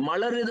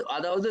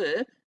அதாவது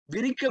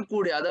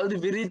விரிக்கக்கூடிய, அதாவது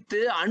விரித்து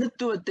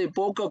அணுத்துவத்தை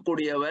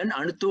போக்கக்கூடியவன்.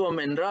 அணுத்துவம்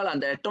என்றால்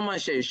அந்த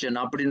எட்டமைசேஷன்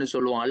அப்படின்னு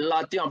சொல்லுவோம்.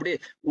 எல்லாத்தையும் அப்படியே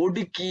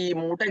ஒடுக்கி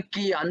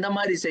முடக்கி அந்த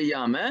மாதிரி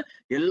செய்யாம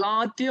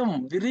எல்லாத்தையும்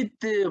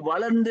விரித்து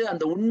வளர்ந்து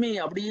அந்த உண்மையை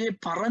அப்படியே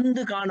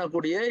பறந்து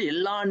காணக்கூடிய,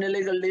 எல்லா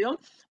நிலைகள்லையும்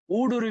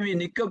ஊடுருவி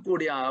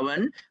நிற்கக்கூடிய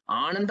அவன்,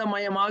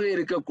 ஆனந்தமயமாக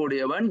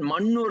இருக்கக்கூடியவன்,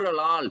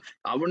 மண்ணுறலால்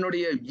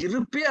அவனுடைய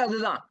இருப்பே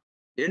அதுதான்,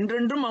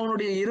 என்றென்றும்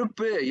அவனுடைய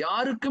இருப்பு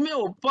யாருக்குமே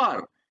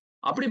ஒப்பார்.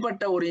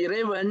 அப்படிப்பட்ட ஒரு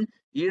இறைவன்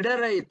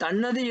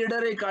தனது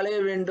இடரை களைய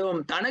வேண்டும்,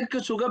 தனக்கு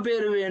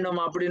சுகப்பேறு வேணும்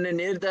அப்படின்னு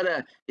நேர்தர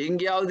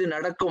எங்கேயாவது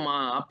நடக்குமா?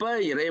 அப்ப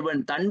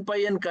இறைவன் தன்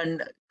பயன்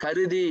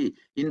கருதி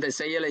இந்த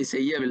செயலை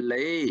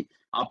செய்யவில்லை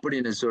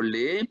அப்படின்னு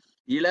சொல்லி,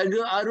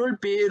 இலகு அருள்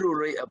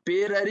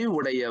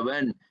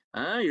பேரறிவுடையவன்.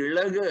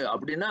 இலகு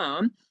அப்படின்னா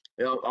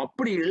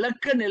அப்படி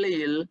இலக்க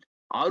நிலையில்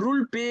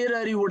அருள்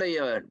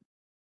பேரறிவுடையவன்,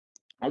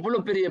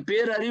 அவ்வளவு பெரிய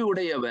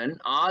பேரறிவுடையவன்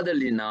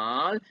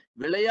ஆதலினால்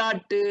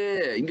விளையாட்டு,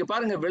 இங்க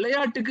பாருங்க,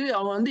 விளையாட்டுக்கு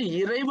அவன்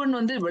இறைவன்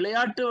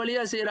விளையாட்டு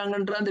வழியா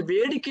செய்யறாங்கன்ற அந்த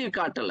வேடிக்கையை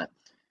காட்டல.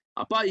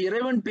 அப்பா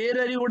இறைவன்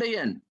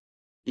பேரறிவுடையன்,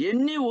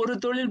 எண்ணி ஒரு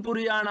தொழில்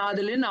புரியான்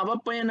ஆதலின்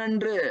அவப்பயன்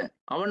அன்று.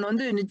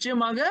 அவன்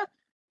நிச்சயமாக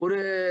ஒரு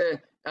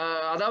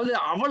அதாவது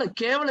அவளை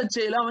கேவல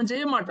செயல அவன்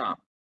செய்ய மாட்டான்,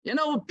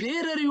 ஏன்னா அவன்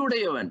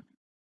பேரறிவுடையவன்.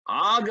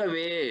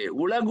 ஆகவே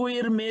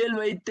உலகுயிர் மேல்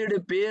வைத்திடு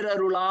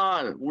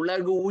பேரருளால்,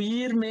 உலகு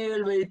உயிர்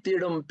மேல்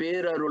வைத்திடும்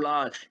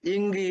பேரருளால்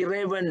இங்கு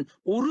இறைவன்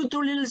உரு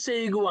தொழில்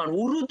செய்குவான்.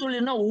 உரு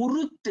தொழில்னா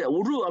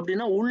உரு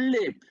அப்படின்னா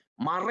உள்ளே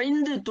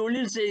மறைந்து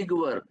தொழில்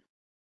செய்குவர்.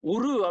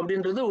 உரு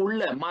அப்படின்றது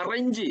உள்ள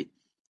மறைஞ்சி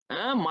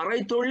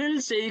மறை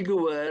தொழில்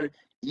செய்குவர்.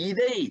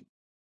 இதை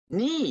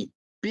நீ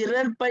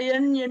பிறர்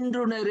பயன்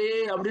என்றுணரே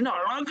அப்படின்னு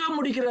அழகா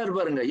முடிக்கிறார்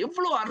பாருங்க.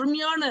 எவ்வளவு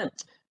அருமையான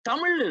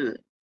தமிழ்.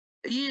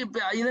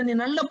 இதை நீ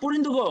நல்லா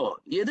புரிந்துகோ.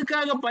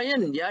 எதுக்காக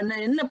பயன்,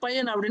 என்ன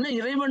பயன் அப்படின்னா,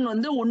 இறைவன்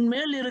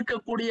உன்மேல்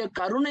இருக்கக்கூடிய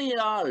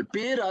கருணையால்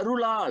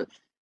பேரருளால்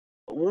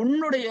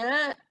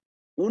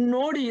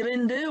உன்னோடு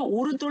இறைந்து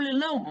ஒரு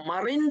தொழில்னா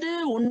மறைந்து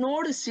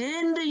உன்னோடு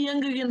சேர்ந்து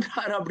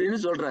இயங்குகின்றார் அப்படின்னு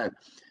சொல்றார்.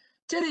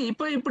 சரி,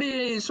 இப்ப இப்படி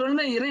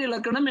சொன்ன இறை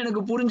இலக்கணம்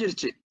எனக்கு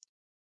புரிஞ்சிருச்சு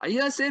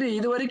ஐயா. சரி,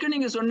 இது வரைக்கும்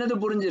நீங்க சொன்னது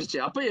புரிஞ்சிருச்சு.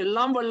 அப்ப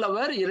எல்லாம்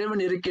வல்லவர்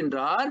இறைவன்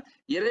இருக்கின்றார்.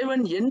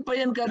 இறைவன் என்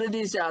பயன்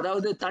கருதி,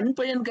 அதாவது தன்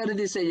பயன்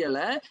கருதி செய்யல,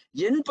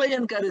 என்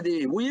பயன் கருதி,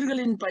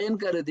 உயிர்களின் பயன்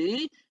கருதி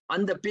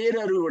அந்த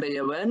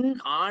பேரறிவுடையவன்,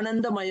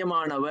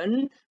 ஆனந்தமயமானவன்,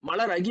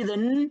 மலர்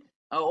அகிதன்,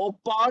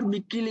 ஒப்பார்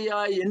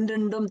மிக்கிலியாய்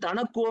என்றென்றும்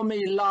தனக்கோமை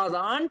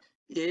இல்லாதான்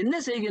என்ன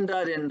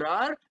செய்கின்றார்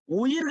என்றார்,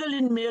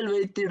 உயிர்களின் மேல்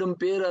வைத்திடும்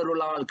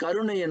பேரருளால்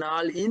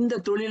கருணையினால் இந்த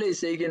தொழிலை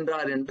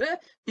செய்கின்றார் என்று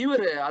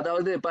இவரு,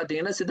 அதாவது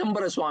பாத்தீங்கன்னா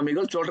சிதம்பர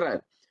சுவாமிகள் சொல்றார்.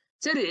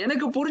 சரி,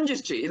 எனக்கு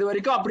புரிஞ்சிருச்சு இது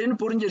வரைக்கும் அப்படின்னு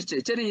புரிஞ்சிருச்சு.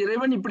 சரி,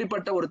 இறைவன்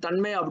இப்படிப்பட்ட ஒரு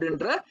தன்மை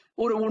அப்படின்ற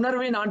ஒரு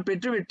உணர்வை நான்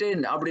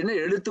பெற்றுவிட்டேன் அப்படின்னு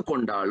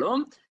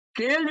எடுத்துக்கொண்டாலும்,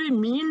 கேள்வி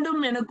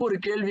மீண்டும் எனக்கு ஒரு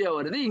கேள்வியா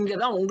வருது.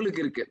 இங்கதான்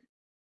உங்களுக்கு இருக்கு.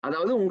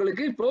 அதாவது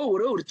உங்களுக்கு இப்போ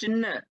ஒரு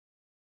சின்ன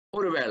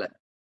ஒரு வேலை.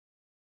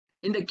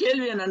 இந்த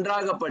கேள்வியை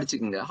நன்றாக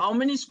படிச்சுக்குங்க. how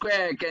many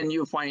square can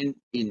you find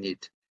in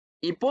it?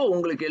 இப்போ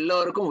உங்களுக்கு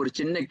எல்லாருக்கும் ஒரு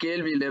சின்ன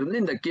கேள்வியிலிருந்து,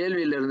 இந்த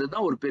கேள்வியிலிருந்து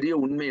தான் ஒரு பெரிய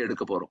உண்மையை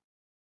எடுக்க போறோம்.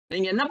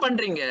 நீங்க என்ன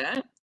பண்றீங்க,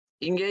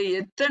 இங்க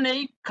எத்தனை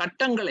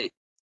கட்டங்களை,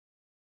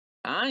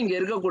 இங்க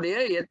இருக்கக்கூடிய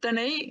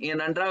எத்தனை, இங்க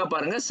நன்றாக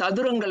பாருங்க,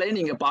 சதுரங்களை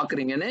நீங்க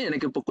பாக்குறீங்கன்னு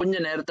எனக்கு இப்ப கொஞ்ச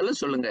நேரத்துல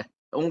சொல்லுங்க.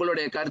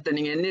 உங்களுடைய கருத்தை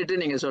நீங்க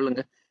எண்ணிட்டு நீங்க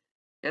சொல்லுங்க.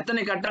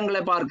 எத்தனை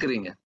கட்டங்களை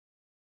பார்க்கிறீங்க?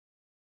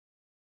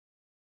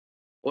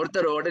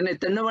 ஒருத்தர் உடனே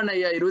தென்னவன்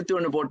ஐயா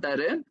 21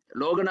 போட்டாரு,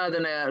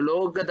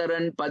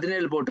 லோகதரன்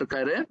 17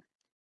 போட்டிருக்காரு.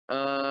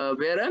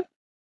 வேற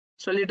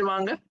சொல்லிட்டு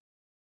வாங்க.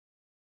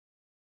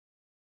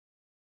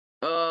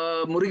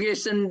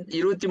 முருகேசன்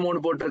 23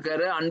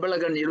 போட்டிருக்காரு,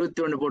 அன்பழகன்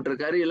 21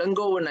 போட்டிருக்காரு,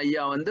 இளங்கோவன்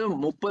ஐயா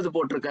 30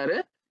 போட்டிருக்காரு.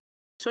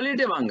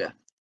 சொல்லிட்டே வாங்க.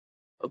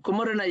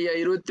 குமரன் ஐயா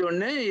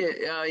 21,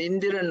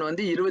 இந்திரன்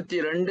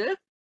 22,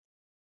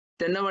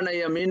 தென்னவன்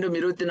ஐயா மீண்டும்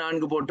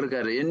 24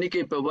 போட்டிருக்காரு.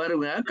 எண்ணிக்கை இப்ப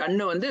பாருங்க,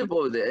 கண்ணு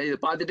போகுது. இது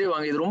பார்த்துட்டே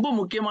வாங்க. இது ரொம்ப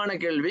முக்கியமான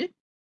கேள்வி.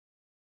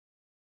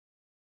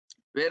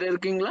 வேற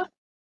இருக்கீங்களா?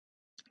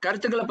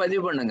 கருத்துக்களை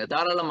பதிவு பண்ணுங்க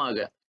தாராளமாக.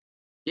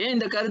 ஏன்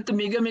இந்த கருத்து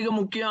மிக மிக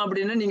முக்கியம்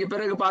அப்படின்னு நீங்க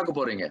பிறகு பார்க்க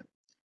போறீங்க.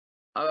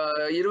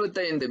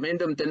 25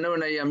 மீண்டும்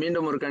தென்னவன் ஐயா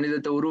மீண்டும் ஒரு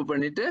கணிதத்தை உருவு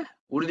பண்ணிட்டு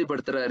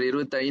உறுதிப்படுத்துறாரு.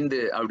 25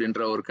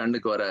 அப்படின்ற ஒரு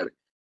கண்ணுக்கு வராரு.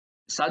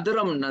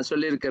 சதுரம் நான்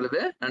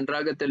சொல்லியிருக்கிறது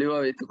நன்றாக தெளிவா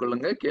வைத்துக்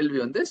கொள்ளுங்க.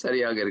 கேள்வி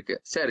சரியாக இருக்கு.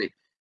 சரி,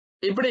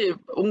 இப்படி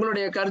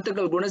உங்களுடைய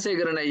கருத்துக்கள்.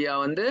 குணசேகரன் ஐயா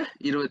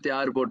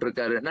 26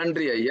 போட்டிருக்காரு.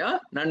 நன்றி ஐயா,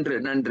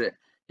 நன்று.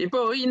 இப்போ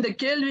இந்த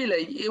கேள்வியில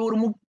ஒரு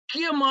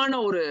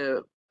முக்கியமான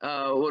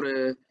ஒரு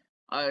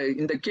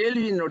இந்த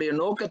கேள்வியினுடைய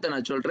நோக்கத்தை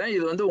நான் சொல்றேன்.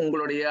 இது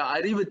உங்களுடைய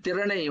அறிவு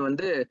திறனை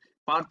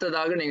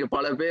பார்த்ததாக நீங்க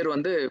பல பேர்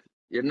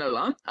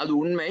எண்ணலாம், அது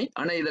உண்மை.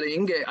 ஆனா இதுல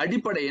இங்க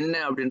அடிப்படை என்ன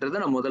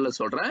அப்படின்றத நான் முதல்ல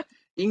சொல்றேன்.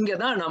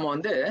 இங்கதான்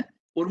நம்ம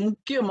ஒரு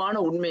முக்கியமான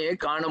உண்மையை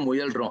காண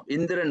முயல்றோம்.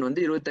 இந்திரன்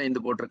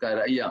 25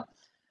 போட்டிருக்காரு ஐயா.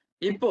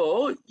 இப்போ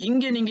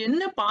இங்க நீங்க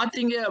என்ன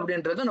பாத்தீங்க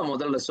அப்படின்றத நான்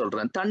முதல்ல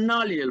சொல்றேன்.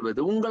 தன்னால்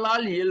இயல்வது,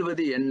 உங்களால்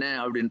இயல்வது என்ன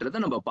அப்படின்றத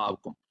நம்ம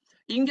பார்ப்போம்.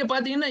 இங்க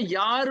பாத்தீங்கன்னா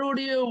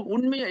யாருடைய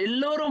உண்மையை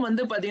எல்லோரும்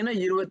பாத்தீங்கன்னா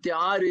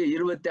 26,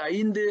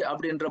 25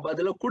 அப்படின்ற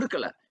பதில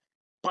கொடுக்கல.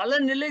 பல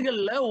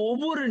நிலைகள்ல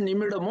ஒவ்வொரு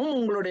நிமிடமும்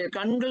உங்களுடைய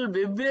கண்கள்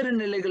வெவ்வேறு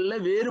நிலைகள்ல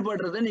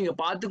வேறுபடுறத நீங்க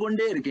பார்த்து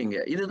கொண்டே இருக்கீங்க.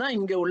 இதுதான்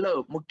இங்க உள்ள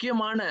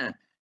முக்கியமான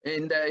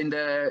இந்த இந்த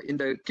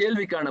இந்த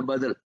கேள்விக்கான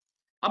பதில்.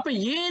 அப்ப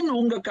ஏன்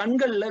உங்க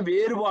கண்கள்ல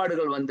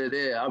வேறுபாடுகள்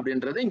வந்தது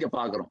அப்படின்றத இங்க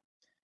பாக்குறோம்.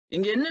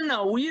 இங்க என்னன்னா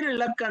உயிர்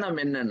இலக்கணம்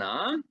என்னன்னா,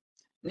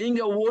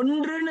 நீங்க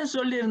ஒன்றுன்னு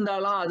சொல்லி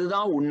இருந்தாலும்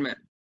அதுதான் உண்மை,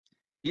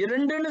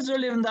 இரண்டுன்னு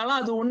சொல்லி இருந்தாலும்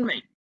அது உண்மை,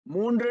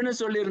 மூன்றுன்னு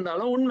சொல்லி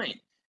இருந்தாலும் உண்மை.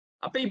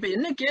 அப்ப இப்ப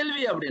என்ன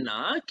கேள்வி அப்படின்னா,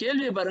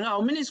 கேள்வியை பாருங்க,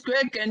 how many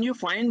square can you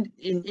find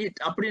in it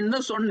அப்படின்னு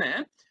தான் சொன்னேன்.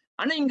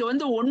 ஆனா இங்க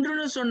வந்து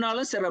ஒன்றுன்னு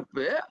சொன்னாலும்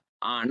சிறப்பு,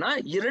 ஆனா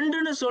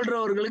இரண்டுன்னு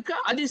சொல்றவர்களுக்கு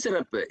அதி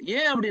சிறப்பு.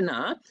 ஏன் அப்படின்னா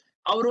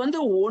அவர் வந்து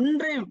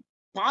ஒன்றை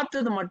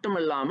பார்த்தது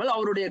மட்டுமல்லாமல்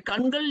அவருடைய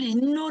கண்கள்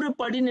இன்னொரு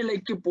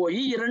படிநிலைக்கு போய்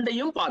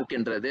இரண்டையும்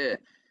பார்க்கின்றது.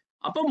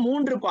 அப்ப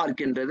 3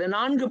 பார்க்கின்றது,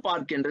 4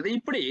 பார்க்கின்றது.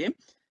 இப்படி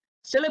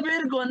சில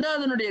பேருக்கு வந்து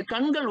அதனுடைய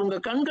கண்கள், உங்க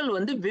கண்கள்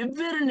வந்து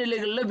வெவ்வேறு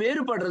நிலைகள்ல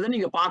வேறுபடுறதை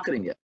நீங்க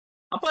பாக்குறீங்க.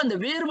 அப்ப அந்த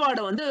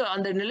வேறுபாடை வந்து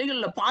அந்த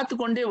நிலைகள்ல பார்த்து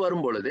கொண்டே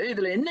வரும் பொழுது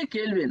இதுல என்ன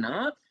கேள்வின்னா,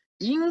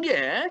 இங்க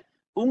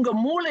உங்க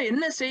மூளை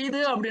என்ன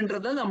செய்யுது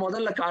அப்படின்றத நான்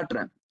முதல்ல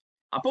காட்டுறேன்.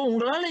 அப்போ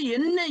உங்களால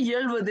என்ன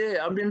இயல்வது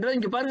அப்படின்றத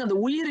இங்க பாருங்க, அந்த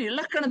உயிர்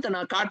இலக்கணத்தை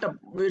நான் காட்ட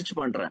முயற்சி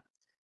பண்றேன்.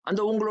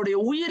 அந்த உங்களுடைய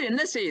உயிர்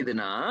என்ன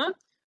செய்யுதுன்னா,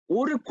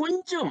 ஒரு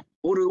கொஞ்சம்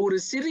ஒரு ஒரு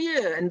சிறிய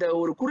இந்த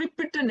ஒரு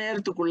குறிப்பிட்ட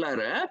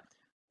நேரத்துக்குள்ளார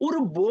ஒரு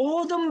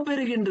போதம்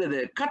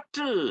பெறுகின்றது.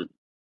 கற்றல்,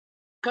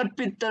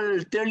 கற்பித்தல்,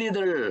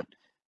 தெளிதல்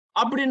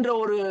அப்படின்ற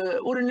ஒரு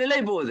ஒரு நிலை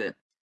போகுது.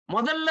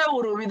 முதல்ல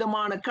ஒரு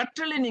விதமான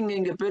கற்றலை நீங்க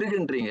இங்க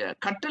பெறுகின்றீங்க.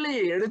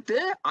 கட்டளையை எடுத்து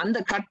அந்த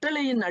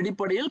கட்டளையின்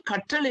அடிப்படையில்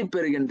கற்றலை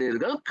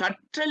பெறுகின்றீர்கள்.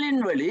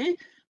 கற்றலின் வழி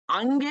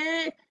அங்கே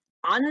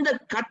அந்த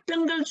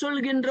கட்டங்கள்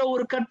சொல்கின்ற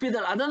ஒரு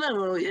கற்பித்தல். அதான்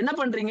என்ன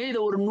பண்றீங்க,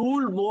 இதை ஒரு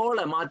நூல்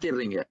போல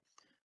மாத்திடுறீங்க.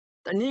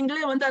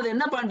 நீங்களே வந்து அதை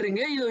என்ன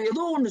பண்றீங்க, இது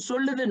ஏதோ ஒண்ணு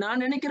சொல்லுது,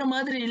 நான் நினைக்கிற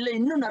மாதிரி இல்ல,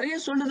 இன்னும் நிறைய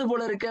சொல்லுது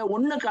போல இருக்க.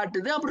 1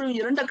 காட்டுது, அப்புறம்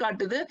 2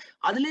 காட்டுது,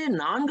 அதுலயே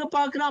 4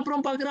 பாக்குறேன்,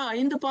 அப்புறம் பாக்குறேன்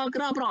 5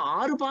 பாக்குறேன், அப்புறம்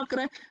 6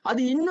 பாக்குறேன்,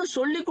 அது இன்னும்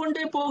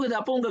சொல்லிக்கொண்டே போகுது.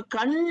 அப்போ உங்க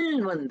கண்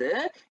வந்து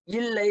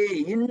இல்லை,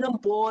 இன்னும்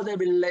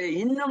போதவில்லை,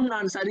 இன்னும்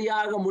நான்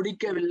சரியாக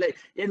முடிக்கவில்லை,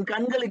 என்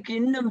கண்களுக்கு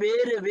இன்னும்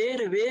வேறு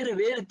வேறு வேறு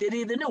வேறு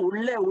தெரியுதுன்னு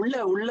உள்ள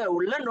உள்ள உள்ள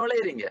உள்ள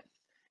நுழைறீங்க.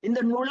 இந்த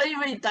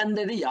நுழைவை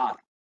தந்தது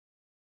யார்?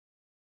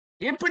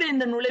 எப்படி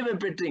இந்த நுழைவை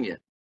பெற்றீங்க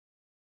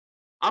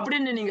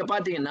அப்படின்னு நீங்க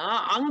பாத்தீங்கன்னா,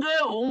 அங்க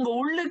உங்க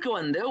உள்ளுக்கு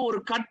வந்து ஒரு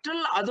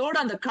கற்றல், அதோட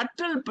அந்த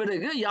கற்றல்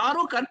பிறகு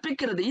யாரோ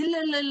கற்பிக்கிறது. இல்ல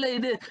இல்ல இல்ல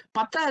இது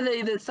பத்தாது,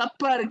 இது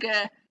தப்பா இருக்க.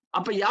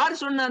 அப்ப யார்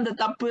சொன்ன அந்த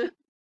தப்பு?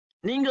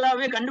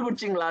 நீங்களாவே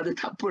கண்டுபிடிச்சீங்களா அது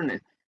தப்புன்னு?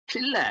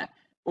 இல்ல.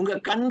 உங்க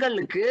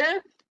கண்களுக்கு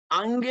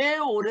அங்கே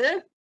ஒரு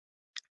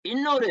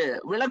இன்னொரு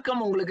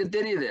விளக்கம் உங்களுக்கு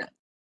தெரியுது.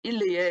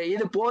 இல்லையே,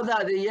 இது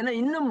போதாது, ஏன்னா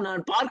இன்னும்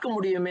நான் பார்க்க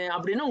முடியுமே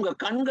அப்படின்னு உங்க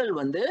கண்கள்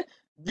வந்து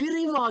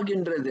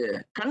விரிவாகின்றது.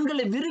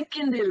 கண்களை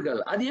விரிக்கின்றீர்கள்.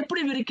 அது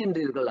எப்படி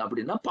விரிக்கின்றீர்கள்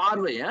அப்படின்னா,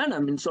 பார்வைய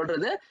நான்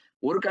சொல்றது,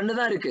 ஒரு கண்ணு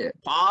தான் இருக்கு.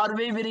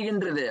 பார்வை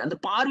விரிகின்றது. அந்த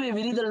பார்வை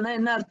விரிதல்னா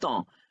என்ன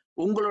அர்த்தம்?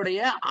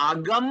 உங்களுடைய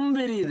அகம்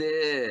விரியுது.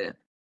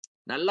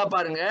 நல்லா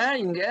பாருங்க,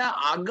 இங்க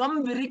அகம்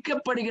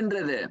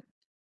விரிக்கப்படுகின்றது.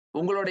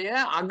 உங்களுடைய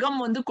அகம்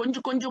வந்து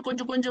கொஞ்சம் கொஞ்சம்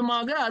கொஞ்சம்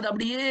கொஞ்சமாக அது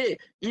அப்படியே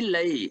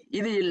இல்லை,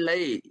 இது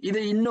இல்லை, இது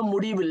இன்னும்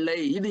முடிவில்லை,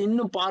 இது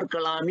இன்னும்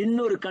பார்க்கலாம்,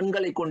 இன்னொரு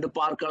கண்களை கொண்டு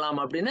பார்க்கலாம்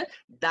அப்படின்னு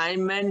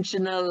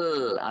டைமென்ஷனல்.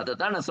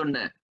 அதத்தான் நான்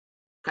சொன்னேன்.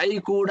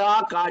 கைகூடா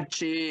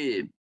காட்சி.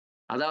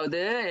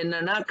 அதாவது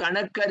என்னன்னா,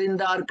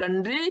 கணக்கறிந்தார்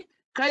கன்றி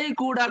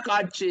கைகூடா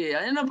காட்சி.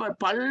 ஏன்னா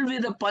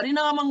பல்வித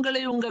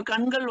பரிணாமங்களை உங்க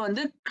கண்கள்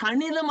வந்து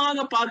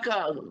கணிதமாக பார்க்க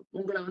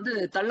உங்களை வந்து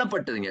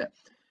தள்ளப்பட்டதுங்க.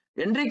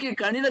 என்றைக்கு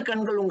கணித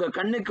கண்கள் உங்க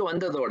கண்ணுக்கு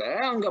வந்ததோட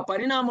அங்க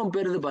பரிணாமம்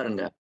பெறுது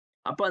பாருங்க.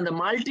 அப்ப அந்த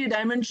மல்டி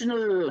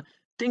டைமென்ஷனல்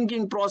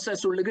திங்கிங்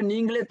ப்ராசஸ் உள்ளுக்கு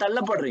நீங்களே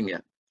தள்ளப்படுறீங்க.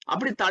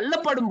 அப்படி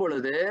தள்ளப்படும்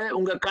பொழுது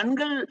உங்க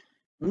கண்கள்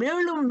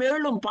மேலும்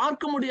மேலும்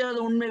பார்க்க முடியாத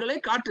உண்மைகளை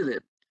காட்டுது.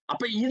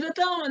 அப்ப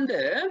இதுதான் வந்து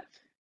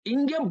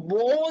இங்க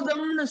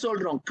போதம்னு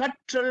சொல்றோம்.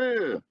 கற்றல்.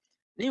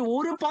 நீ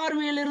ஒரு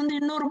பார்வையிலிருந்து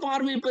இன்னொரு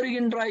பார்வை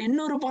பெறுகின்றாய்,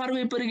 இன்னொரு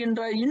பார்வை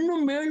பெறுகின்றாய்,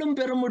 இன்னும் மேலும்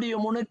பெற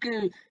முடியும், உனக்கு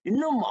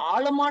இன்னும்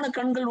ஆழமான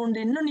கண்கள்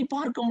உண்டு, இன்னும் நீ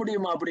பார்க்க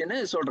முடியுமா அப்படின்னு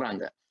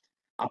சொல்றாங்க.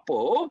 அப்போ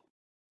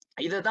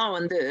இததான்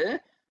வந்து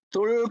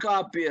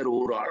தொல்காப்பியர்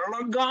ஒரு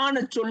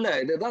அழகான சொல்ல,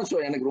 இதுதான்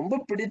எனக்கு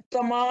ரொம்ப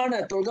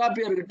பிடித்தமான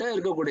தொல்காப்பியர்கிட்ட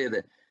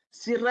இருக்கக்கூடியது.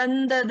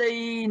 சிறந்ததை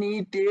நீ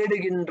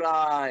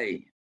தேடுகின்றாய்,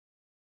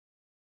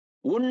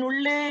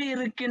 உன்னுள்ளே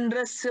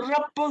இருக்கின்ற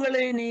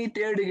சிறப்புகளை நீ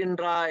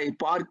தேடுகின்றாய்,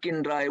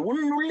 பார்க்கின்றாய்.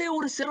 உன்னுள்ளே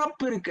ஒரு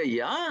சிறப்பு இருக்கு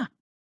ஐயா.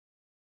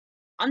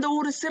 அந்த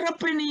ஒரு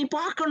சிறப்பை நீ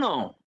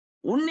பார்க்கணும்.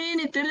 உன்னை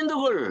நீ தெரிந்து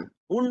கொள்.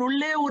 உன்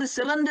உள்ளே ஒரு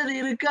சிறந்தது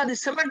இருக்கு, அது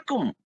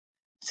சிறக்கும்.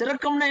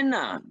 சிறக்கும்னா என்ன?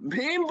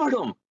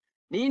 மேம்படும்.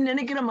 நீ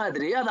நினைக்கிற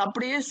மாதிரி அது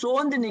அப்படியே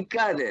சோர்ந்து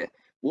நிக்காது.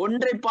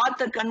 ஒன்றை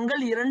பார்த்த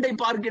கண்கள் 2ஐ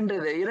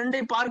பார்க்கின்றது, 2ஐ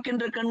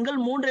பார்க்கின்ற கண்கள்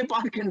 3ஐ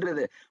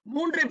பார்க்கின்றது,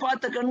 3ஐ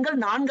பார்த்த கண்கள்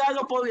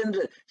 4ஆக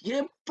போகின்றது.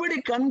 எப்படி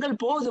கண்கள்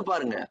போகுது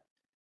பாருங்க.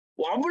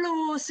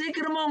 அவ்வளவு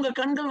சீக்கிரமா உங்க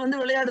கண்கள்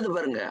வந்து விளையாடுது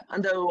பாருங்க.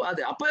 அந்த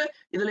அது அப்ப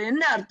இதுல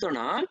என்ன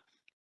அர்த்தம்னா,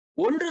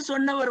 ஒன்று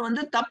சொன்னவர்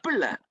வந்து தப்பு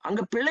இல்ல,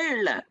 அங்க பிழை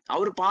இல்ல.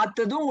 அவர்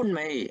பார்த்ததும்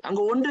உண்மை.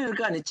 அங்க 1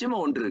 இருக்கா? நிச்சயமா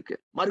 1 இருக்கு,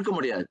 மறுக்க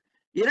முடியாது.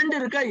 2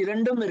 இருக்கா?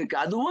 2ம் இருக்கு,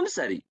 அதுவும்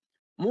சரி.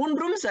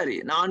 3ம் சரி,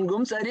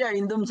 4ம் சரி,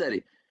 5ம்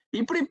சரி.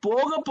 இப்படி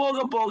போக போக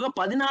போக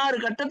 16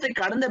 கட்டத்தை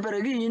கடந்த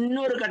பிறகு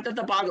இன்னொரு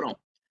கட்டத்தை பாக்குறோம்.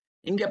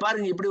 இங்க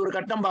பாருங்க, இப்படி ஒரு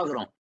கட்டம்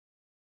பாக்குறோம்.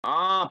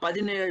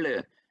 17,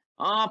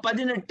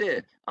 18,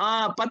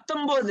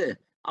 19,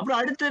 அப்புறம்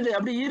அடுத்தது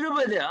அப்படி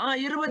 20,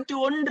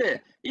 21,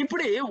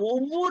 இப்படி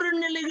ஒவ்வொரு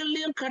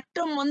நிலைகள்லயும்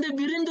கட்டம் வந்து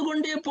விரிந்து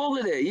கொண்டே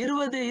போகுது.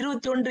 20,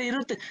 21,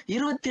 20,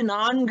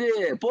 24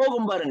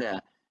 போகும் பாருங்க.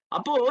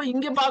 அப்போ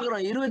இங்க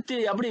பாக்குறோம் 20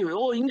 அப்படி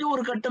இங்க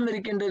ஒரு கட்டம்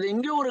இருக்கின்றது,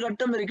 இங்க ஒரு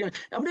கட்டம்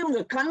இருக்கின்றது. அப்படி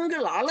உங்க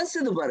கண்கள்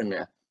அலசுது பாருங்க.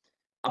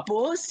 அப்போ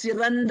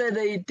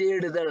சிறந்ததை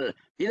தேடுதல்.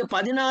 இது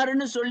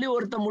 16ன்னு சொல்லி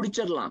ஒருத்தன்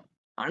முடிச்சிடலாம்.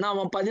 ஆனா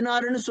அவன்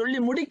 16ன்னு சொல்லி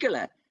முடிக்கல.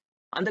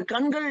 அந்த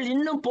கண்கள்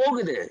இன்னும்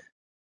போகுது.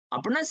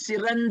 அப்படின்னா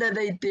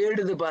சிறந்ததை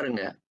தேடுது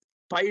பாருங்க.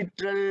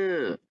 பயிற்றல்.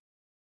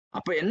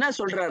 அப்ப என்ன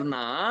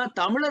சொல்றாருன்னா,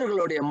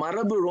 தமிழர்களுடைய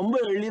மரபு ரொம்ப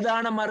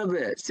எளிதான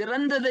மரபு.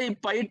 சிறந்ததை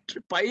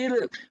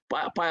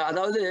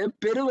அதாவது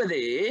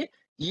பெறுவதே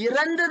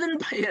இறந்ததன்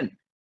பயன்.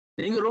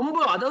 நீங்க ரொம்ப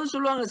அதாவது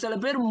சொல்லுவாங்க சில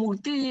பேர்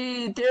முக்தி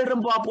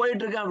தேடுறப்பா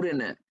போயிட்டு இருக்கேன்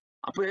அப்படின்னு.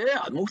 அப்ப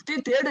முக்தி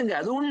தேடுங்க,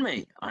 அது உண்மை.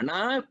 ஆனா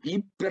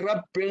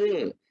இப்பிறப்பில்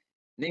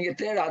நீங்க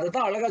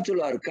அததான் அழகா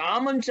சொல்லுவாரு.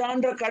 காமம்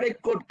சான்ற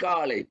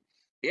கடைக்கோட்காலை,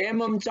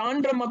 ஏமம்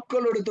சான்ற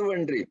மக்களோடு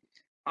துவன்றி,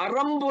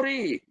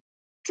 அறம்புரி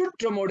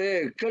சுற்றமோடு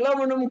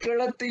கிழவனும்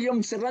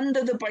கிழத்தியும்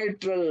சிறந்தது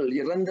பயிற்றல்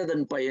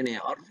இறந்ததன் பயனே.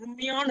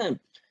 அருமையான,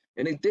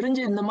 எனக்கு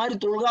தெரிஞ்சு இந்த மாதிரி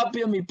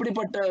தொல்காப்பியம்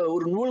இப்படிப்பட்ட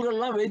ஒரு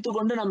நூல்கள்லாம்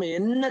வைத்துக்கொண்டு நம்ம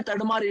என்ன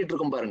தடுமாறிட்டு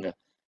இருக்கோம் பாருங்க.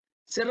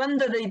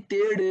 சிறந்ததை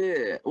தேடு,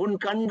 உன்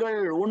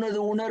கண்கள்,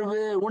 உனது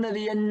உணர்வு,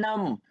 உனது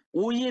எண்ணம்,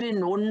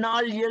 உயிரின்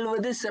உன்னால்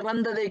இயல்வது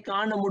சிறந்ததை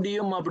காண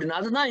முடியும் அப்படின்னு.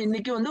 அதுதான்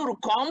இன்னைக்கு வந்து ஒரு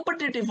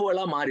காம்படிட்டிவ்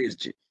வேர்ல்டா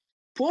மாறிடுச்சு.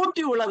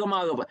 போட்டி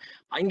உலகமாக.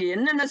 அங்க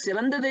என்னென்ன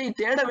சிறந்ததை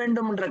தேட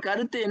வேண்டும் என்ற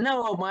கருத்து என்ன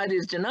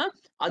மாறிடுச்சுன்னா,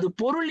 அது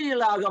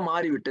பொருளியலாக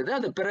மாறிவிட்டது.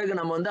 அது பிறகு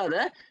நம்ம வந்து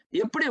அதை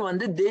எப்படி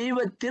வந்து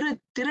தெய்வ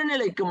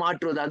திருநிலைக்கு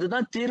மாற்றுவது,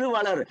 அதுதான்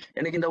திருவளர்.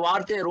 எனக்கு இந்த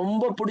வார்த்தையை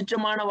ரொம்ப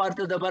பிடிச்சமான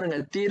வார்த்தை பாருங்க,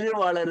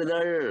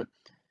 திருவளருதல்.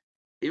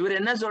 இவர்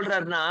என்ன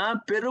சொல்றாருன்னா,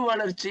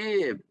 பெருவளர்ச்சி,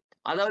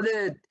 அதாவது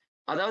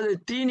அதாவது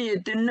தீனியை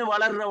தின்னு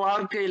வளர்ற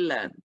வாழ்க்கை இல்ல,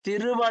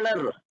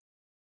 திருவளர்.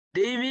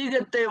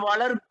 தெய்வீகத்தை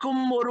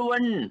வளர்க்கும்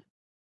ஒருவன்,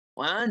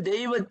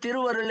 தெய்வ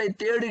திருவருளை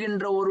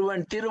தேடுகின்ற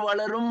ஒருவன்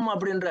திருவளரும்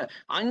அப்படின்ற,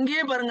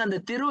 அங்கே பாருங்க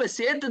அந்த திருவை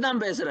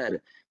சேர்த்துதான் பேசுறாரு.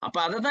 அப்ப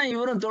அததான்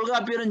இவரும்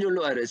தொல்காப்பியரும்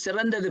சொல்லுவாரு,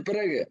 சிறந்தது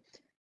பிறகு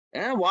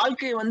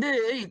வாழ்க்கை வந்து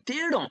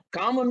தேடும்,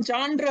 காமம்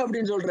சான்று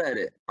அப்படின்னு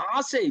சொல்றாரு.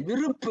 ஆசை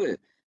விருப்பு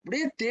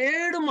அப்படியே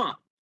தேடுமா,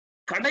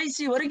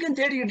 கடைசி வரைக்கும்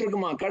தேடிக்கிட்டு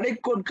இருக்குமா.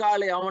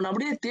 கடைக்கோட்காலை அவன்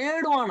அப்படியே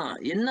தேடுவானா,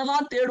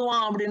 என்னதான்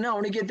தேடுவான் அப்படின்னு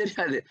அவனுக்கே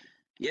தெரியாது.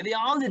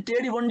 எதையாவது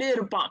தேடிக்கொண்டே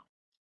இருப்பான்,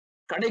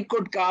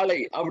 கடைக்கோட்காலை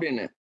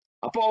அப்படின்னு.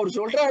 அப்போ அவர்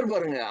சொல்றாரு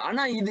பாருங்க.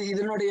 ஆனா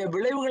இதனுடைய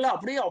விளைவுகளை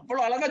அப்படியே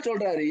அவ்வளவு அழகா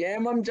சொல்றாரு.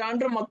 ஏமம்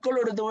சான்ற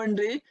மக்களோட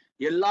துவன்றி,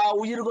 எல்லா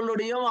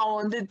உயிர்களுடையும் அவன்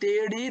வந்து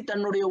தேடி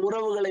தன்னுடைய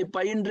உறவுகளை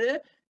பயின்று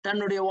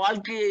தன்னுடைய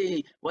வாழ்க்கையை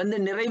வந்து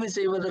நிறைவு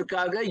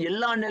செய்வதற்காக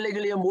எல்லா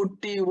நிலைகளையும்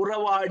ஒட்டி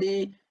உறவாடி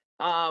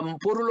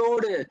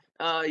பொருளோடு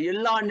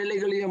எல்லா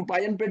நிலைகளையும்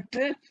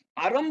பயன்பெற்று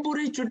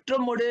அறம்புரி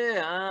சுற்றமோடு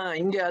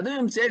இங்க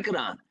அதுவும்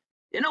சேர்க்கிறான்.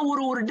 ஏன்னா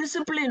ஒரு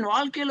டிசிப்ளின்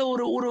வாழ்க்கையில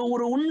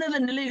ஒரு உன்னத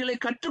நிலைகளை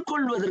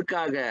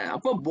கற்றுக்கொள்வதற்காக.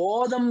 அப்ப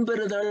போதம்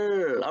பெறுதல்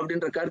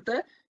அப்படின்ற கருத்தை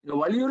இங்க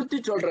வலியுறுத்தி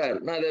சொல்றாரு.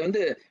 நான் அதை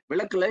வந்து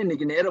விளக்கல,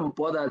 இன்னைக்கு நேரம்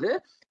போதாது.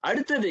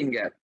 அடுத்தது இங்க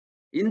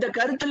இந்த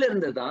கருத்துல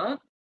இருந்துதான்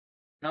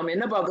நாம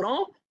என்ன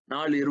பாக்குறோம்,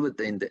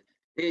 4:25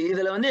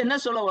 இதுல வந்து என்ன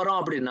சொல்ல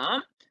வரோம் அப்படின்னா,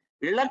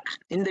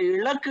 இந்த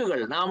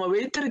இலக்குகள் நாம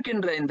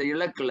வைத்திருக்கின்ற இந்த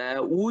இலக்குல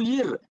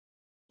உயிர்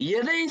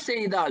எதை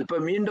செய்தால், இப்ப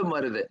மீண்டும்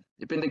வருது.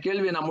 இப்ப இந்த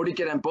கேள்வியை நான்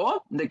முடிக்கிறேன். இப்போ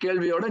இந்த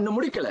கேள்வியோட இன்னும்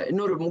முடிக்கல.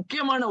 இன்னொரு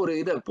முக்கியமான ஒரு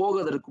இதை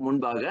போவதற்கு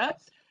முன்பாக,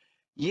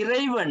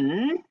 இறைவன்,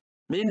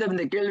 மீண்டும்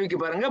இந்த கேள்விக்கு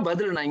பாருங்க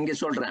பதில் நான் இங்க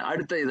சொல்றேன்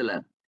அடுத்த இதுல.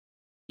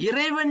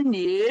 இறைவன்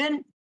ஏன்,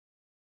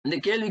 இந்த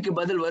கேள்விக்கு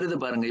பதில் வருது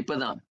பாருங்க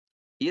இப்பதான்.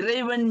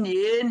 இறைவன்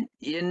ஏன்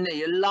என்னை,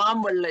 எல்லாம்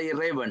வல்ல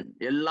இறைவன்,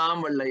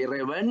 எல்லாம் வல்ல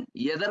இறைவன்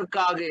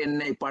எதற்காக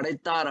என்னை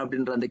படைத்தார்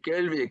அப்படின்ற அந்த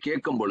கேள்வியை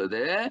கேட்கும்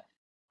பொழுது,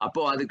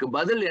 அப்போ அதுக்கு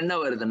பதில் என்ன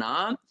வருதுன்னா,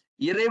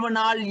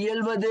 இறைவனால்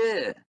இயல்வது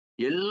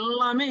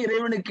எல்லாமே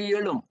இறைவனுக்கு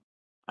இயலும்.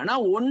 ஆனா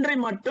ஒன்றை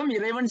மட்டும்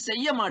இறைவன்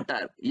செய்ய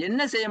மாட்டார். என்ன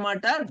செய்ய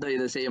மாட்டார்?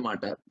 இதை செய்ய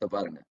மாட்டார். இத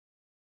பாருங்க,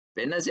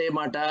 என்ன செய்ய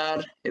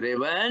மாட்டார்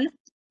இறைவன்?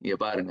 இங்க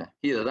பாருங்க,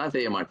 இததான்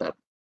செய்ய மாட்டார்.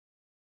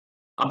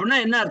 அப்படின்னா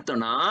என்ன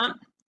அர்த்தம்னா,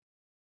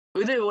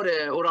 இது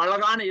ஒரு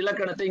அழகான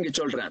இலக்கணத்தை இங்க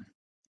சொல்றேன்.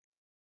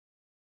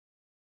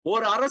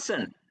 ஒரு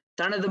அரசன்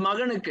தனது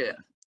மகனுக்கு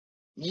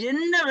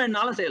என்ன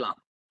வேணாலும் செய்யலாம்.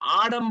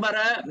 ஆடம்பர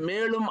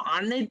மேலும்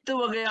அனைத்து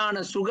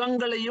வகையான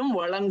சுகங்களையும்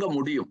வழங்க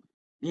முடியும்.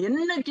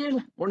 என்ன கேளு,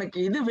 உனக்கு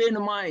இது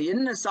வேணுமா,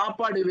 என்ன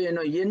சாப்பாடு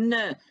வேணும், என்ன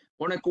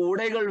உனக்கு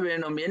உடைகள்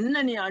வேணும்,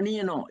 என்ன நீ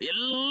அணியணும்,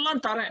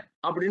 எல்லாம் தரேன்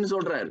அப்படின்னு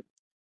சொல்றாரு.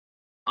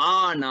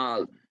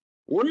 ஆனால்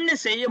ஒண்ணு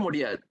செய்ய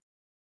முடியாது.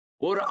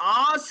 ஒரு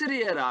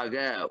ஆசிரியராக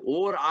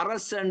ஓர்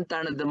அரசன்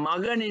தனது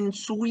மகனின்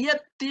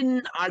சுயத்தின்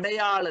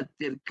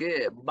அடையாளத்திற்கு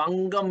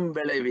பங்கம்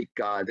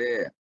விளைவிக்காது.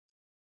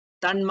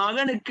 தன்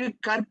மகனுக்கு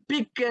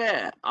கற்பிக்க,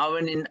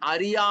 அவனின்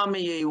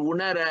அறியாமையை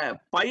உணர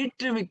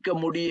பயிற்றுவிக்க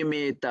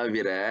முடியுமே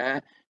தவிர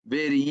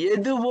வேறு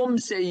எதுவும்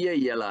செய்ய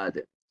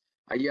இயலாது.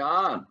 ஐயா,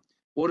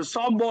 ஒரு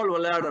சாப்ட்பால்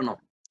விளையாடணும்.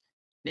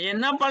 நீ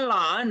என்ன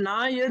பண்ணலாம்,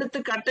 நான்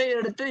எடுத்து கட்டையை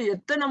எடுத்து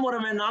எத்தனை முறை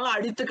வேணாலும்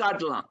அடித்து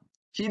காட்டலாம்.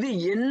 இது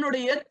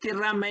என்னுடைய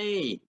திறமை.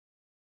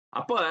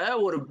 அப்ப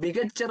ஒரு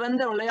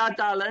மிகச்சிறந்த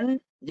விளையாட்டாளன்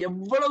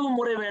எவ்வளவு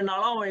முறை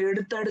வேணாலும் அவன்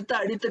எடுத்து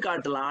அடித்து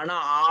காட்டலாம். ஆனா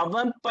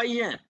அவன்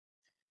பையன்,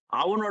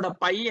 அவனோட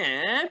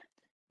பையன்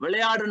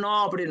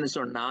விளையாடணும் அப்படின்னு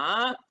சொன்னா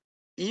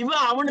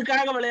இவன்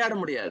அவனுக்காக விளையாட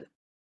முடியாது.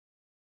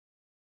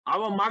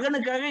 அவன்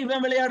மகனுக்காக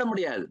இவன் விளையாட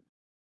முடியாது.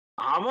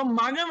 அவன்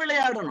மகன்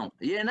விளையாடணும்.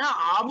 ஏன்னா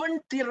அவன்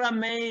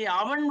திறமை,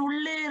 அவன்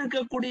உள்ளே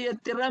இருக்கக்கூடிய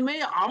திறமை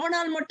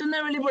அவனால்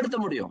மட்டும்தான் வெளிப்படுத்த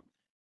முடியும்.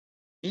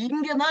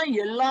 இங்கதான்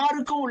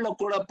எல்லாருக்கும் உள்ள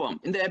குழப்பம்.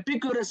 இந்த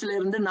எபிக்யூரஸ்ல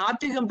இருந்து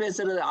நாத்திகம்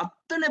பேசுறது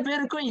அத்தனை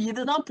பேருக்கும்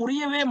இதுதான்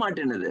புரியவே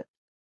மாட்டேனுது.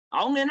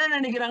 அவங்க என்ன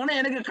நினைக்கிறாங்கன்னா,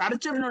 எனக்கு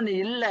கிடைச்சிடணும்னு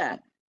இல்ல.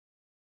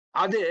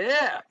 அது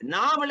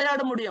நான்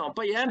விளையாட முடியும்.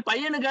 அப்ப என்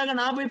பையனுக்காக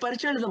நான் போய்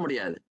பரீட்சை எழுத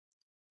முடியாது.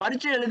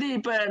 பரீட்சை எழுதி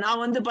இப்ப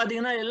நான் வந்து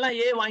பாத்தீங்கன்னா எல்லாம்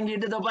ஏ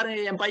வாங்கிட்டு இதோ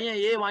பாருங்க என் பையன்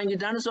ஏ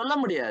வாங்கிட்டான்னு சொல்ல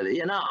முடியாது.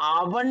 ஏன்னா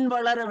அவன்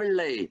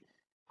வளரவில்லை.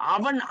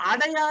 அவன்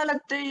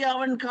அடையாளத்தை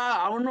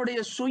அவனுடைய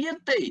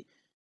சுயத்தை,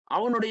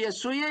 அவனுடைய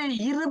சுய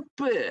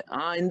இருப்பு,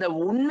 இந்த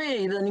உண்மையை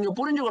இதை நீங்க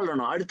புரிஞ்சு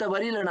கொள்ளணும். அடுத்த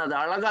வரியில நான் அதை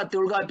அழகா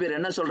தொல்காப்பியர்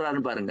என்ன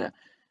சொல்றாருன்னு பாருங்க.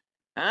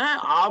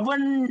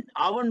 அவன்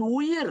அவன்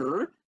உயிர்,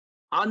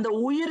 அந்த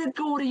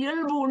உயிருக்கு ஒரு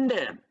இயல்பு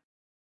உண்டு,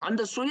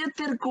 அந்த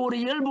சுயத்திற்கு ஒரு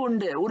இயல்பு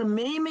உண்டு, ஒரு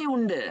மெய்மை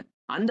உண்டு.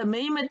 அந்த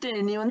மெய்மத்தை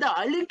நீ வந்து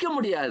அழிக்க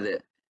முடியாது.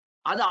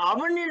 அது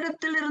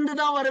அவனிடத்தில்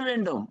இருந்துதான் வர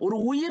வேண்டும். ஒரு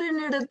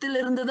உயிரின் இடத்தில்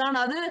இருந்துதான்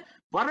அது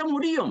வர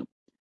முடியும்.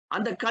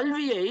 அந்த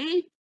கல்வியை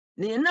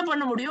நீ என்ன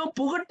பண்ண முடியும்?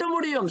 புகட்ட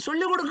முடியும்,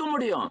 சொல்லிக் கொடுக்க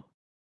முடியும்.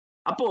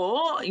 அப்போ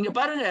இங்க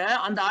பாருங்க,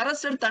 அந்த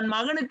அரசர் தன்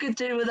மகனுக்கு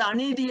செய்வது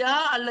அநீதியா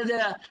அல்லது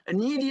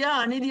நீதியா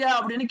அநீதியா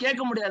அப்படின்னு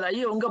கேட்க முடியாது.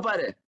 ஐயோ உங்க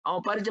பாரு,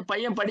 அவன்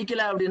பையன்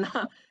படிக்கல அப்படின்னா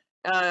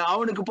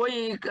அவனுக்கு போய்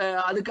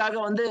அதுக்காக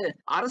வந்து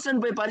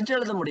அரசன் போய் பரீட்சை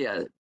எழுத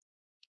முடியாது.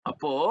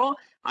 அப்போ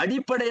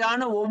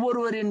அடிப்படையான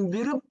ஒவ்வொருவரின்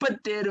விருப்ப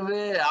தேர்வு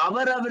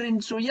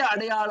அவரவரின் சுய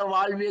அடையாள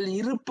வாழ்வியல்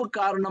இருப்பு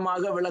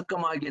காரணமாக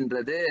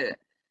விளக்கமாகின்றது.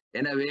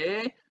 எனவே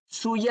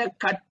சுய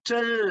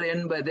கற்றல்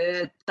என்பது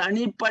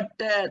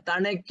தனிப்பட்ட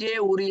தனக்கே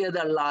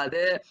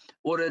உரியதல்லாது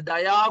ஒரு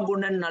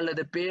தயாகுணன்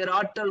அல்லது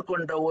பேராற்றல்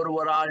கொண்ட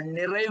ஒருவரால்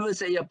நிறைவு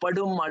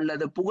செய்யப்படும்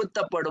அல்லது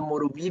புகுத்தப்படும்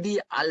ஒரு விதி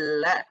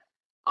அல்ல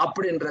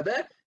அப்படின்றத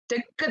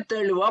தெக்க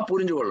தெளிவா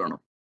புரிஞ்சு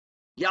கொள்ளணும்.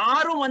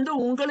 யாரும் வந்து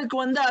உங்களுக்கு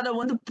வந்து அதை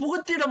வந்து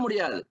புகுத்திட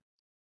முடியாது.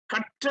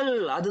 கற்றல்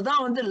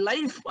அதுதான் வந்து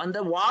லைஃப். அந்த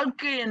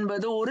வாழ்க்கை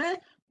என்பது ஒரு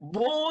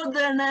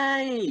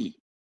போதனை,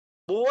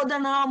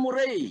 போதனா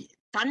முறை,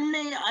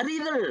 தன்னை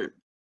அறிதல்,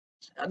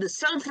 அது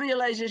செல்ஃப்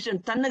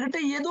ரியலைசேஷன். தன்னுகிட்ட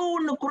ஏதோ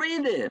ஒண்ணு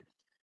குறையுது,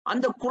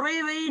 அந்த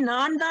குறைவை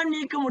நான் தான்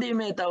நீக்க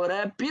முடியுமே தவிர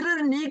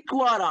பிறர்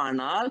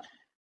நீக்குவாரானால்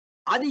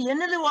அது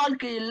எனது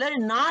வாழ்க்கை இல்லை,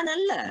 நான்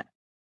அல்ல.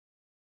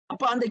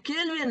 அப்ப அந்த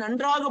கேள்வியை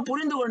நன்றாக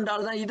புரிந்து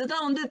கொண்டால்தான்,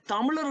 இதுதான் வந்து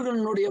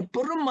தமிழர்களுடைய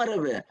பெரும்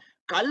மரபு.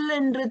 கல்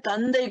என்று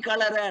தந்தை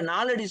கலர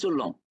நாலடி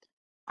சொல்லும்.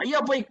 ஐயா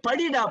போய்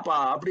படிடாப்பா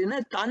அப்படின்னு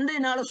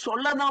தந்தைனால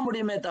சொல்லதான்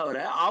முடியுமே தவிர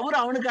அவர்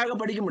அவனுக்காக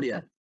படிக்க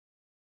முடியாது.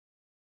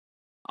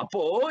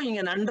 அப்போ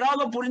இங்க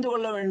நன்றாக புரிந்து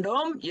கொள்ள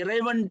வேண்டும்,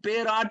 இறைவன்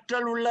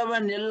பேராற்றல்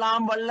உள்ளவன்,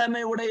 எல்லாம்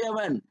வல்லமை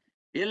உடையவன்,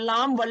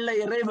 எல்லாம் வல்ல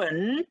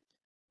இறைவன்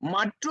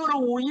மற்றொரு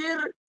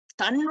உயிர்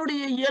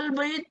தன்னுடைய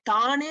இயல்பை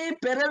தானே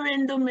பெற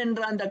வேண்டும்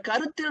என்ற அந்த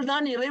கருத்தில்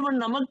தான் இறைவன்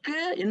நமக்கு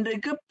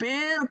இன்றைக்கு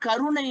பேர்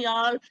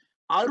கருணையால்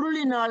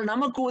அருளினால்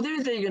நமக்கு உதவி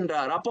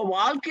செய்கின்றார். அப்ப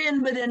வாழ்க்கை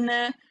என்பது என்ன?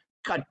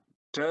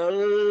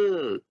 கற்றல்.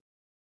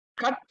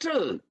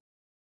 கற்றல்.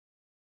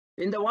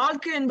 இந்த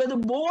வாழ்க்கை என்பது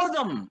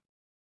போதம்,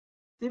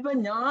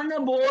 சிவஞான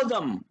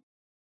போதம்.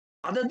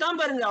 அதைத்தான்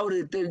பாருங்க அவரு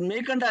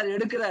மெய்கண்டார்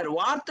எடுக்கிறார்.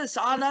 வார்த்தை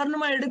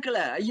சாதாரணமா எடுக்கல.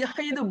 ஐயா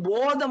இது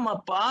போதம்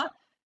அப்பா,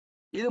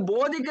 இது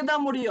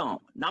போதிக்கத்தான் முடியும்.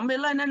 நம்ம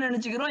எல்லாம் என்ன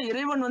நினைச்சுக்கிறோம்,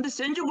 இறைவன் வந்து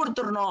செஞ்சு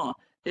கொடுத்துடணும்.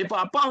 இப்ப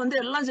அப்பா வந்து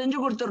எல்லாம் செஞ்சு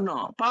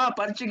கொடுத்துடணும்.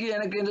 பரீட்சைக்கு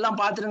எனக்கு எல்லாம்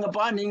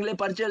பாத்துருங்கப்பா, நீங்களே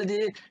பரீட்சை எழுதி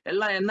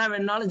எல்லாம் என்ன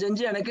வேணாலும்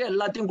செஞ்சு எனக்கு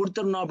எல்லாத்தையும்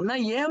கொடுத்துடணும் அப்படின்னா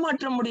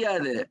ஏமாற்ற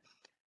முடியாது.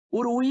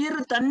 ஒரு உயிர்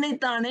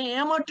தன்னைத்தானே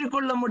ஏமாற்றிக்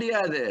கொள்ள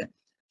முடியாது.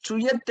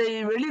 சுயத்தை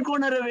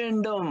வெளிக்கொணர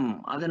வேண்டும்.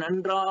 அதை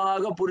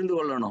நன்றாக புரிந்து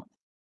கொள்ளணும்.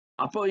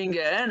 அப்போ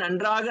இங்க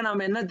நன்றாக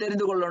நாம் என்ன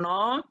தெரிந்து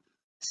கொள்ளணும்?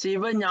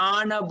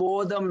 சிவஞான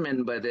போதம்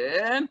என்பது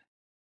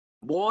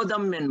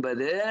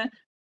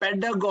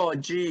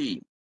பெடகாஜி.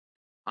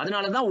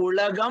 அதனாலதான்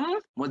உலகம்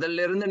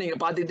முதல்ல இருந்து நீங்க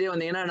பாத்துக்கிட்டே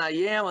வந்தீங்கன்னா, நான்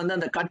ஏன் வந்து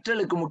அந்த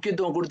கற்றலுக்கு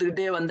முக்கியத்துவம்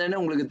கொடுத்துக்கிட்டே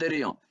வந்தேன்னு உங்களுக்கு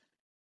தெரியும்.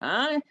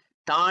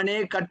 தானே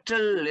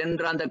கற்றல்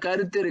என்ற அந்த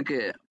கருத்து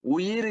இருக்கு.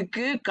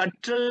 உயிருக்கு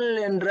கற்றல்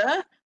என்ற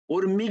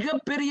ஒரு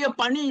மிகப்பெரிய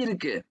பணி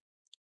இருக்கு.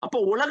 அப்போ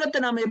உலகத்தை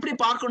நாம எப்படி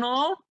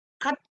பார்க்கணும்?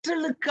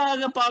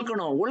 கற்றலுக்காக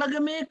பார்க்கணும்.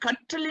 உலகமே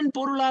கற்றலின்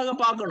பொருளாக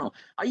பார்க்கணும்.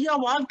 ஐயா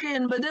வாழ்க்கை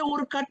என்பது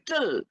ஒரு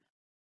கற்றல்.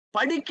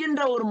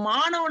 படிக்கின்ற ஒரு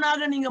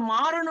மாணவனாக நீங்க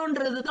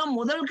மாறணும்ன்றதுதான்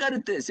முதல்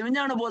கருத்து.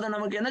 சிவஞான போதம்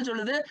நமக்கு என்ன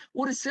சொல்லுது?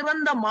 ஒரு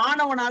சிறந்த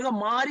மாணவனாக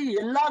மாறி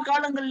எல்லா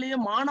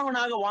காலங்களிலேயும்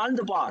மாணவனாக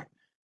வாழ்ந்து பார்.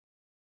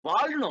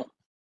 வாழணும்.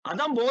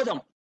 அதான்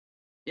போதம்.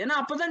 ஏன்னா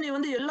அப்பதான் நீ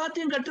வந்து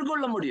எல்லாத்தையும்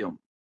கற்றுக்கொள்ள முடியும்.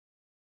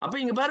 அப்ப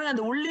இங்க பாருங்க,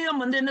 அந்த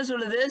உள்ளியம் வந்து என்ன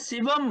சொல்லுது?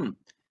 சிவம்.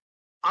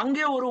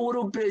 அங்கே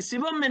ஒரு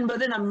சிவம்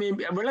என்பது நம்ம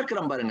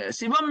விளக்குறோம் பாருங்க.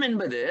 சிவம்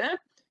என்பது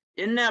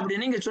என்ன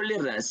அப்படின்னு இங்க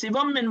சொல்லிடுறேன்.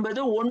 சிவம்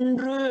என்பது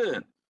ஒன்று,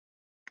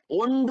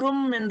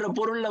 ஒன்றும் என்ற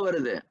பொருள்ல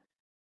வருது.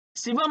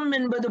 சிவம்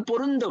என்பது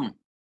பொருந்தும்.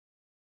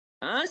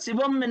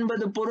 சிவம்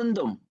என்பது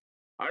பொருந்தும்.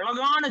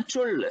 அழகான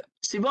சொல்.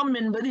 சிவம்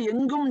என்பது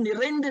எங்கும்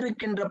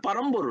நிறைந்திருக்கின்ற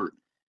பரம்பொருள்.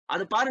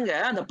 அது பாருங்க,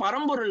 அந்த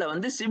பரம்பொருள்ல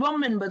வந்து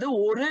சிவம் என்பது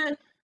ஒரு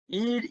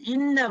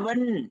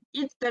இன்னவன்,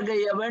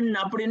 இத்தகையவன்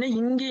அப்படின்னு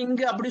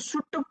இங்க அப்படி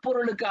சுட்டு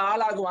பொருளுக்கு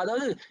ஆளாகும்.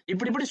 அதாவது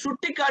இப்படி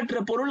சுட்டி காட்டுற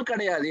பொருள்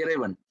கிடையாது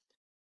இறைவன்.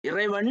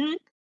 இறைவன்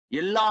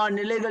எல்லா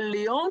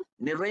நிலைகள்லயும்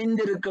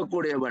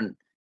நிறைந்திருக்கக்கூடியவன்.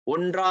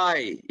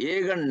 ஒன்றாய்,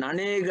 ஏகன்,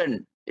 அநேகன்,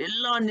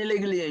 எல்லா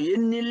நிலைகளையும்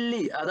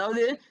எண்ணில்லி,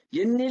 அதாவது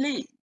எண்ணிலி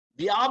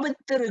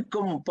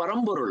வியாபித்திருக்கும்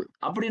பரம்பொருள்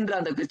அப்படின்ற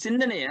அந்த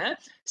சிந்தனைய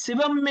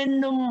சிவம்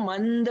என்னும்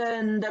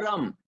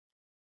மந்தந்தரம்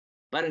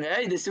பாருங்க,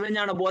 இது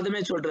சிவஞான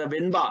போதமே சொல்ற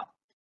வெண்பா.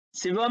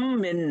 சிவம்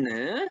என்ன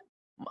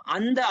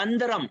அந்த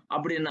அந்தரம்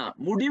அப்படின்னா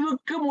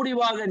முடிவுக்கு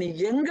முடிவாக நீ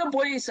எங்க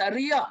போய்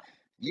சரியா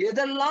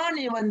எதெல்லாம்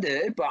நீ வந்து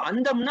இப்ப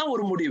அந்தம்னா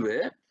ஒரு முடிவு,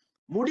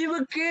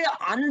 முடிவுக்கு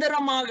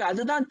அந்தரமாக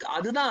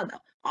அதுதான்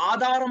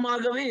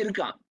ஆதாரமாகவே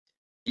இருக்கான்.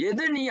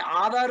 எது நீ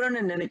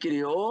ஆதாரம்னு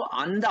நினைக்கிறியோ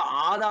அந்த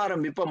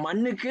ஆதாரம். இப்ப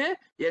மண்ணுக்கு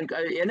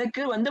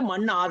எனக்கு வந்து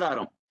மண்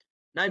ஆதாரம்.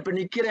 நான் இப்ப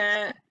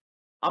நிக்கிறேன்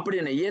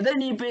அப்படின்னு எதை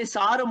நீ போய்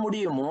சார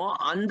முடியுமோ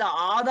அந்த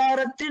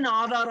ஆதாரத்தின்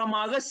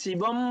ஆதாரமாக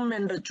சிவம்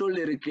என்ற சொல்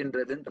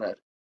இருக்கின்றதுன்றார்.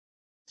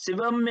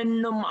 சிவம்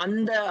என்னும்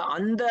அந்த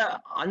அந்த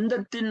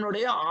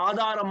அந்தத்தினுடைய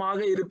ஆதாரமாக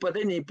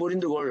இருப்பதை நீ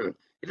புரிந்து கொள்.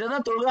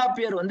 இததான்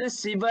தொல்காப்பியர் வந்து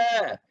சிவ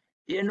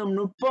என்னும்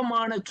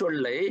நுட்பமான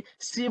சொல்லை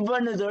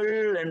சிவனுதல்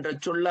என்ற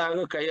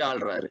சொல்லாக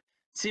கையாள்றாரு.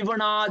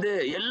 சிவனாது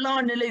எல்லா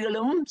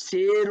நிலைகளும்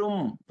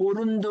சேரும்,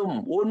 பொருந்தும்,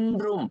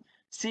 ஒன்றும்,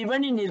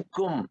 சிவனி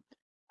நிற்கும்.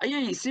 ஐயோ,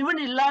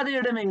 சிவன் இல்லாத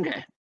இடம் எங்க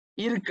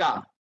இருக்கா?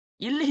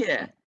 இல்லையே.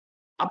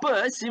 அப்ப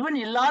சிவன்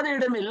இல்லாத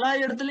இடம் எல்லா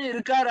இடத்துலயும்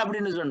இருக்காரு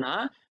அப்படின்னு சொன்னா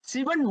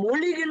சிவன்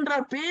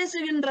மொழிகின்றார்,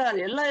 பேசுகின்றார்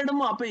எல்லா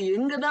இடமும். அப்ப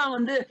எங்கதான்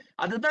வந்து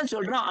அதுதான்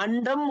சொல்றான்,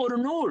 அண்டம் ஒரு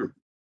நூல்.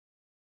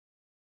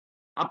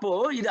 அப்போ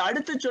இது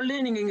அடுத்த சொல்லி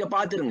நீங்க இங்க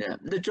பாத்துருங்க,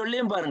 இந்த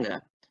சொல்லியும் பாருங்க.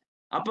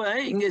 அப்ப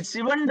இங்க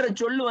சிவன்ற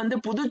சொல்லு வந்து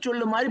புது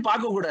சொல்லு மாதிரி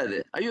பார்க்க கூடாது.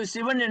 ஐயோ,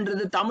 சிவன்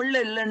என்றது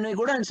தமிழ்ல இல்லைன்னு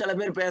கூட சில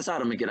பேர் பேச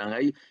ஆரம்பிக்கிறாங்க.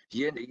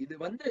 இது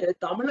வந்து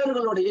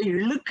தமிழர்களுடைய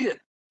இழுக்கு.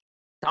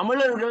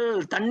 தமிழர்கள்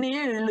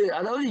தன்னையே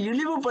அதாவது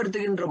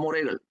இழிவுபடுத்துகின்ற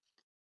முறைகள்.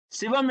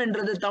 சிவம்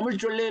என்றது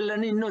தமிழ் சொல்லே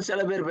இல்லைன்னு இன்னும் சில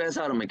பேர் பேச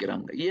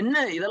ஆரம்பிக்கிறாங்க.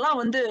 என்ன இதெல்லாம்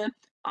வந்து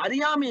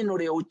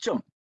அறியாமையினுடைய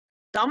உச்சம்.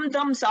 தம்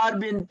தம்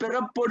சார்பின்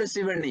பிறப்பொடு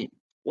சிவனி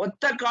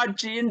ஒத்த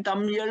காட்சியின்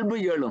தம் இயல்பு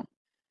எழும்.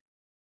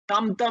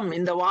 தம் தம்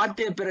இந்த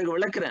வார்த்தையை பிறகு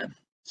விளக்குறேன்.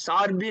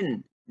 சார்பின்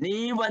நீ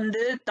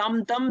வந்து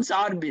தம் தம்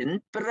சார்பின்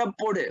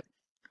பிறப்பொடு.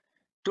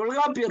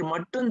 தொல்காப்பியர்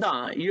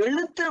மட்டும்தான்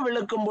எழுத்து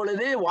விளக்கும்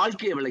பொழுதே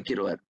வாழ்க்கையை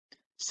விளக்கிடுவார்.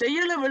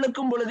 செயலை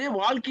விளக்கும் பொழுதே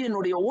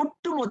வாழ்க்கையினுடைய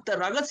ஒட்டுமொத்த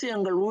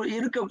ரகசியங்கள்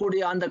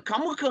இருக்கக்கூடிய அந்த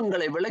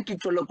கமுக்கங்களை விளக்கி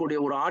சொல்லக்கூடிய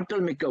ஒரு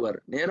ஆற்றல் மிக்கவர்.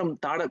 நேரம்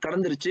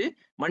கடந்துருச்சு,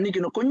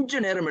 மன்னிக்கணும்,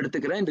 கொஞ்சம் நேரம்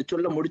எடுத்துக்கிறேன், இந்த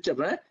சொல்ல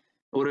முடிச்சிடுறேன்.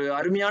 ஒரு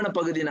அருமையான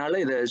பகுதினால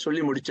இதை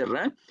சொல்லி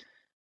முடிச்சிடுறேன்.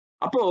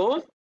 அப்போ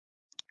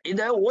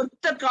இந்த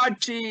ஒத்த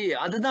காட்சி,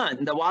 அதுதான்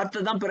இந்த வார்த்தை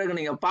தான் பிறகு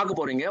நீங்க பார்க்க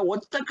போறீங்க.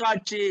 ஒத்த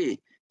காட்சி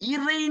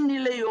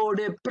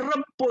இறைநிலையோடு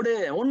பிறப்போடு,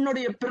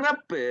 உன்னுடைய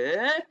பிறப்பு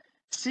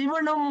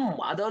சிவனும்,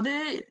 அதாவது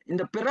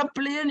இந்த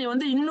பிறப்பிலேயே நீ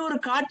வந்து இன்னொரு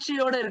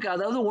காட்சியோட இருக்க,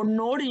 அதாவது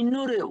உன்னோடு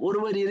இன்னொரு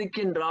ஒருவர்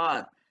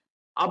இருக்கின்றார்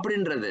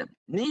அப்படின்றது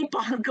நீ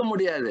பார்க்க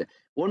முடியாது,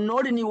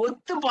 உன்னோடு நீ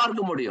ஒத்து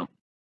பார்க்க முடியும்.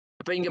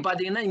 இப்ப இங்க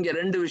பாத்தீங்கன்னா இங்க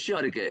ரெண்டு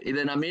விஷயம் இருக்கு.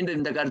 இதை நான் மீண்டும்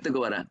இந்த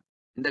கருத்துக்கு வரேன்.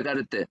 இந்த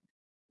கருத்து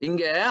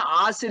இங்க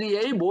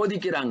ஆசிரியை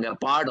போதிக்கிறாங்க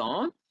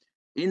பாடம்.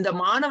 இந்த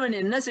மாணவன்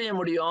என்ன செய்ய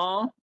முடியும்?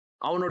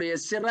 அவனுடைய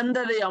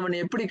சிறந்ததை அவன்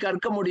எப்படி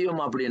கற்க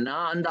முடியும் அப்படின்னா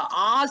அந்த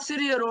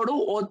ஆசிரியரோடு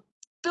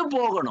ஒத்து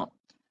போகணும்.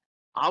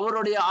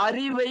 அவருடைய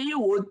அறிவை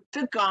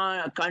ஒத்து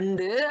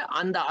கண்டு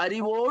அந்த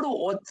அறிவோடு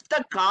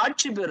ஒத்த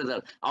காட்சி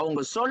பெறுதல்.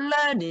 அவங்க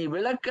சொல்ல நீ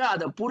விளக்க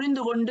அதை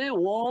புரிந்து கொண்டு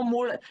ஓ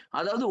மூளை,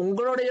 அதாவது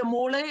உங்களுடைய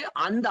மூளை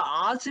அந்த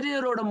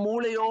ஆசிரியரோட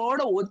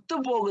மூளையோட ஒத்து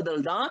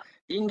போகுதல் தான்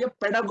இங்க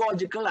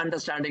பெடகாஜிக்கல்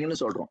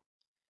அண்டர்ஸ்டாண்டிங்னு சொல்றோம்.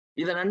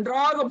 இதை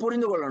நன்றாக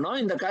புரிந்து கொள்ளணும்.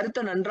 இந்த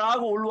கருத்தை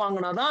நன்றாக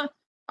உள்வாங்கினாதான்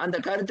அந்த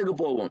கருத்துக்கு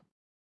போவோம்.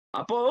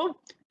 அப்போ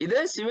இது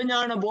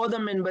சிவஞான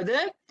போதம் என்பது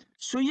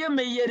சுய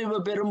மெய்யறிவு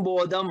பெறும்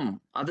போதம்.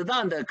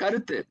 அதுதான் அந்த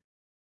கருத்து.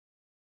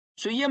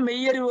 சுய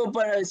மெய்யறிவு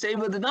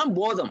செய்வதுதான்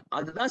போதம்.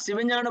 அதுதான்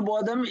சிவஞான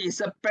போதம்.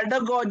 Is a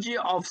pedagogy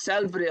of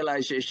self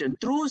realization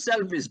through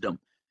self wisdom.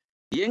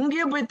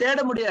 எங்கேயும் போய் தேட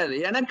முடியாது.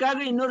 எனக்காக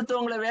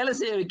இன்னொருத்தவங்களை வேலை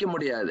செய்ய வைக்க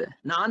முடியாது,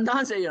 நான்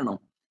தான்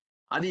செய்யணும்.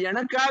 அது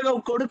எனக்காக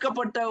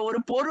கொடுக்கப்பட்ட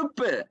ஒரு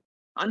பொறுப்பு.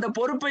 அந்த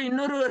பொறுப்பை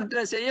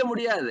இன்னொருவர்கிட்ட செய்ய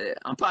முடியாது.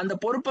 அப்ப அந்த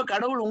பொறுப்பை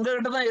கடவுள்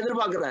உங்ககிட்ட தான்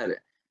எதிர்பார்க்கிறாரு.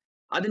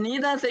 அது நீ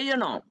தான்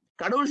செய்யணும்.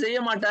 கடவுள் செய்ய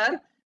மாட்டார்,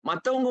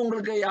 மற்றவங்க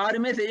உங்களுக்கு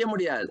யாருமே செய்ய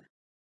முடியாது.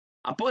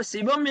 அப்போ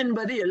சிவம்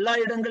என்பது எல்லா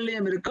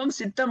இடங்கள்லயும் இருக்கும்.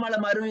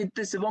 சித்தமலம்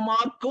அறிவித்து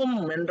சிவமாக்கும்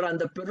என்ற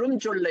அந்த பெரும்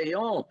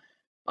சொல்லையும்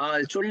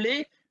சொல்லி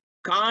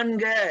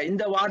காண்க,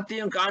 இந்த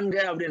வார்த்தையும் காண்க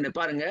அப்படின்னு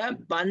பாருங்க.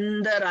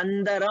 பந்தர்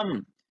அந்தரம்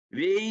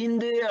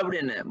வேய்ந்து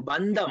அப்படின்னு,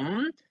 பந்தம்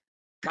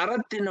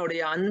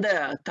தரத்தினுடைய அந்த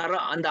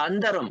அந்த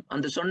அந்தரம்,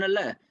 அந்த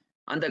சொன்னல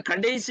அந்த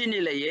கடைசி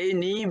நிலையை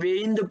நீ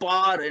வேய்ந்து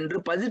பார் என்று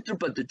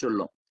 18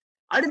 சொல்லும்.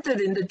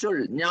 அடுத்தது இந்த சொல்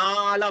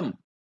ஞானம்,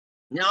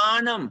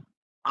 ஞானம்,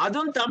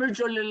 அதுவும் தமிழ்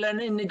சொல்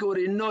இல்லைன்னு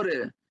இன்னைக்கு இன்னொரு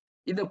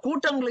இந்த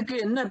கூட்டங்களுக்கு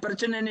என்ன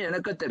பிரச்சனைன்னு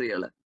எனக்கு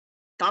தெரியல.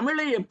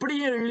 தமிழை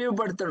எப்படியும்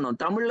இழிவுபடுத்தணும்.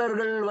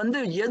 தமிழர்கள் வந்து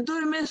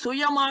எதுவுமே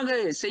சுயமாக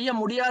செய்ய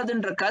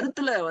முடியாதுன்ற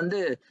கருத்துல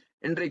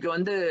இன்றைக்கு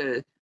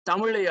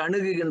தமிழை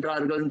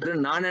அணுகுகின்றார்கள் என்று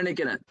நான்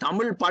நினைக்கிறேன்.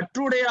 தமிழ்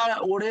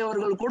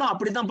உடையவர்கள் கூட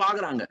அப்படித்தான்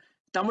பாக்குறாங்க.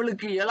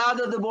 தமிழுக்கு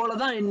இயலாதது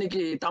போலதான்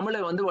இன்னைக்கு தமிழை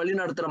வந்து வழி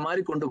நடத்துற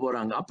மாதிரி கொண்டு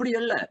போறாங்க. அப்படி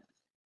அல்ல.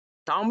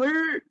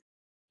 தமிழ்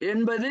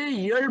என்பது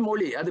இயல்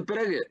மொழி. அது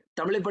பிறகு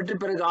தமிழை பற்றி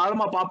பிறகு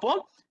ஆழமா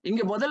பார்ப்போம்.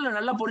 இங்க முதல்ல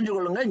நல்லா புரிஞ்சு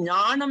கொள்ளுங்க.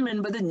 ஞானம்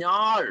என்பது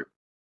ஞாழ்.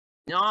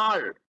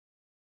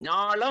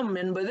 ஞாலம்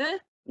என்பது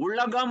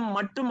உலகம்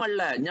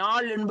மட்டுமல்ல.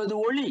 ஞாழ் என்பது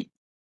ஒளி.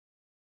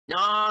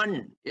 ஞான்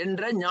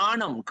என்ற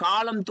ஞானம்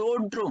காலம்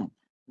தோற்றும்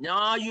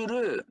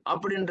ஞாயிறு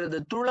அப்படின்றது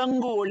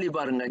துளங்கு ஒளி.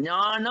 பாருங்க,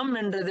 ஞானம்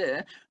என்றது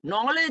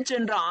நாலேஜ்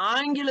என்ற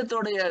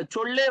ஆங்கிலத்துடைய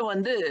சொல்லே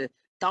வந்து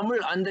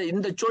தமிழ்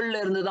இந்த சொல்ல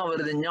இருந்துதான்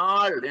வருது.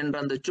 ஞாழ் என்ற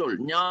அந்த சொல்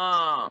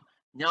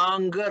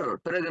ஞாங்கர்.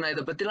 பிறகு நான்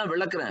இதை பத்தி எல்லாம்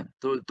விளக்குறேன்.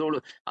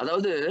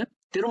 அதாவது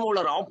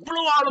திருமூலர்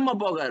அவ்வளவு ஆழமா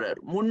போகிறார்.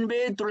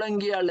 முன்பே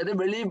துளங்கிய அல்லது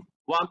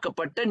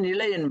வெளிவாக்கப்பட்ட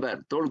நிலை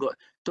என்பர்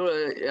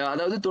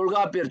அதாவது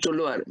தொல்காப்பியர்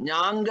சொல்லுவார்.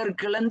 ஞாங்கர்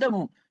கிளந்த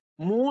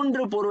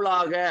 3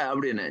 பொருளாக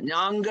அப்படின்னு.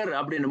 ஞாங்கர்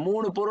அப்படின்னு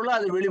 3 பொருளா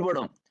அது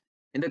வெளிப்படும்.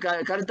 இந்த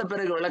கருத்தை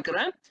பிறகு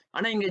விளக்குறேன்.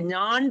 ஆனா இங்க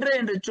ஞான்ற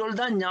என்ற சொல்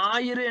தான்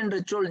ஞாயிறு என்ற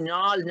சொல்.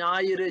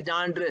 ஞாயிறு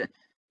ஞான்று.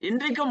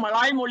 இன்றைக்கும்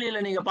மலாய்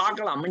மொழியில நீங்க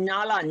பார்க்கலாம்.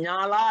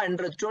 ஞாலா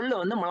என்ற சொல்லு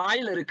வந்து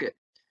மலாயில இருக்கு.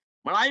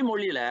 மலாய்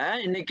மொழியில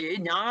இன்னைக்கு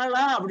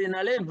ஞாலா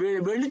அப்படின்னாலே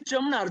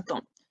வெளிச்சம்னு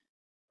அர்த்தம்.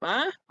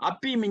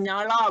 அப்பி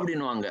ஞாலா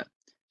அப்படின்னுவாங்க.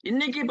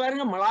 இன்னைக்கு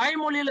பாருங்க, மலாய்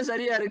மொழியில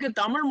சரியா இருக்கு,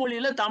 தமிழ்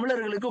மொழியில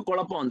தமிழர்களுக்கு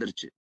குழப்பம்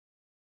வந்துருச்சு.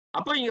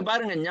 அப்ப இங்க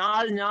பாருங்க,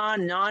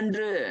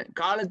 ஞான்று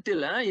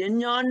காலத்துல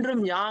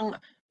எஞ்ஞான்றும்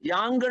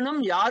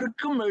யாங்கனும்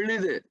யாருக்கும்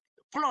எளிது.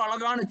 இவ்வளவு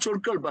அழகான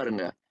சொற்கள்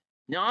பாருங்க.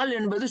 ஞாழ்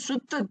என்பது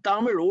சுத்த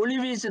தமிழ். ஒளி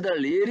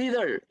வீசுதல்,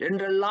 எரிதல்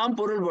என்றெல்லாம்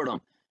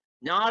பொருள்படும்.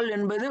 ஞாழ்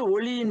என்பது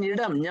ஒளியின்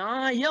இடம்.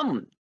 நியாயம்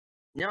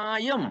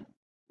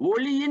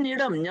ஒளியின்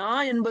இடம்.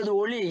 என்பது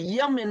ஒளி,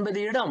 இயம் என்பது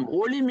இடம்,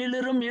 ஒளி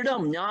மிளிரும்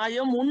இடம்.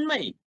 நியாயம்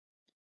உண்மை.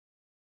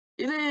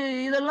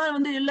 இதெல்லாம்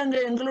வந்து இல்லைங்க,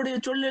 எங்களுடைய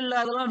சொல் இல்ல,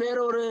 அதெல்லாம் வேற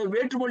ஒரு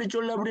வேற்றுமொழி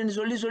சொல் அப்படின்னு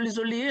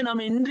சொல்லி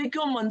நம்ம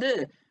இன்றைக்கும் வந்து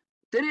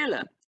தெரியல.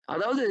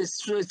 அதாவது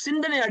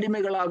சிந்தனை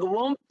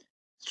அடிமைகளாகவும்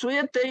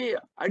சுயத்தை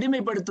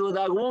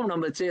அடிமைப்படுத்துவதாகவும்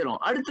நம்ம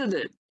செய்யறோம்.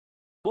 அடுத்தது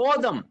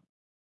போதம்.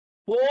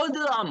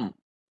 போது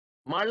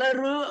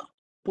மலரு.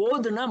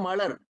 போதுனா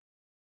மலர்.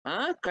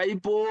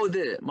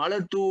 கைப்போது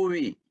மலர்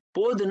தூவி.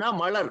 போதுனா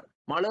மலர்.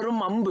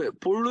 மலரும் அம்பு.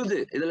 பொழுது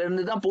இதுல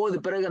இருந்துதான் போது.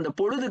 பிறகு அந்த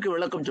பொழுதுக்கு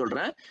விளக்கம்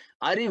சொல்றேன்.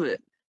 அறிவு.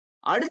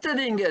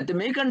 அடுத்தது இங்க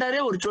மெய்கண்டாரே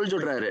ஒரு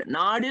சொல்றாரு.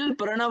 நாடில்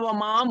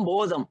பிரணவமாம்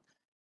போதம்.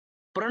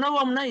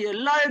 பிரணவம்னா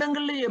எல்லா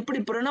இடங்கள்லயும் எப்படி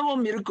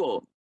பிரணவம் இருக்கோ,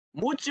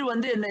 மூச்சு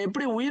வந்து என்னை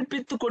எப்படி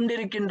உயிர்ப்பித்து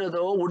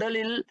கொண்டிருக்கின்றதோ,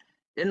 உடலில்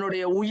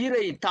என்னுடைய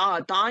உயிரை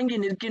தாங்கி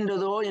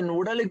நிற்கின்றதோ, என்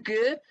உடலுக்கு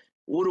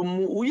ஒரு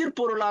உயிர்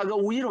பொருளாக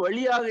உயிர்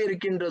வழியாக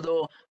இருக்கின்றதோ,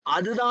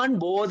 அதுதான்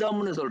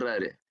போதம்னு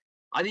சொல்றாரு.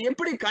 அது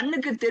எப்படி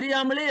கண்ணுக்கு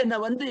தெரியாமலே என்னை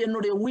வந்து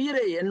என்னுடைய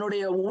உயிரை,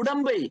 என்னுடைய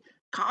உடம்பை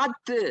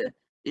காத்து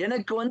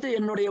எனக்கு வந்து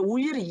என்னுடைய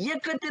உயிர்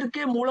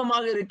இயக்கத்திற்கே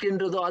மூலமாக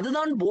இருக்கின்றதோ,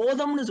 அதுதான்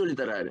போதம்னு சொல்லி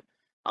தர்றாரு.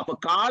 அப்ப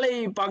காலை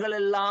பகல்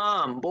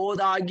எல்லாம்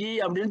போதாகி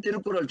அப்படின்னு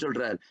திருக்குறள்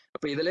சொல்றாரு.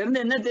 அப்ப இதுல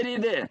இருந்து என்ன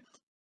தெரியுது?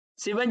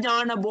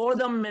 சிவஞான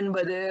போதம்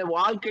என்பது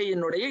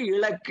வாழ்க்கையினுடைய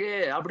இலக்கு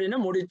அப்படின்னு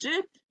முடிச்சு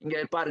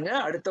இங்க பாருங்க.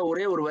 அடுத்த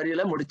ஒரே ஒரு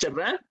வரியில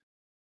முடிச்சிடுறேன்.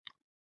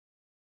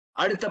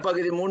 அடுத்த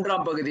பகுதி,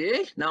 3ஆம் பகுதியை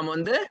நாம்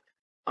வந்து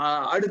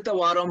அடுத்த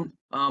வாரம்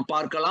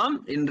பார்க்கலாம்.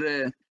 இன்று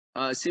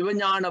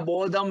சிவஞான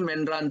போதம்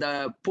என்ற அந்த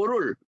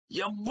பொருள்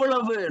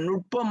எவ்வளவு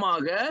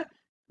நுட்பமாக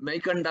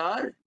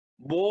மெய்கண்டார்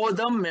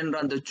போதம் என்ற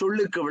அந்த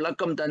சொல்லுக்கு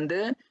விளக்கம் தந்து,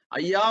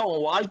 ஐயா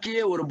உன்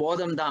வாழ்க்கையே ஒரு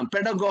போதம் தான்.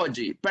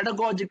 Pedagogy,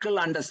 pedagogical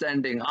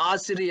understanding.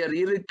 ஆசிரியர்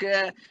இருக்க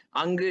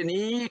அங்கு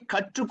நீ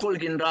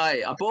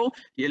கற்றுக்கொள்கின்றாய். அப்போ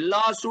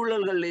எல்லா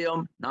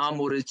சூழல்கள்லையும்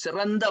நாம் ஒரு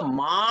சிறந்த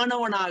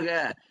மாணவனாக,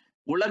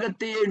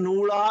 உலகத்தையே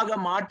நூலாக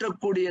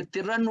மாற்றக்கூடிய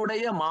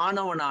திறனுடைய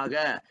மாணவனாக,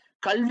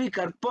 கல்வி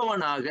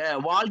கற்பவனாக,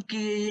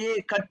 வாழ்க்கையையே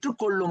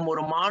கற்றுக்கொள்ளும்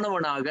ஒரு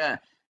மாணவனாக,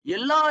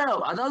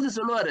 அதாவது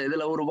சொல்லுவாரு,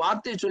 இதுல ஒரு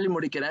வார்த்தையை சொல்லி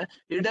முடிக்கிறேன்.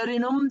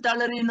 இடரினும்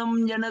தளரினும்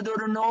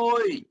எனதொரு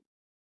நோய்.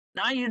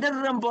 நான்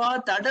இடர்றேன்பா,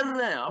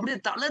 தளர்றேன், அப்படியே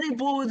தளறி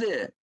போகுது,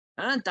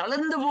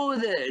 தளர்ந்து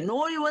போகுது,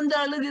 நோய் வந்து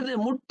அழுகுது,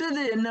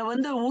 முட்டுது, என்னை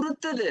வந்து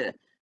உறுத்துது.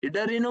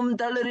 இடரினும்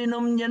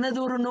தளரினும்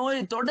எனதொரு நோய்,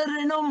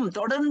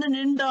 தொடர்ந்து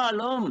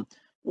நின்றாலும்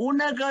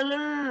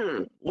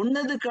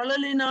உன்னது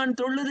கழலை நான்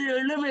தொழுது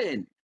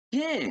எழுவேன்.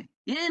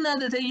 ஏன்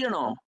அதை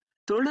செய்யணும்?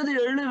 தொழுது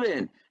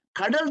எழுவேன்.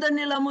 கடல்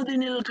தண்ணில்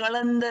அமுதினில்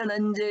கலந்த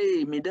நஞ்சை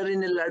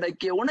மிடரினில்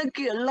அடக்கிய.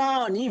 உனக்கு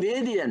நீ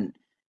வேதியன்,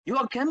 யூ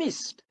ஆர்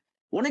கெமிஸ்ட்.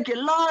 உனக்கு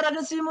எல்லா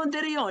ரகசியமும்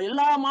தெரியும்,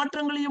 எல்லா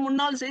மாற்றங்களையும்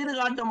உன்னால் செய்து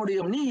காட்ட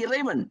முடியும். நீ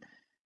இறைவன்,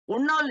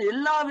 உன்னால்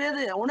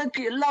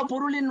உனக்கு எல்லா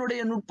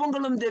பொருளினுடைய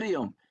நுட்பங்களும்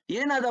தெரியும்.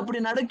 ஏன் அது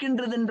அப்படி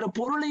நடக்கின்றது என்ற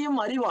பொருளையும்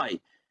அறிவாய்.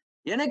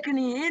 எனக்கு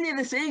நீ ஏன்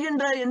இதை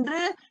செய்கின்றாய் என்று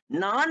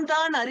நான்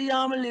தான்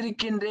அறியாமல்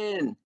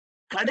இருக்கின்றேன்.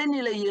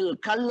 கடைநிலையில்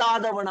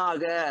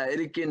கல்லாதவனாக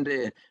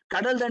இருக்கின்றேன்.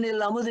 கடல்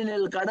தண்ணில்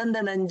அமுதினில் கடந்த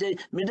நஞ்சை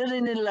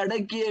மிடலினில்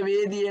அடக்கிய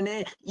வேதியனே,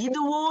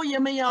 இதுவோ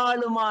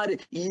எமையாளுமாறு.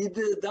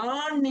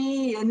 இதுதான் நீ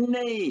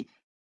என்னை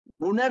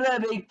உணர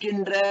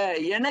வைக்கின்ற,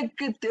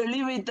 எனக்கு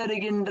தெளிவை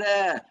தருகின்ற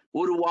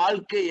ஒரு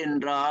வாழ்க்கை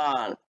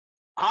என்றால்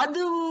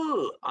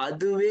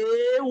அதுவே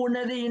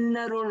உனது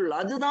இன்னருள்,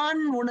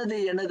 அதுதான் உனது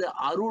எனது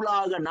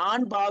அருளாக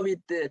நான்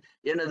பாவித்து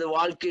எனது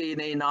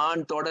வாழ்க்கையினை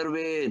நான்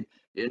தொடர்வேன்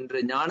என்று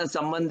ஞான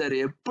சம்பந்தர்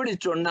எப்படி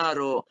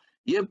சொன்னாரோ,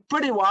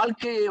 எப்படி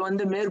வாழ்க்கையை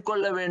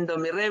மேற்கொள்ள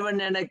வேண்டும், இறைவன்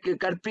எனக்கு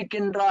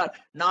கற்பிக்கின்றார்,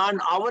 நான்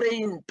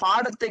அவரின்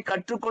பாடத்தை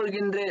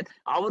கற்றுக்கொள்கின்றேன்,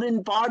 அவரின்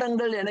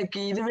பாடங்கள் எனக்கு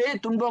இதுவே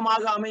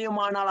துன்பமாக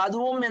அமையுமானால்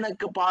அதுவும்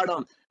எனக்கு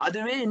பாடம்,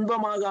 அதுவே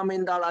இன்பமாக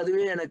அமைந்தால்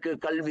அதுவே எனக்கு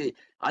கல்வி,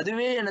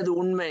 அதுவே எனது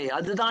உண்மை,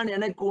 அதுதான்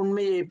எனக்கு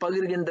உண்மையை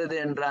பகிர்கின்றது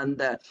என்ற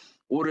அந்த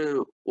ஒரு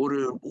ஒரு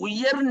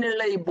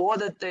உயர்நிலை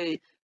போதத்தை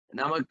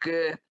நமக்கு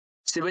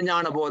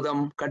சிவஞான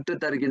போதம்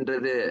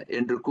கற்றுத்தருகின்றது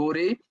என்று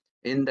கூறி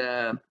இந்த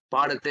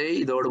பாடத்தை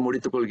இதோடு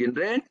முடித்துக்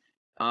கொள்கின்றேன்.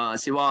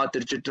 சிவா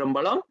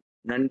திருச்சிற்றம்பலம்.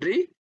 நன்றி,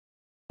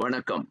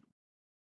 வணக்கம்.